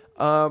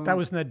 No. That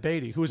was Ned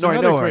Beatty, who was No, I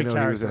another know, great I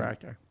know he was character in-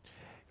 actor.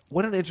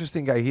 What an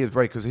interesting guy he is,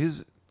 right? Because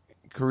his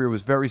career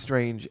was very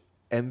strange.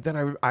 And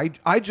then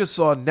I just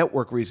saw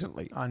Network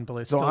recently.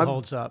 Unbelievable. So Still I'm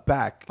holds up.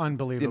 back.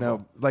 Unbelievable. You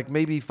know, like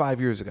maybe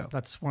 5 years ago.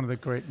 That's one of the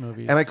great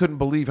movies. And I couldn't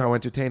believe how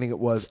entertaining it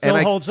was. Still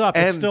and holds up.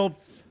 And It's still.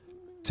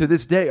 to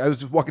this day, I was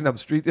just walking down the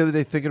street the other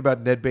day thinking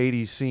about Ned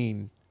Beatty's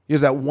scene. He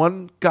has that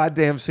one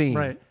goddamn scene.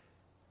 Right.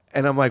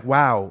 And I'm like,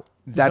 wow,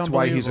 that's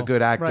why he's a unbelievable.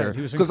 good actor. Right,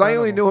 he was Because I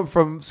only incredible. knew him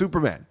from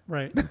Superman.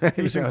 Right.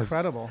 He was You know,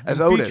 incredible. as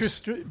And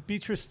Otis.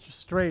 Beatrice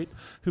Straight,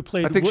 who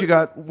played. I think she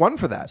got one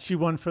for that. She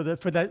won for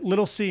that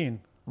little scene.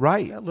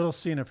 Right. That little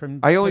scene of him.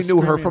 I only knew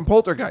her screaming. from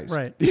Poltergeist.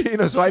 Right. You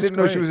know, so I She's didn't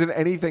know she great. was in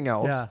anything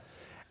else. Yeah.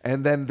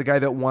 And then the guy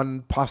that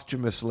won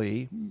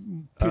posthumously,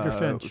 Peter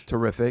Finch.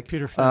 terrific.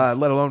 Peter Finch.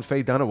 Let alone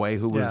Faye Dunaway,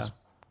 who was Yeah.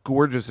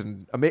 gorgeous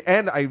and amazing.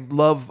 And I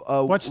love.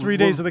 What's 3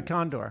 Days of the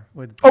Condor?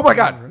 With Oh my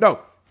God, no,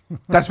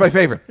 that's my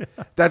favorite.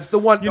 That's the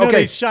one. You know, okay.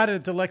 they shot it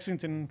at the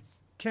Lexington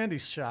candy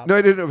shop. No,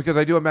 I didn't know because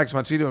I do a Max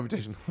von Sydow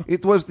imitation.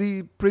 It was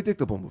the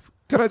predictable move.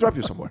 Can I drop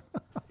you somewhere?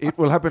 It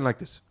will happen like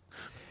this.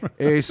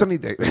 A sunny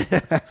day.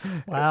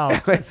 Wow.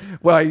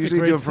 Well, I It's a usually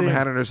great do it from scene.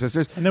 Hannah and her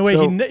sisters. And the way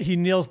So- he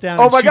kneels down.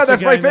 Oh and my God, shoots a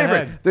that's guy my in the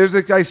favorite. head. There's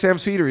a guy, Sam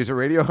Cedar. He's a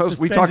radio host.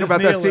 Just We bends talk his about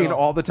knee that a scene little.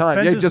 all the time.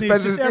 Bends Yeah, his just knees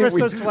bends just his ever knee.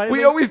 so We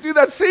slightly. always do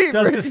that scene.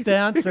 Does right? the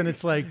stance, and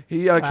it's like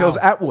He kills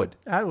wow. Atwood.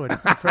 Atwood,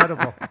 it's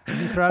incredible,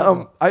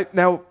 incredible.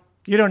 Now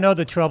You don't know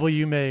the trouble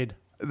you made,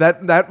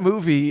 that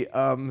movie.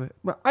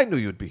 I knew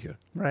you'd be here.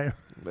 right?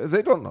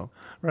 They don't know.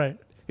 Right.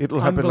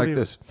 It'll happen like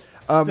this.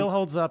 Still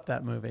holds up,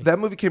 that movie. That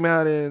movie came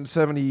out in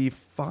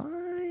 '75.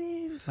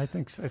 I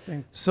think.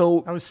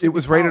 So I was it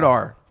was Sidney rated Powell.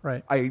 R.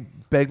 Right. I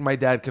begged my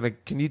dad,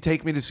 can you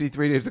take me to see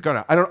 3 Days of the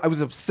Condor? I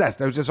was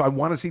obsessed. I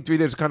want to see 3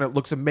 Days of the Condor. It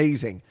looks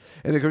amazing.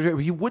 And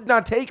he would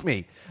not take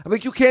me. I'm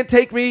like, you can't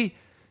take me.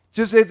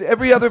 Just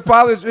every other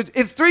father's.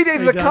 It's 3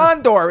 Days of the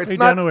Condor. It's Faye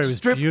not Dunaway was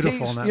beautiful in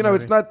striptease. that You know,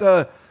 movie. it's not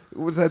the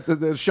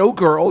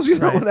showgirls. You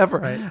know, Right, whatever.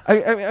 right.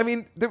 I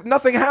mean,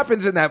 nothing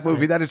happens in that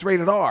movie that is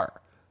rated R.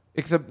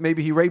 Except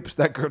maybe he rapes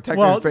that girl,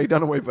 technically Faye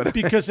Dunaway, but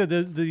because of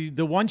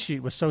the one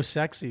sheet was so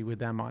sexy with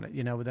them on it,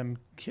 you know, with them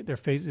their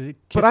faces.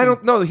 But I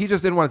don't know. He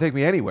just didn't want to take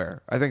me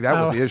anywhere. I think that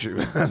was the issue.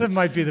 That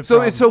might be the so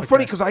problem. it's so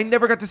funny Okay. because I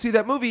never got to see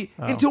that movie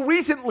until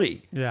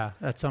recently. Yeah,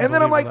 that's And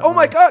then I'm like, unbelievable, oh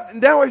my that God!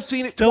 And now I've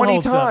seen it Still 20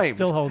 holds up, times.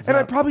 still holds and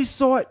I up. probably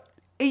saw it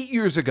 8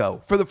 years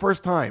ago for the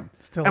first time.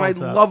 Still and I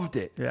holds up. loved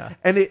it. Yeah.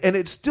 And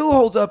it still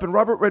holds up. And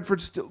Robert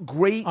Redford's still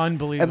great.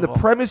 Unbelievable. And the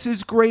premise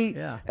is great.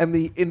 Yeah. And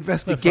the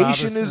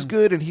investigation is Robertson.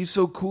 good. And he's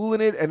so cool in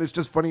it. And it's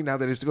just funny now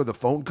that he has to go to the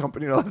phone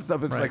company and all that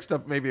stuff. It's Right. like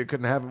stuff maybe I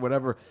couldn't have,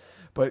 whatever.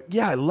 But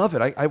yeah, I love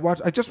it.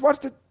 I just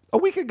watched it a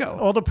week ago.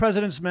 All the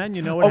President's Men,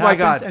 you know what Oh my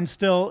happens, God. and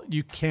still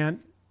you can't.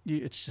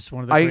 It's just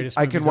one of the greatest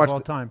I movies can watch of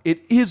all time.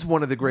 It is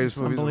one of the greatest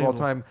It's movies of all unbelievable.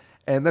 time.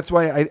 And that's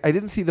why I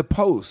didn't see The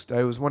Post.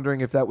 I was wondering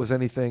if that was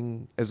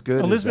anything as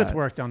good Elizabeth as that.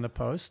 worked on The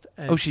Post.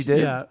 And Oh, she did?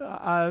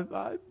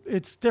 Yeah,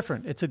 it's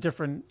different. It's a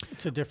different.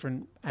 And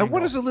what angle.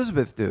 does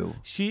Elizabeth do?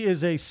 She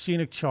is a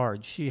scenic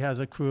charge. She has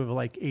a crew of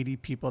like 80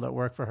 people that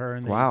work for her,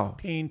 and they Wow.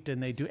 paint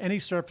and they do any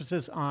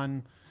surfaces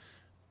on.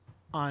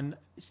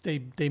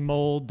 They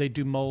mold. They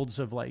do molds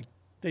of like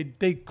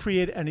they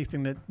create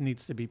anything that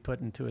needs to be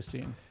put into a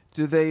scene.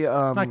 Do they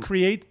Not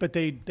create, but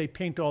they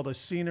paint all the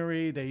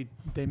scenery.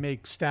 They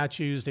make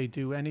statues. They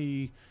do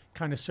any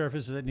kind of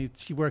surfaces that need.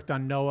 She worked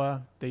on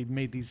Noah. They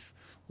made these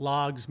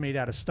logs made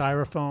out of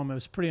styrofoam. It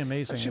was pretty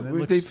amazing. Actually,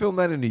 And it they looks- filmed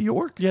that in New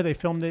York? Yeah, they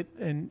filmed it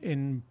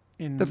in.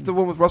 That's the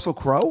one with Russell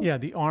Crowe? Yeah,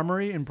 the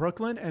Armory in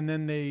Brooklyn, and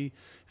then they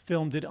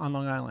filmed it on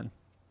Long Island.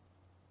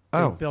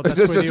 Oh, built- that's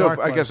it's where just the ark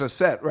I guess was. a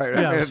set, right?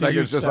 Yeah, I mean, it's a like,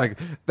 huge it's just set. like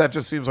that.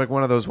 Just seems like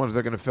one of those ones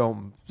they're going to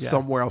film Yeah.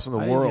 somewhere else in the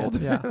I- world.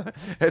 yeah.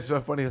 It's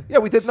so funny. Yeah,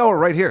 we did Noah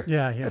right here.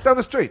 Yeah. Right down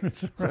the street.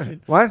 Right.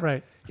 What?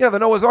 Right. Yeah, the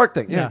Noah's Ark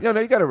thing. Yeah, Yeah. no,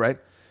 you got it right.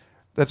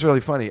 That's really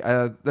funny.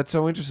 That's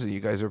so interesting. You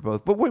guys are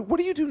both. But wait, what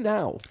do you do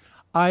now?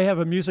 I have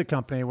a music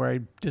company where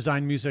I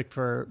design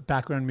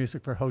background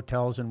music for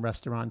hotels and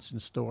restaurants and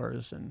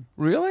stores, and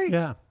Really?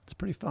 yeah, it's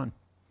pretty fun.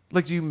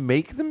 Like, do you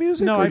make the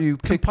music, No, or I do you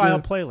pick compile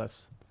the...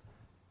 playlists.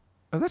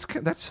 Oh, that's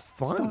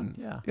fun. fun,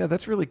 yeah. Yeah,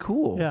 that's really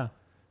cool. Yeah,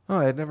 Oh,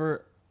 I had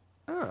never.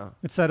 Oh.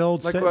 it's that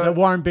old Like, that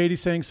Warren Beatty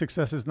saying,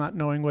 "Success is not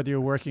knowing whether you're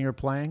working or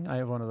playing." I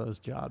have one of those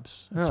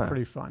jobs. It's Ah.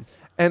 pretty fun.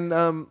 And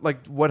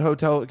like, what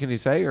hotel can you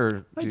say,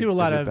 or I do a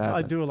lot is it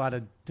of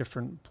bad?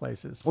 different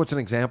places. What's an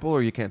example,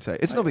 or you can't say?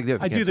 It's no big deal.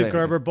 If I you do can't the say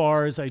Gerber anything.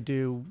 bars. I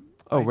do.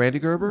 Oh, Randy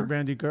Gerber.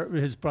 Randy Gerber,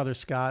 his brother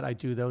Scott. I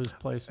do those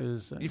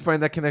places. You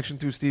find that connection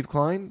through Steve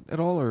Klein at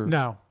all, or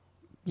No,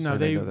 So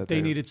they know that they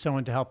they're- needed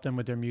someone to help them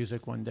with their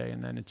music one day,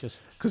 and then it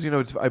just Because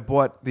I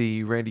bought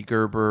the Randy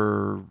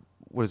Gerber.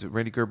 What is it?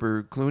 Randy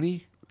Gerber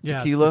Clooney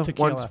tequila,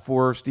 tequila. once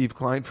for Steve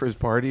Klein for his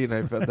party,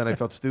 and then I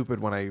felt stupid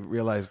when I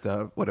realized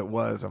what it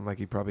was. I'm like,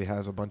 he probably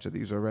has a bunch of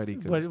these already.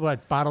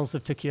 What bottles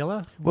of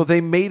tequila? Well,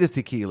 they made a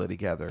tequila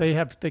together. They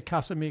have the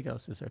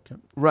Casamigos is their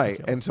right,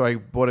 tequila. and so I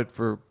bought it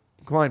for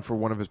Klein for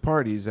one of his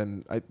parties,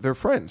 and they're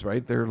friends,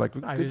 right? They're like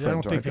good friends. I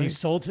don't think he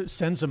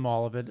sends them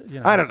all of it.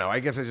 You know. I don't know. I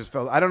guess I just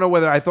felt. I don't know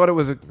whether I thought it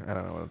was a. I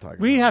don't know what I'm talking about.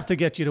 We have to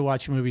get you to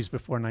watch movies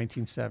before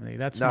 1970.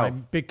 That's my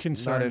big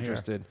concern. Not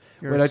interested.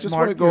 Here. Wait, I just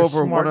want to go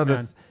over one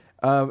other.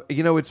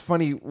 It's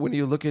funny when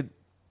you look at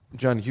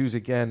John Hughes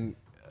again.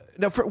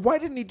 Now, why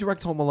didn't he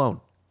direct Home Alone?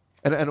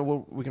 And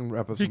we can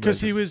wrap up. Because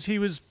he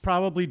was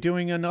probably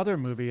doing another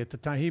movie at the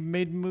time. He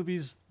made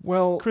movies.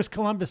 Well, Chris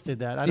Columbus did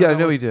that. I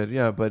know he did.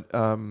 Yeah, but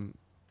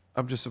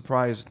I'm just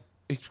surprised.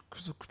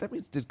 That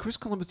means did Chris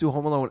Columbus do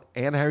Home Alone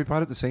and Harry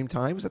Potter at the same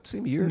time? Was that the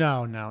same year?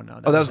 No.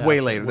 That was way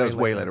later. That was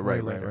way later.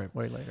 Right.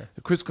 Way later.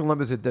 Chris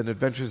Columbus had done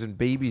Adventures in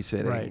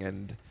Babysitting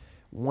and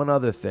one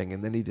other thing,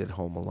 and then he did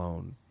Home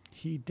Alone.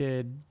 He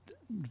did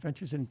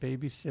Adventures in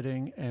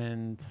Babysitting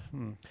and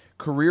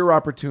Career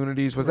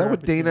Opportunities. Was that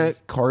with Dana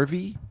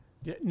Carvey?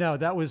 Yeah, no,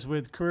 that was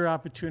with Career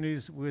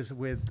Opportunities. Was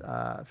with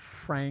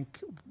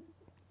Frank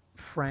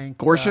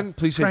Gorshin.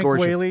 Please say Frank Gorshin.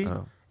 Whaley.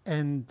 Oh.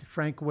 And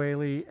Frank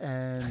Whaley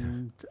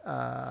and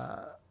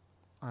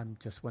I'm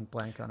just went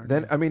blank on her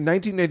name.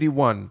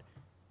 1981,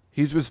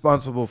 he's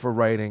responsible for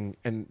writing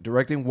and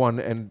directing one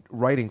and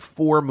writing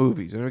 4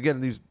 movies. And again,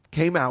 these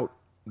came out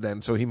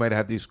then, so he might have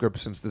had these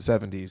scripts since the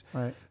 70s.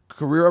 Right.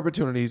 Career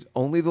Opportunities,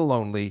 Only the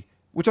Lonely,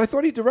 which I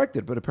thought he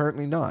directed, but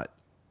apparently not.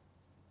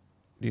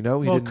 You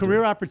know,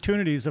 Career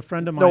Opportunities, a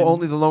friend of mine. No,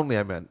 Only the Lonely.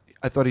 I meant.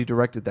 I thought he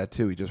directed that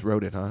too. He just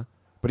wrote it, huh?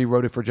 But he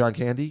wrote it for John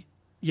Candy.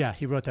 Yeah,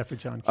 he wrote that for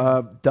John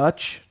Candy.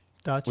 Dutch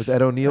with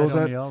Ed O'Neill,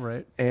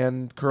 right?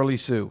 And Curly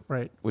Sue,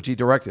 right? Which he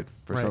directed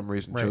for some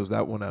reason. Chose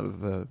that one out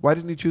of the. Why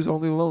didn't he choose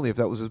Only the Lonely if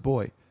that was his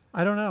boy?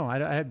 I don't know.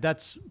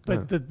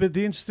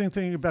 The interesting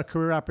thing about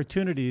Career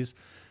Opportunities,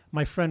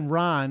 my friend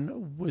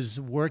Ron was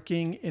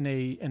working in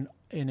a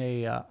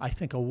I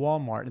think a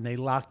Walmart, and they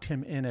locked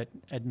him in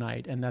at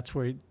night, and that's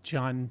where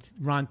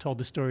Ron told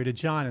the story to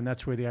John, and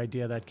that's where the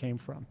idea that came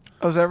from.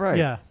 Oh, is that right?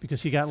 Yeah,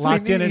 because he got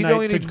locked in at night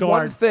only to needs guard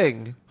one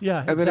thing.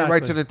 Yeah, and then he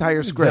writes an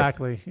entire script.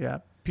 Exactly. Yeah,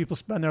 people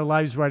spend their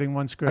lives writing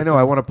one script. I know.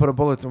 I want to put a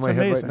bullet to my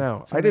head amazing. right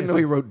now. It's I didn't know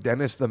he wrote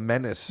Dennis the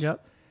Menace.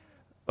 Yep.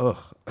 Ugh.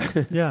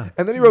 Yeah.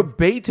 And then he wrote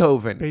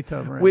Beethoven.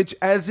 Right. Which,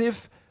 as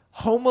if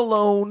Home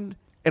Alone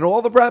and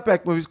all the Brat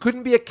Pack movies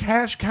couldn't be a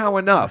cash cow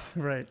enough.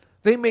 Right.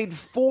 They made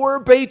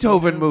 4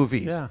 Beethoven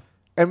movies. Yeah.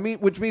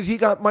 Which means he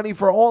got money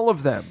for all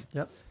of them.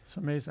 Yep. It's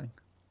amazing.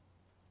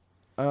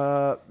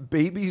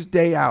 Baby's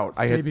Day Out.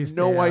 I had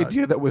no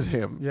idea that was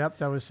him. Yep,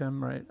 that was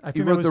him, right.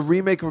 He wrote the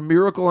remake of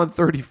Miracle on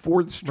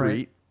 34th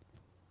Street.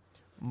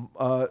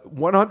 Right.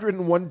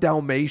 101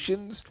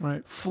 Dalmatians.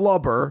 Right.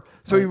 Flubber.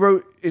 So he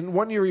wrote, in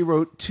one year he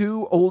wrote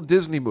 2 old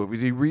Disney movies.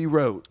 He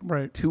rewrote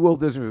 2 old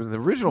Disney movies. The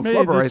original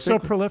Flubber, I think. so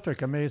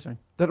prolific, amazing.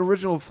 That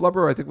original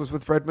Flubber, I think, was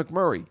with Fred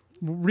McMurray.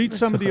 Read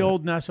some of the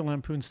old National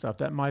Lampoon stuff.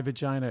 That My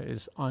Vagina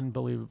is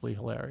unbelievably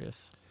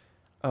hilarious.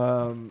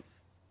 Yeah,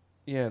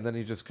 and then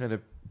he just kind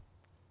of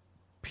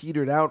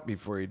petered out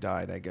before he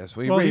died, I guess.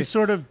 He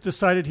sort of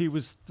decided he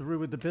was through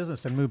with the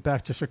business and moved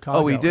back to Chicago.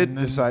 Oh, he did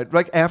decide.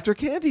 Like after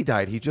Candy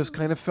died, he just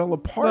kind of fell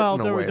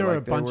apart in a way. There were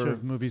a bunch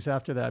of movies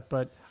after that,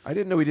 but I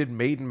didn't know he did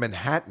Made in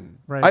Manhattan.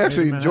 Right, I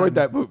actually enjoyed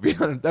that movie.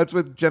 That's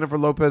with Jennifer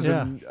Lopez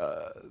and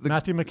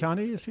Matthew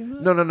McConaughey. You seen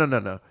that?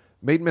 No.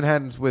 Made in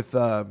Manhattan's with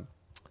the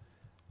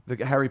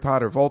Harry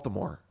Potter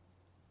Baltimore.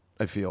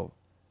 I feel.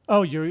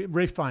 Oh, you're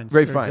Ray Fiennes.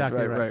 Ray Fiennes,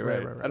 exactly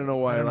right. I don't know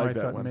why I like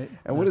that one.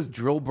 And what is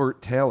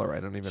Drillbert Taylor? I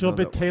don't even know.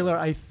 Drillbert Taylor,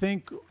 I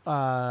think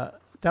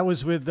that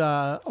was with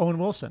Owen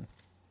Wilson.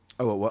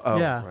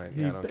 Yeah. Right.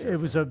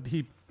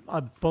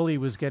 A bully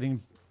was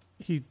getting.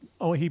 He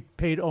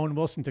paid Owen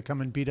Wilson to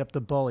come and beat up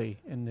the bully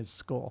in his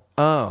school.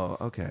 Oh,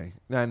 okay.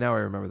 Now I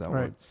remember that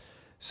one.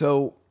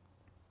 So,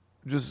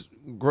 just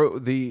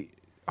the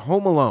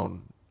Home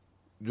Alone,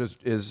 just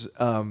is.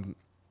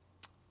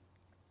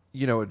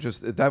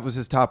 That was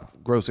his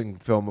top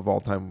grossing film of all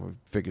time. We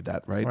figured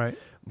that, right? Right.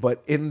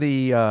 But in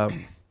the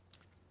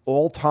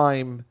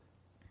all-time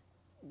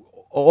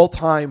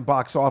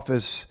box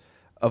office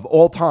of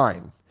all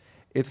time,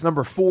 it's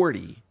number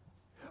 40.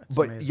 That's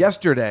but amazing.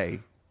 Yesterday,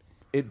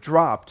 it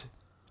dropped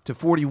to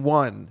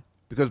 41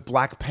 because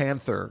Black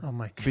Panther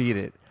beat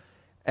it.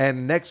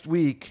 And next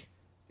week,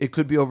 it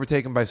could be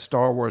overtaken by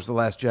Star Wars: The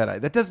Last Jedi.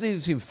 That doesn't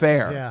even seem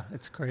fair. Yeah,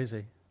 it's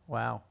crazy.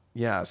 Wow.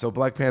 Yeah, so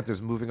Black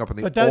Panther's moving up in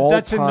the but all-time.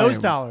 That's in those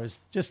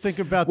dollars. Just think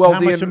about how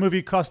much a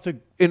movie costs to.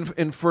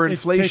 For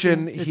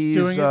inflation, he's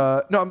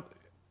no.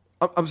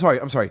 I'm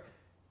sorry.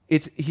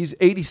 He's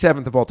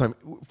 87th of all time.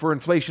 For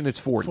inflation, it's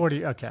 40.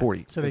 40. Okay.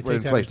 40. So they for take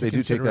inflation. That into they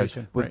do take that.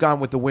 consideration. With Gone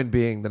with the Wind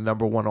being the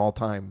number 1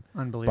 all-time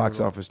box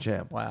office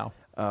champ. Wow.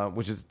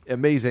 Which is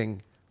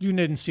amazing. You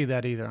didn't see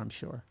that either, I'm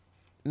sure.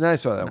 No, I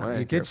saw that one.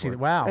 You did see it.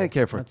 Wow. I didn't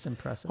care for it. That's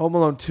impressive. Home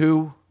Alone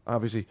 2,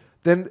 obviously.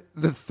 Then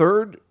the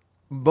third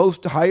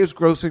most highest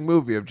grossing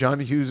movie of John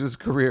Hughes'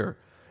 career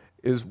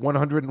is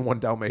 101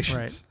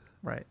 Dalmatians.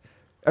 Right.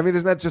 I mean,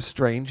 isn't that just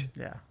strange?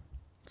 Yeah.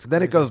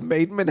 Then it goes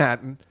Made in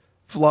Manhattan,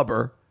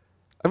 Flubber.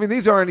 I mean,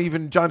 these aren't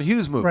even John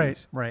Hughes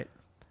movies. Right.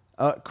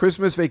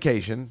 Christmas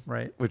Vacation,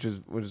 Right. which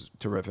was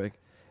terrific.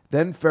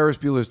 Then Ferris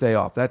Bueller's Day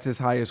Off. That's his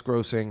highest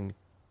grossing,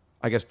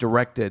 I guess,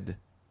 directed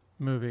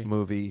movie.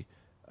 Made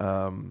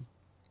 $70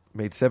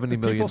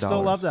 million. People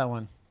still love that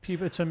one.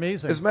 It's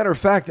amazing. As a matter of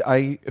fact,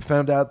 I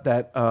found out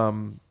that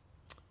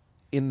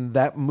in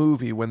that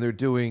movie, when they're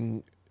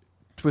doing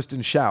Twist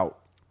and Shout,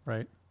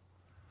 right,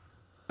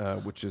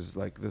 which is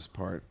like this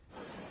part.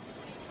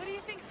 What do you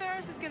think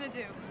Ferris is going to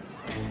do?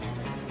 It's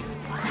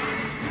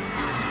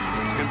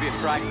going to be a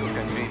fry cook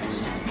on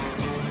Venus.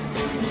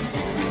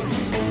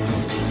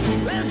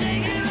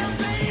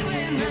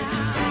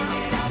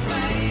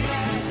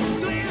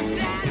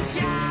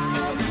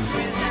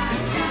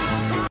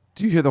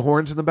 Do you hear the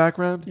horns in the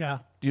background? Yeah.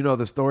 Do you know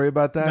the story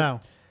about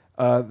that?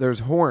 No. There's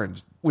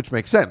horns, which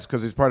makes sense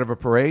because he's part of a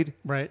parade.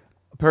 Right.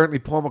 Apparently,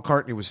 Paul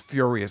McCartney was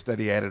furious that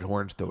he added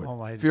horns to it.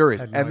 Oh, I furious.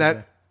 had no And idea.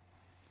 that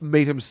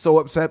made him so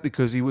upset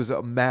because he was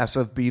a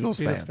massive Beatles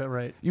fan.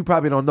 Right. You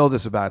probably don't know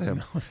this about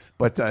him,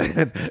 but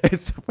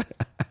it's.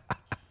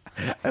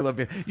 I love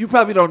you. You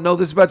probably don't know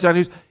this about John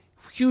Hughes.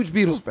 Huge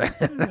Beatles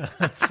fan.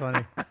 That's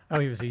funny. Oh,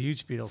 he was a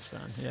huge Beatles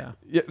fan. Yeah.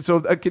 Yeah.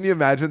 So can you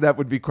imagine? That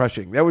would be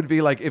crushing. That would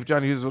be like if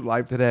John Hughes was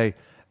alive today,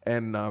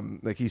 and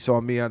like he saw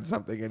me on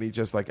something, and he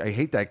just like, I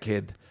hate that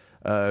kid.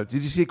 Did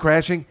you see it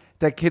crashing?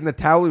 That kid in the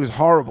towel, he was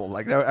horrible.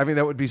 Like that, I mean,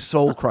 that would be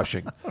soul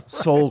crushing.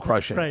 Soul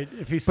crushing. Right.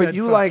 If he But said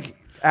you something. like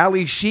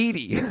Ali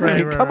Sheedy.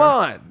 Right, Come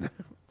on.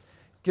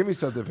 Give me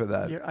something for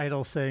that. Your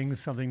idol saying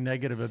something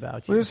negative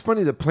about you. Well, it's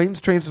funny that Planes,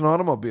 Trains, and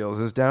Automobiles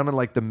is down in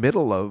like the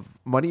middle of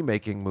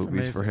money-making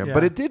movies for him. yeah.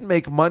 But it did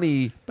make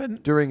money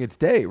during its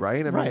day,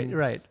 right?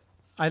 Right.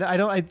 I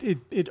don't.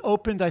 It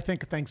opened, I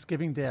think,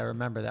 Thanksgiving Day. I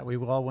remember that we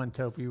all went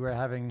to. We were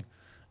having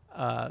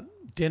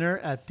dinner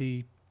at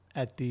the.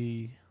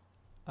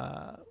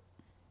 I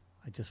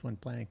just went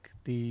blank.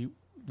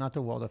 Not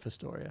the Waldorf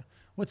Astoria.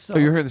 What's the? Oh,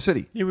 you're here in the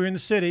city. Yeah, we were in the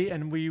city,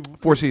 and we.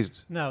 Four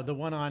Seasons. No, the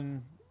one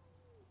on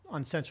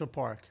Central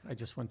Park. I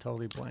just went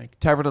totally blank.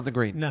 Tavern on the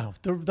Green. No,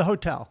 the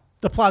hotel.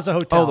 The Plaza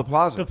Hotel. Oh, the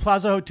Plaza. The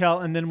Plaza Hotel,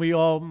 and then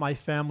my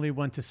family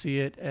went to see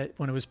it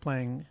when it was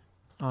playing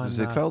on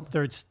Ziegfeld?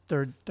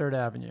 Third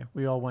Avenue.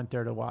 We all went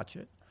there to watch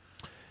it.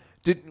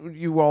 Did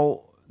you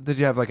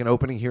have like an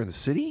opening here in the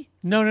city?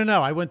 No.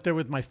 I went there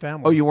with my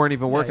family. Oh, you weren't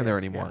even working there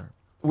anymore.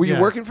 Yeah. Were you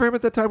working for him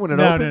at that time when it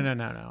opened?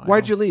 No.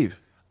 Why'd you leave?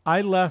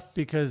 I left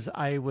because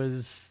I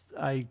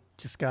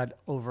just got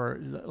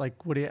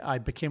I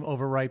became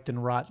overripe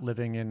and rot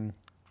living in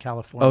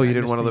California. Oh, you I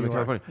didn't missed want to New live in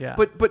York. California.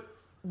 Yeah. But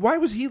why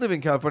was he living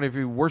in California if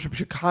he worshipped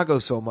Chicago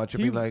so much?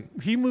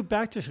 He moved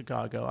back to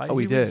Chicago.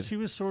 He did. He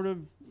was sort of.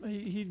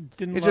 He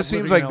didn't. It love just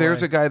seems living like in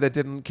there's LA. a guy that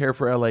didn't care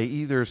for LA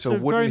either. So He's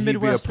a wouldn't very he be a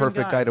Midwestern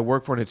perfect guy to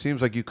work for? And it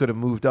seems like you could have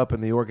moved up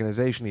in the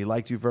organization. He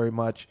liked you very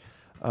much.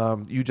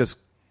 You just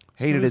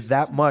hated it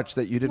that much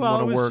that you didn't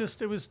want to work.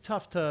 It was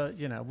tough to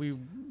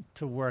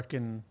to work,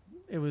 and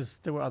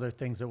there were other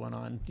things that went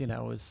on. It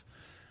was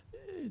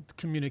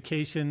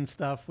communication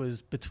stuff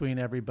was between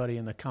everybody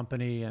in the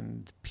company,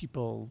 and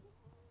people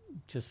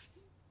just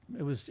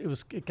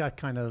it got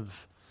kind of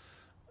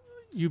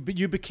you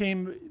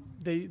became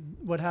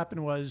what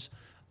happened was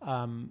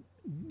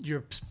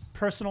your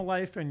personal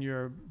life and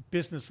your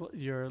business,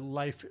 your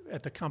life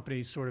at the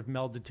company sort of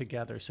melded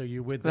together. So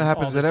you with them That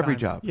happens all the at every time.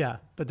 job. Yeah,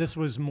 but this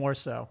was more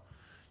so.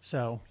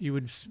 So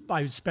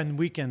I would spend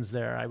weekends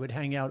there. I would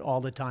hang out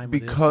all the time.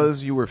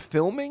 Because you were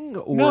filming,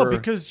 or no,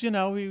 because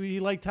he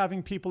liked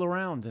having people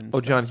around. And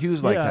stuff. John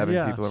Hughes liked having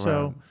people around.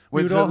 So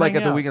we would Was it all like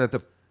hang at the out.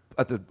 weekend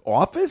at the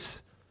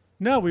office?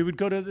 No, we would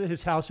go to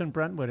his house in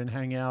Brentwood and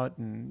hang out,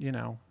 and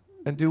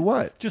and do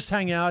what? Just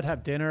hang out,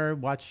 have dinner,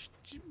 watch.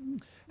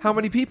 How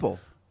many people?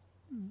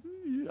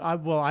 I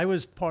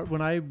was part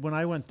when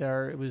I went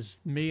there. It was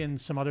me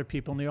and some other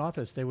people in the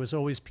office. There was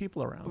always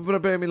people around.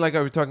 But I mean, like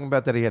I was talking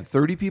about that he had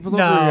 30 people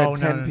No, over. Or he had no,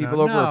 10 no, people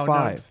no, over, no, or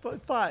 5. No,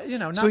 five.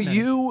 Not So many.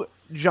 you,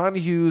 John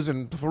Hughes,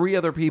 and 3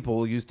 other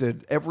people used to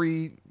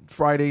every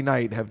Friday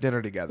night have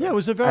dinner together. Yeah, it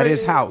was at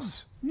his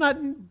house.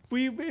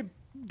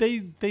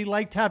 They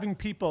liked having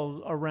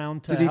people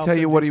around. Did he tell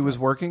you what he was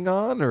working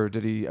on, or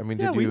did he? I mean,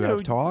 did you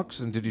have talks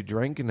and did you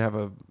drink and have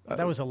a?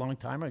 That was a long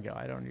time ago.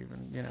 I don't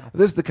even.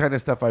 This is the kind of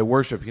stuff I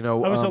worship. I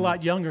was a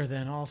lot younger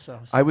then, also.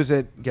 So. I was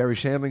at Gary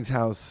Shandling's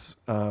house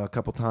a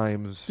couple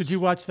times. Did you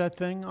watch that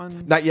thing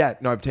on? Not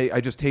yet. No, I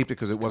just taped it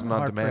because it wasn't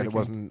on demand. It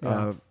wasn't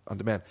on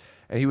demand,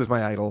 and he was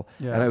my idol.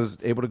 Yeah. And I was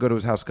able to go to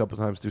his house a couple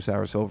times through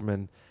Sarah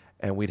Silverman,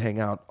 and we'd hang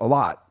out a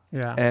lot.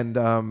 Yeah. And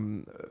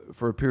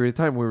for a period of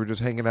time, we were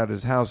just hanging out at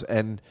his house,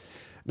 and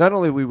not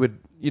only we would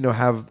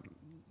have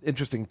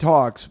interesting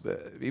talks,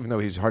 even though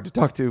he's hard to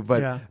talk to,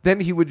 but then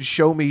he would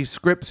show me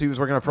scripts he was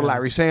working on for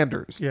Larry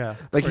Sanders. Yeah,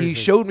 like crazy. he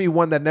showed me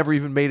one that never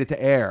even made it to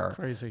air.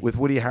 Crazy. With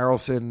Woody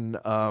Harrelson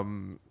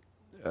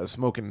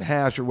smoking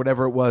hash or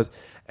whatever it was,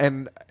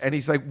 and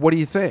he's like, "What do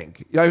you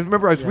think?" I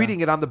remember I was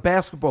reading it on the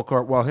basketball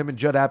court while him and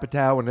Judd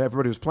Apatow and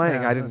everybody was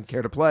playing. Yeah, I didn't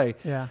care to play.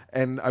 Yeah.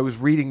 And I was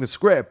reading the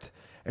script.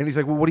 And he's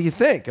like, well, what do you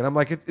think? And I'm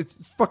like,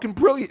 it's fucking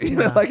brilliant. You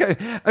know, like,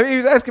 I mean, he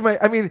was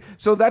asking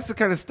so that's the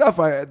kind of stuff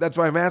that's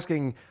why I'm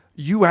asking.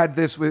 You had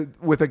this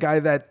with a guy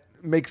that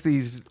makes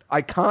these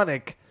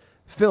iconic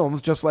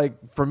films, just like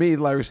for me,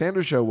 Larry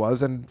Sanders Show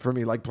was, and for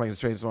me, like Planes,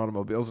 Trains, and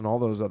Automobiles, and all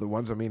those other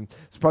ones. I mean,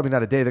 it's probably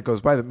not a day that goes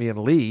by that me and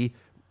Lee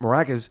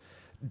Maracas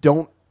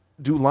don't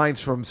do lines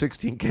from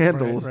 16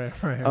 Candles.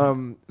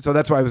 Right. So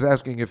that's why I was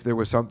asking if there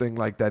was something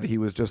like that. He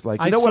was just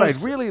like, you know what I'd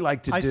really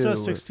like to do? I saw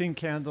 16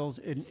 Candles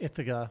in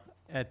Ithaca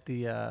at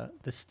the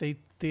State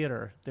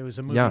Theater. There was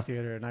a movie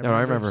theater, and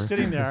I remember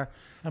sitting there.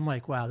 I'm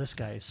like, wow, this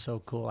guy is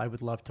so cool. I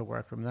would love to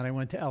work for him. Then I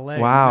went to L.A.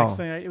 Wow. The next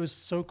thing it was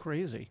so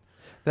crazy.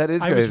 That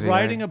is crazy. I was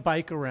riding a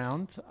bike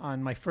around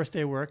on my first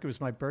day of work. It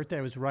was my birthday.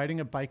 I was riding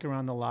a bike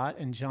around the lot,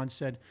 and John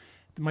said,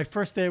 my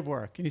first day of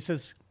work. And he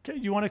says,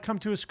 you want to come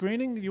to a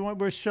screening?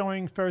 We're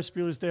showing Ferris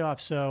Bueller's Day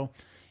Off. So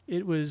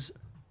it was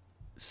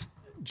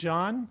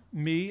John,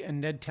 me,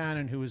 and Ned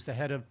Tannen, who was the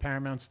head of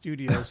Paramount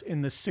Studios,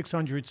 in the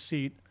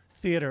 600-seat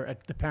theater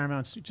at the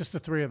Paramount, just the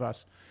three of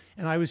us.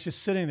 And I was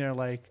just sitting there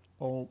like,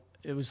 oh,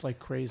 it was like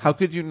crazy. How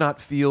could you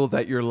not feel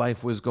that your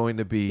life was going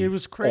to be It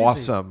was crazy.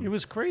 Awesome? It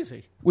was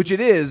crazy. Which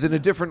it is in a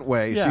different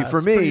way. Yeah, see,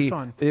 for me,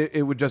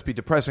 it would just be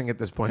depressing at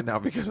this point now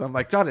because I'm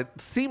like, God, it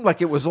seemed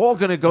like it was all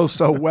going to go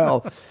so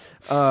well.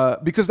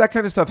 Because that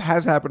kind of stuff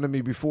has happened to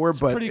me before,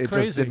 but it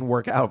just didn't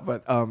work out.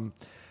 But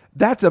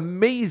that's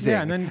amazing.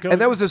 Yeah,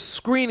 and that was a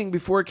screening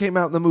before it came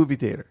out in the movie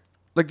theater.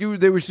 Like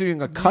they were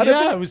shooting a cut of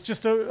it? Yeah, it was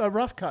just a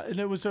rough cut. And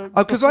it was a...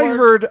 Because I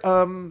heard...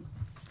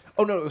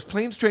 oh, no, it was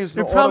Planes, Trains,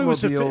 and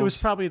Automobiles. It was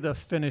probably the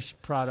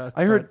finished product.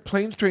 I heard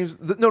Planes, Trains...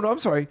 I'm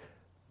sorry.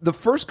 The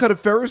first cut of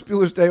Ferris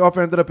Bueller's Day Off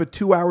ended up at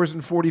 2 hours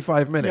and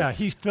 45 minutes.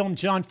 Yeah,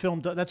 John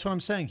filmed... That's what I'm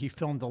saying. He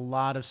filmed a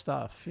lot of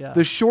stuff, yeah.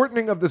 The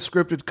shortening of the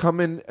script had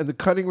come in the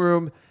cutting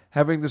room,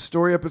 having the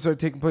story episode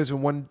taking place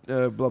in one...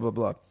 blah, blah,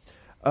 blah.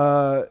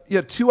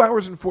 2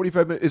 hours and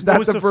 45 minutes. Is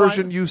that the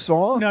version you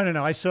saw?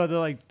 No. I saw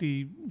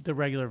the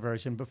regular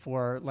version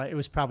before. Like it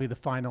was probably the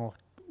final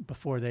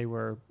before they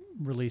were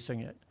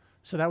releasing it.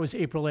 So that was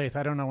April 8th.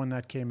 I don't know when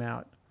that came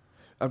out.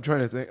 I'm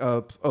trying to think.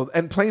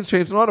 And Planes,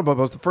 Trains, and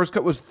Automobiles. The first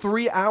cut was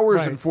 3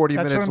 hours and 40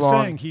 minutes long. That's what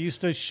I'm saying. He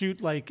used to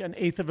shoot like an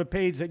eighth of a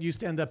page that used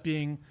to end up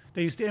being...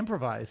 They used to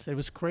improvise. It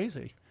was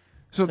crazy.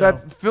 So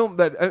that film...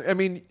 I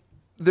mean...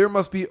 There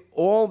must be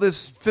all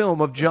this film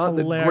of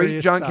the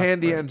great John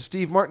Candy and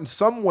Steve Martin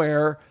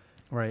somewhere,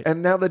 right?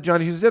 And now that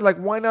John Hughes did, like,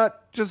 why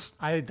not just?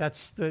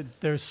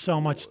 There's so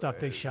much stuff.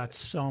 They shot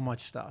so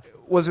much stuff.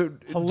 Was it?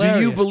 Hilarious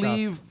do you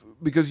believe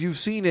because you've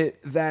seen it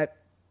that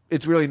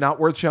it's really not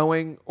worth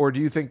showing, or do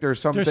you think there's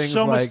some things? There's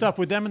so much stuff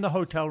with them in the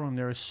hotel room.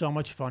 There is so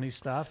much funny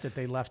stuff that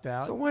they left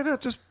out. So why not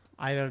just?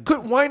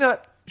 Why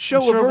not?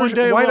 Show a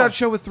version. Why not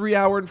show a 3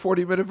 hour and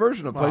 40 minute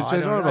version of Planes,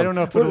 Trains, and Automobiles? I don't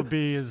know if it'll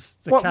be as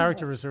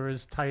characters are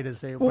as tight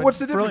as they. Well, what's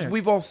the difference?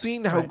 We've all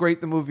seen how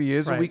great the movie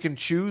is, and we can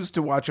choose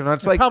to watch it.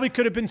 It's like probably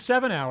could have been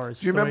 7 hours.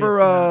 Do you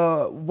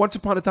remember Once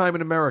Upon a Time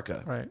in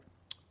America? Right.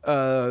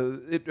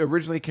 It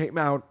originally came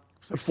out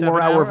a 4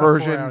 hour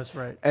version, 4 hours,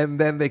 right. And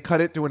then they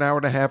cut it to an hour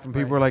and a half, and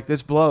people were like,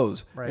 "This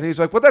blows." Right. And he's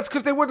like, "Well, that's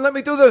because they wouldn't let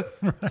me do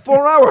the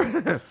 4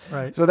 hour."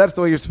 Right. So that's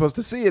the way you're supposed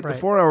to see it, the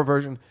 4 hour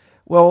version.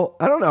 Well,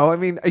 I don't know. I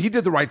mean, he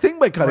did the right thing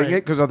by cutting it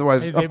because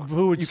otherwise you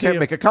can't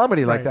make a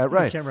comedy like that,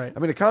 right? I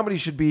mean, a comedy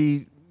should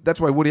be. That's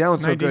why Woody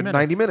Allen's so good.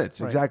 90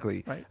 minutes,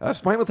 exactly. Right.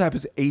 Spinal Tap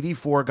is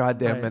 84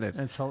 goddamn minutes.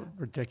 It's so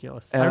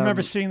ridiculous. I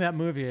remember seeing that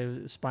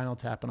movie, Spinal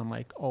Tap, and I'm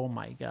like, oh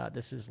my God,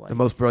 this is like the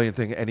most brilliant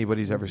thing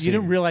anybody's ever seen. You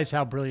didn't realize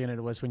how brilliant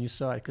it was when you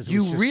saw it because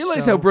you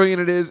realize how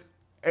brilliant it is,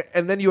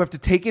 and then you have to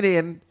take it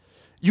in.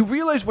 You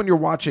realize when you're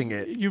watching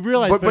it. You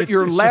realize, but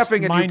you're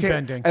laughing and you can't.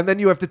 mind-bending. And then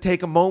you have to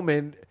take a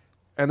moment.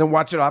 And then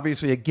watch it,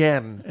 obviously,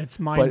 again. It's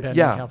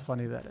mind-bending how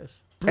funny that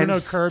is. Bruno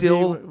Kirby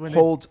still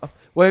holds up.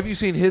 Well, have you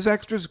seen his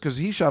extras? Because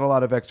he shot a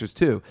lot of extras,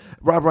 too.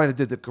 Rob Reiner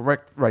did the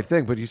right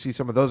thing, but you see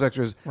some of those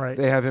extras. Right.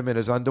 They have him in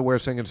his underwear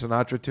singing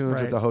Sinatra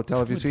tunes at the hotel.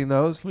 Have you seen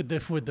those? With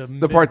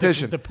the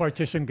partition. The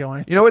partition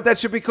going. You know what that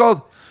should be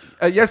called?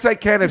 Yes, I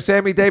can if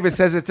Sammy Davis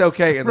says it's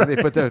okay. And then they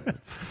put the...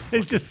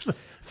 It's just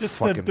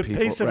the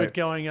pace of it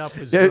going up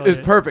is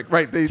it's perfect,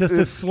 right? Just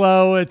a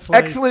slow, it's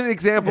like... Excellent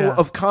example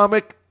of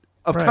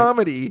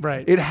comedy.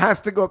 Right. It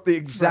has to go up the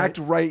exact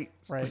right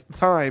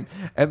time,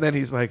 and then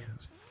he's like,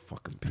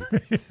 "Fucking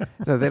people."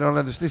 No, they don't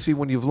understand. See,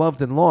 when you've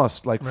loved and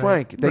lost, like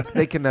Frank,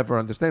 they can never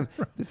understand.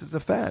 This is a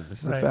fad.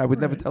 This is a fad. I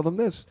would never tell them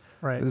this.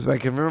 Right. This is why I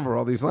can remember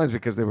all these lines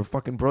because they were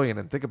fucking brilliant.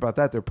 And think about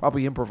that; they're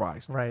probably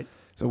improvised. Right.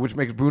 So, which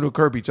makes Bruno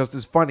Kirby just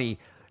as funny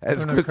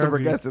as Christopher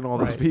Guest and all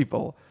those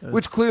people.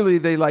 Which clearly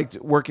they liked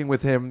working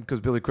with him because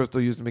Billy Crystal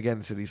used him again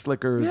in City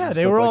Slickers. Yeah, and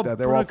they stuff were like all that.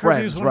 They were all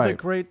friends, right?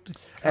 Great.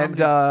 And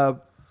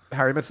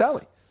Harry Met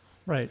Sally.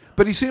 Right,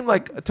 but he seemed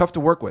like tough to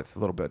work with a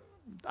little bit.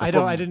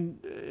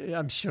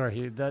 I'm sure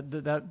he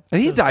that.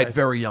 And he died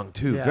very young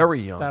too. Yeah, very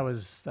young. That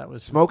was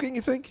smoking.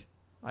 You think?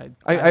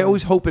 I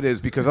always hope it is,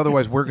 because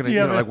otherwise we're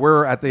gonna,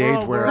 we're at the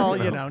age where we're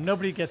all,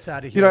 nobody gets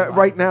out of here.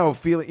 Right now,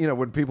 feeling,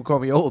 when people call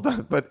me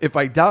old, but if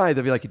I die,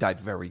 they'll be like, "You died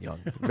very young,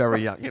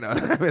 very young."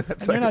 And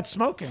you're not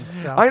smoking.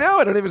 So. I know.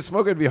 I don't even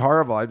smoke. It'd be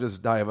horrible. I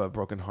just die of a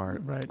broken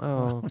heart. Right.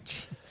 Oh,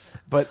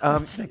 but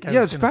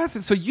it's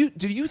fascinating. So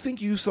do you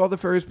think you saw the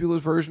Ferris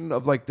Bueller's version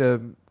of like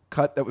the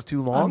cut that was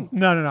too long?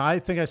 No. I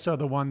think I saw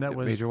the one that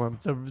was major one.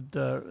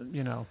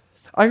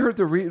 I heard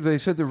they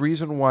said the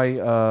reason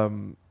why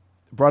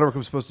Broderick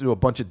was supposed to do a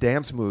bunch of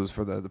dance moves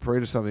for the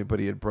parade or something, but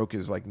he had broke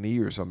his knee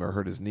or something, or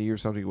hurt his knee or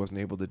something. He wasn't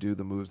able to do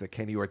the moves that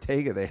Kenny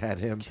Ortega, they had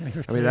him.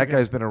 I mean, that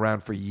guy's been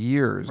around for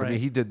years. Right. I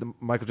mean, he did the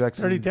Michael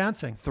Jackson Dirty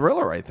Dancing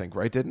Thriller, I think,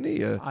 right? Didn't he?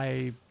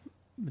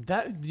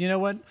 You know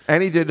what?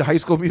 And he did High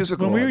School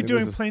Musical. When we were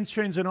doing Planes,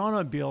 Trains, and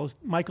Automobiles,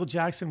 Michael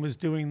Jackson was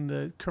doing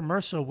the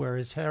commercial where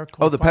his hair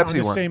caught the fire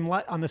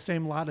Pepsi on the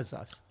same lot as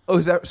us. Oh,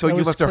 is that so?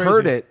 You must have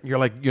heard it. You're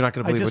like, you're not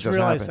going to believe what just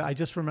realized happened. That. I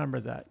just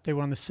remembered that they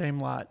were on the same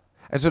lot.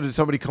 And so did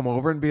somebody come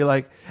over and be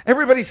like,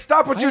 "Everybody,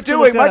 stop what you're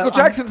doing! Michael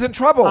Jackson's in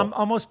trouble." I'm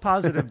almost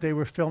positive they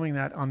were filming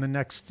that on the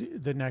next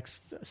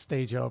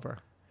stage over.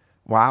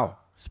 Wow,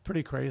 it's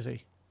pretty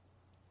crazy.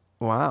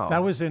 Wow,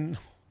 that was in.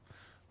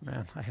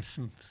 Man, I have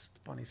some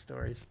funny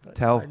stories. But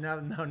tell. No,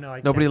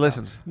 I nobody can't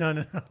listens. Tell.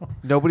 No.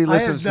 Nobody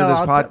listens to this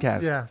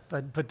podcast. Yeah,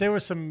 but there were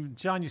some.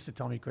 John used to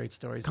tell me great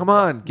stories. Come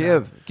on,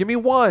 give me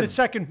one. The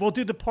second, we'll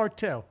do the part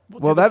 2.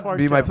 Well, that'd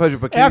be my pleasure.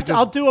 But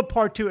I'll do a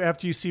part 2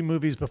 after you see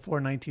movies before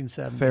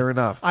 1970. Fair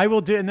enough. I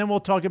will do, and then we'll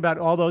talk about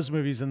all those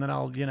movies, and then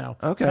I'll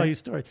tell you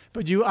stories.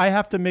 But I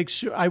have to make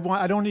sure.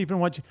 I don't even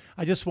want you.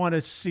 I just want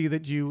to see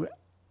that you.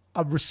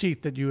 A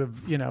receipt that you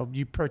have,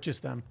 you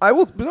purchased them. I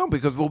will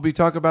because we'll be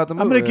talking about the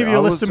movie. I'm going to give you a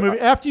list of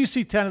movies after you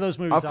see 10 of those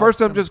movies. First,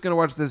 I'm just going to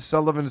watch this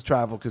Sullivan's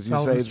Travel because you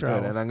say it's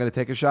good, and I'm going to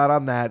take a shot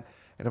on that.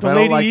 And if I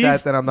don't like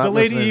that, then I'm not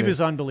listening. The Lady Eve is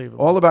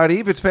unbelievable. All About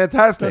Eve, it's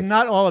fantastic.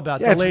 Not all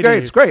about. Yeah, it's great.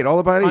 It's great. All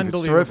About Eve,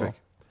 it's terrific.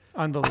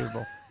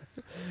 Unbelievable.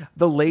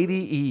 The Lady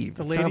Eve.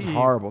 Sounds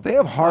horrible. They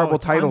have horrible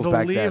titles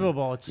back then.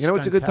 Unbelievable. It's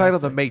a good title?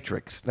 The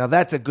Matrix. Now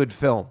that's a good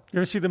film. You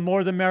ever see The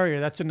More the Merrier?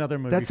 That's another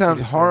movie. That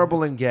sounds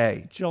horrible and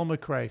gay. Joel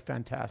McRae,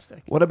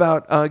 fantastic. What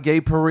about Gay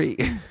Paris?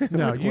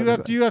 No,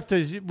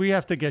 we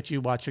have to get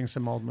you watching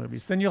some old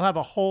movies. Then you'll have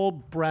a whole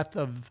breadth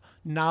of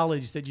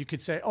knowledge that you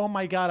could say, "Oh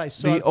my God, I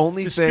saw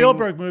the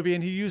Spielberg movie,"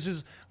 and he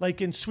uses, like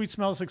in Sweet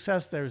Smell of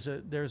Success. There's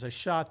a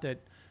shot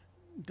that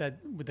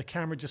with the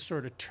camera just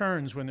sort of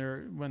turns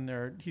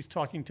when he's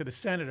talking to the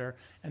senator,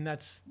 and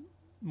that's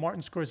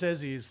Martin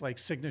Scorsese's like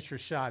signature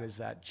shot. Is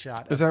that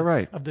shot? Is that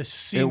right? Of the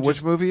scene. In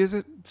which movie is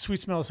it? Sweet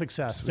Smell of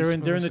Success. They're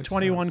in the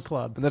 21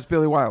 Club, and that's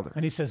Billy Wilder.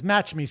 And he says,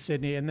 "Match me,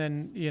 Sidney," and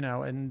then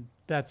and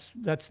that's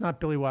not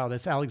Billy Wilder.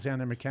 That's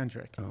Alexander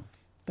McKendrick. Oh.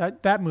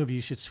 That movie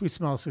you should. Sweet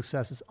Smell of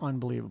Success is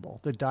unbelievable.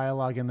 The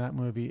dialogue in that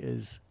movie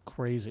is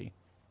crazy.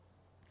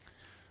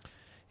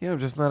 Yeah,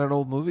 just not an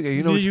old movie.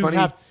 It's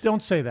funny.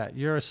 Don't say that.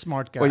 You're a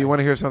smart guy. Well, you want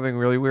to hear something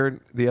really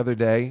weird? The other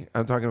day,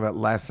 I'm talking about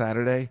last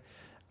Saturday,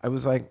 I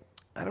was like,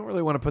 I don't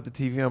really want to put the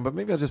TV on, but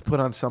maybe I'll just put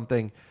on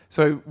something.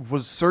 So I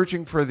was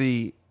searching for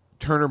the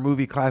Turner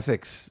Movie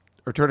Classics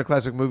or Turner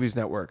Classic Movies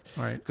Network.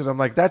 Right. Because I'm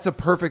like, that's a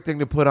perfect thing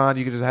to put on.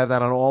 You can just have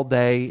that on all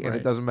day, and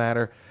it doesn't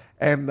matter.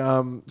 And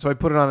so I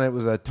put it on. It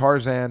was a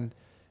Tarzan,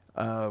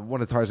 one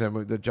of the Tarzan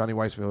movies, the Johnny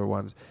Weissmuller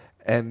ones.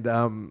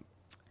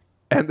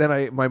 And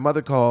then my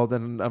mother called,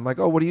 and I'm like,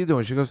 "Oh, what are you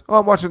doing?" She goes, "Oh,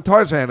 I'm watching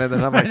Tarzan." And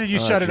then I'm like, you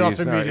shut it off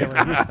immediately.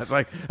 It's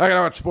like, I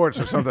gotta watch sports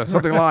or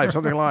something live.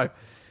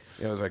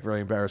 It was like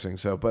really embarrassing.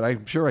 So, but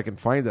I'm sure I can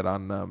find it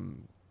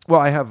on. Well,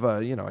 I have,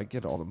 I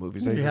get all the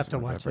movies. You have to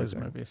watch those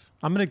movies.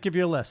 I'm going to give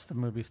you a list of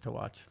movies to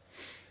watch.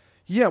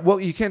 Yeah, well,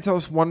 you can't tell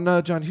us one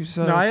John Hughes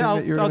thing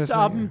that you're going to say.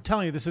 I'm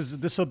telling you,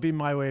 this will be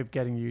my way of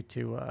getting you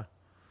to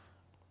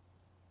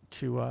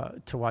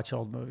watch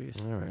old movies.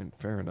 All right,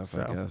 fair enough.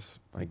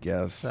 I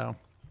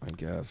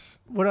guess.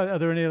 What are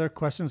there any other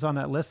questions on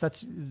that list? I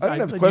don't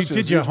have questions.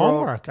 You did your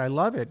homework. I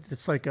love it.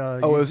 It's like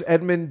it was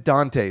Edmond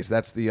Dantes.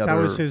 That's the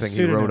other thing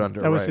he wrote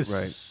under. That was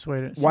his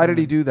pseudonym. Why did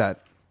he do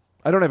that?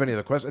 I don't have any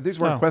other questions. These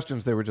weren't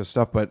questions; they were just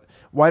stuff. But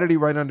why did he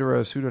write under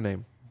a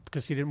pseudonym?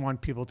 Because he didn't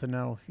want people to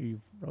know he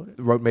wrote it.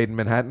 Wrote Made in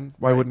Manhattan.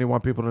 Why wouldn't he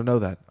want people to know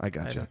that? I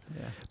gotcha.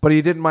 Yeah. But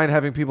he didn't mind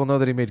having people know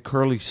that he made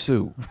Curly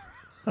Sue.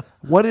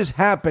 What is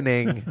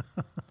happening?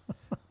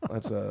 I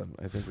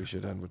think we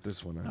should end with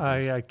this one.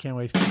 I can't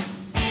wait.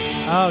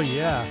 Oh,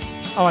 yeah.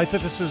 Oh, I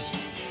thought this was...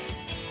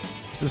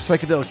 It's a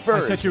psychedelic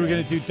verse. I thought you were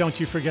going to do Don't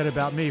You Forget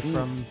About Me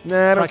from...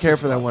 Nah, I don't care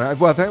for that one.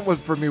 Well, that one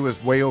for me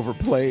was way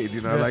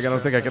overplayed. I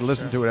don't think I could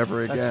listen to it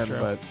ever again.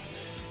 But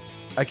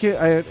I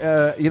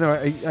can't...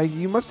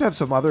 you must have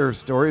some other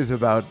stories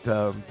about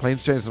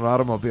planes, trains, and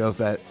automobiles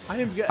that...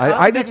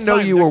 I didn't know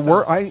you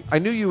were... I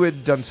knew you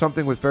had done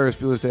something with Ferris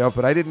Bueller's Day Off,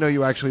 but I didn't know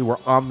you actually were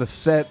on the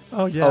set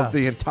of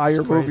the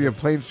entire movie of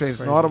Planes, Trains,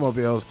 and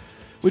Automobiles,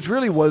 which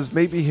really was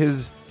maybe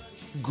his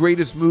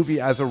greatest movie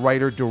as a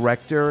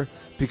writer-director,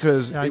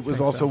 because it was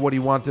also what he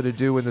wanted to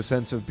do in the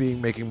sense of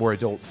making more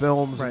adult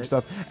films and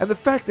stuff. And the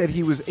fact that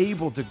he was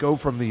able to go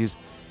from these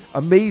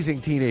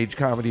amazing teenage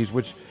comedies,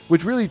 which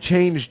really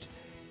changed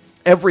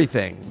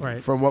everything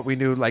Right. from what we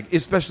knew. Like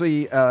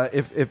especially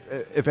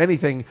if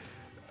anything.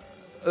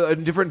 A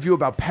different view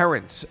about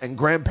parents and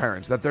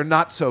grandparents, that they're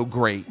not so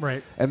great.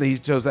 Right. And he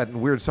shows that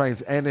in Weird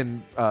Science and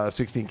in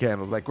 16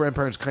 Candles. Like,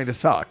 grandparents kind of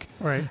suck.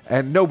 Right.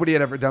 And nobody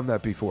had ever done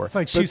that before. It's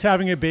like She's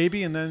Having a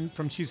Baby, and then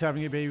from She's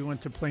Having a Baby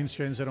went to Planes,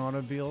 Trains, and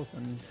Automobiles.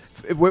 And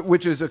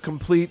which is a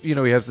complete, he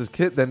has this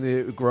kid, then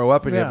they grow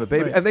up and you have a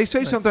baby. right, And they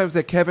say sometimes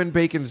that Kevin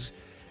Bacon's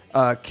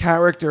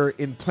character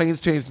in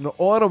Planes, Trains, and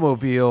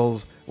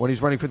Automobiles, when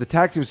he's running for the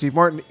taxi with Steve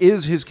Martin,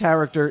 is his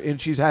character in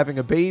She's Having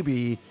a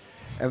Baby.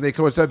 And they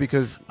coincide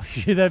because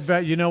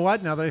you know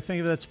what? Now that I think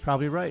of it, that's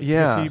probably right.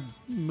 Yeah. Because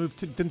he moved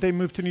to. Didn't they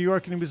move to New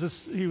York and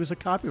he was a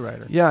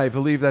copywriter? Yeah, I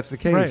believe that's the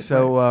case. Right,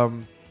 so,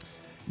 and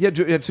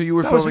so you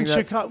were that was filming in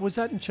that. Chicago. Was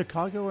that in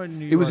Chicago or in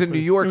New York? It was in New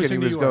York, and he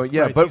was going.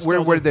 Yeah, right. but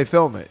where did they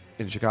film it?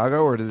 In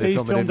Chicago, or did they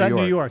film it in New New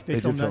York? York. They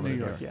did filmed that film in it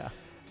New York.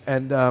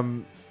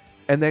 Yeah.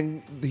 And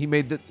then he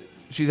made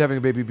She's Having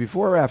a Baby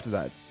before or after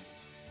that?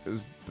 It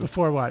was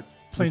before what?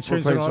 Planes,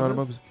 Trains, and and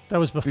Automobiles? That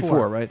was before.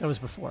 Before, right? That was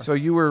before. So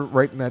you were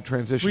right in that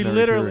transition. We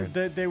literally,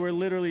 they were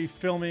literally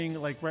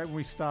filming like right when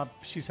we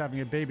stopped. She's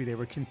Having a Baby.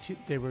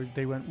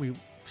 We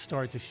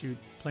started to shoot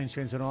Planes,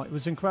 Trains, and all. It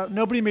was incredible.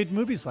 Nobody made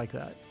movies like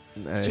that.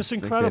 It's just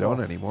incredible. They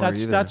don't anymore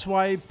either. That's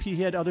why he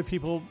had other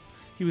people.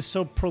 He was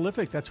so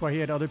prolific. That's why he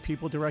had other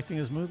people directing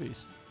his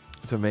movies.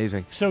 It's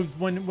amazing. So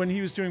when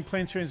he was doing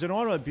Planes, Trains, and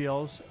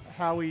Automobiles,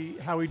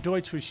 Howie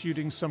Deutsch was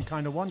shooting Some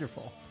Kind of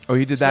Wonderful. Oh,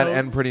 he did that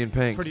and Pretty in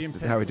Pink. Pretty in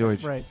Pink. Howie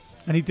Deutsch. Right.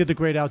 And he did The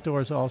Great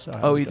Outdoors also.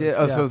 Oh, he did.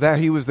 Oh, yeah. so that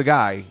he was the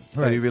guy.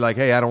 Right. And he'd be like,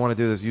 "Hey, I don't want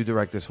to do this. You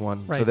direct this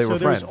one." Right. So they were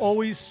friends. There was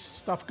always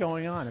stuff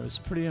going on. It was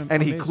pretty amazing.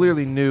 And he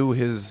clearly knew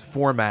his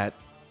format,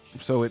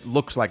 so it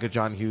looks like a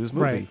John Hughes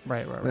movie.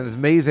 Right. And it's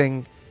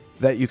amazing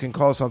that you can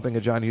call something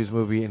a John Hughes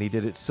movie, and he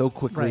did it so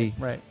quickly.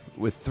 Right.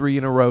 With 3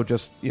 in a row,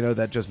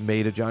 that just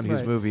made a John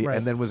Hughes movie,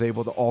 and then was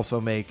able to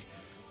also make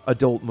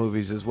adult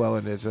movies as well.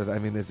 And it's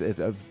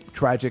a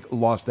tragic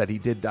loss that he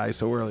did die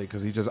so early,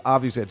 because he just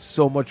obviously had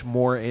so much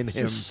more in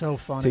him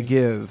to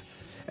give.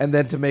 And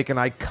then to make an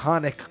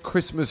iconic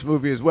Christmas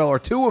movie as well, or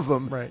 2 of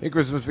them in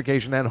Christmas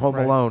Vacation and Home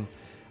Alone.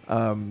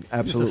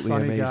 Absolutely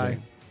amazing. Guy.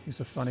 He's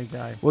a funny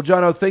guy. Well,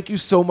 Jono, thank you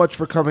so much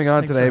for coming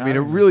on today. I mean, it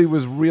really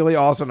was really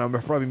awesome. I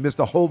probably missed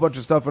a whole bunch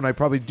of stuff, and I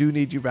probably do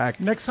need you back.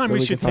 Next time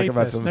we should tape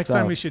this. Next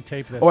time we should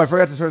tape this. Oh, I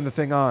forgot to turn the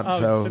thing on.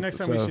 So next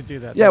time we should do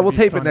that. Yeah, we'll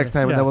tape it next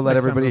time, and then we'll let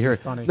everybody hear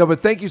it. No,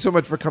 but thank you so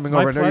much for coming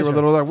over. I know you were a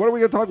little like, what are we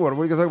going to talk about? What are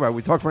we going to talk about?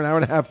 We talked for an hour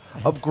and a half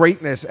of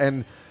greatness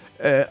and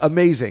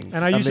amazing.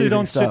 And I usually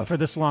don't stuff. sit for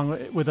this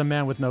long with a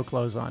man with no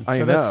clothes on. I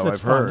know.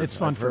 I've heard. It's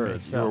fun for me.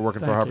 You were working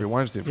for Harvey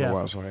Weinstein for a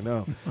while, so I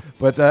know.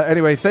 But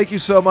anyway, thank you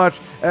so much.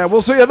 And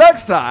we'll see you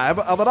next time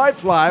on The Night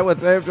Fly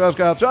with Dave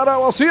Juskow. Jono,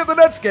 we'll see you at the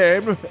Nets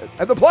game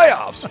and the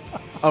playoffs.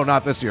 Oh,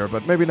 not this year,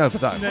 but maybe not the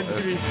time.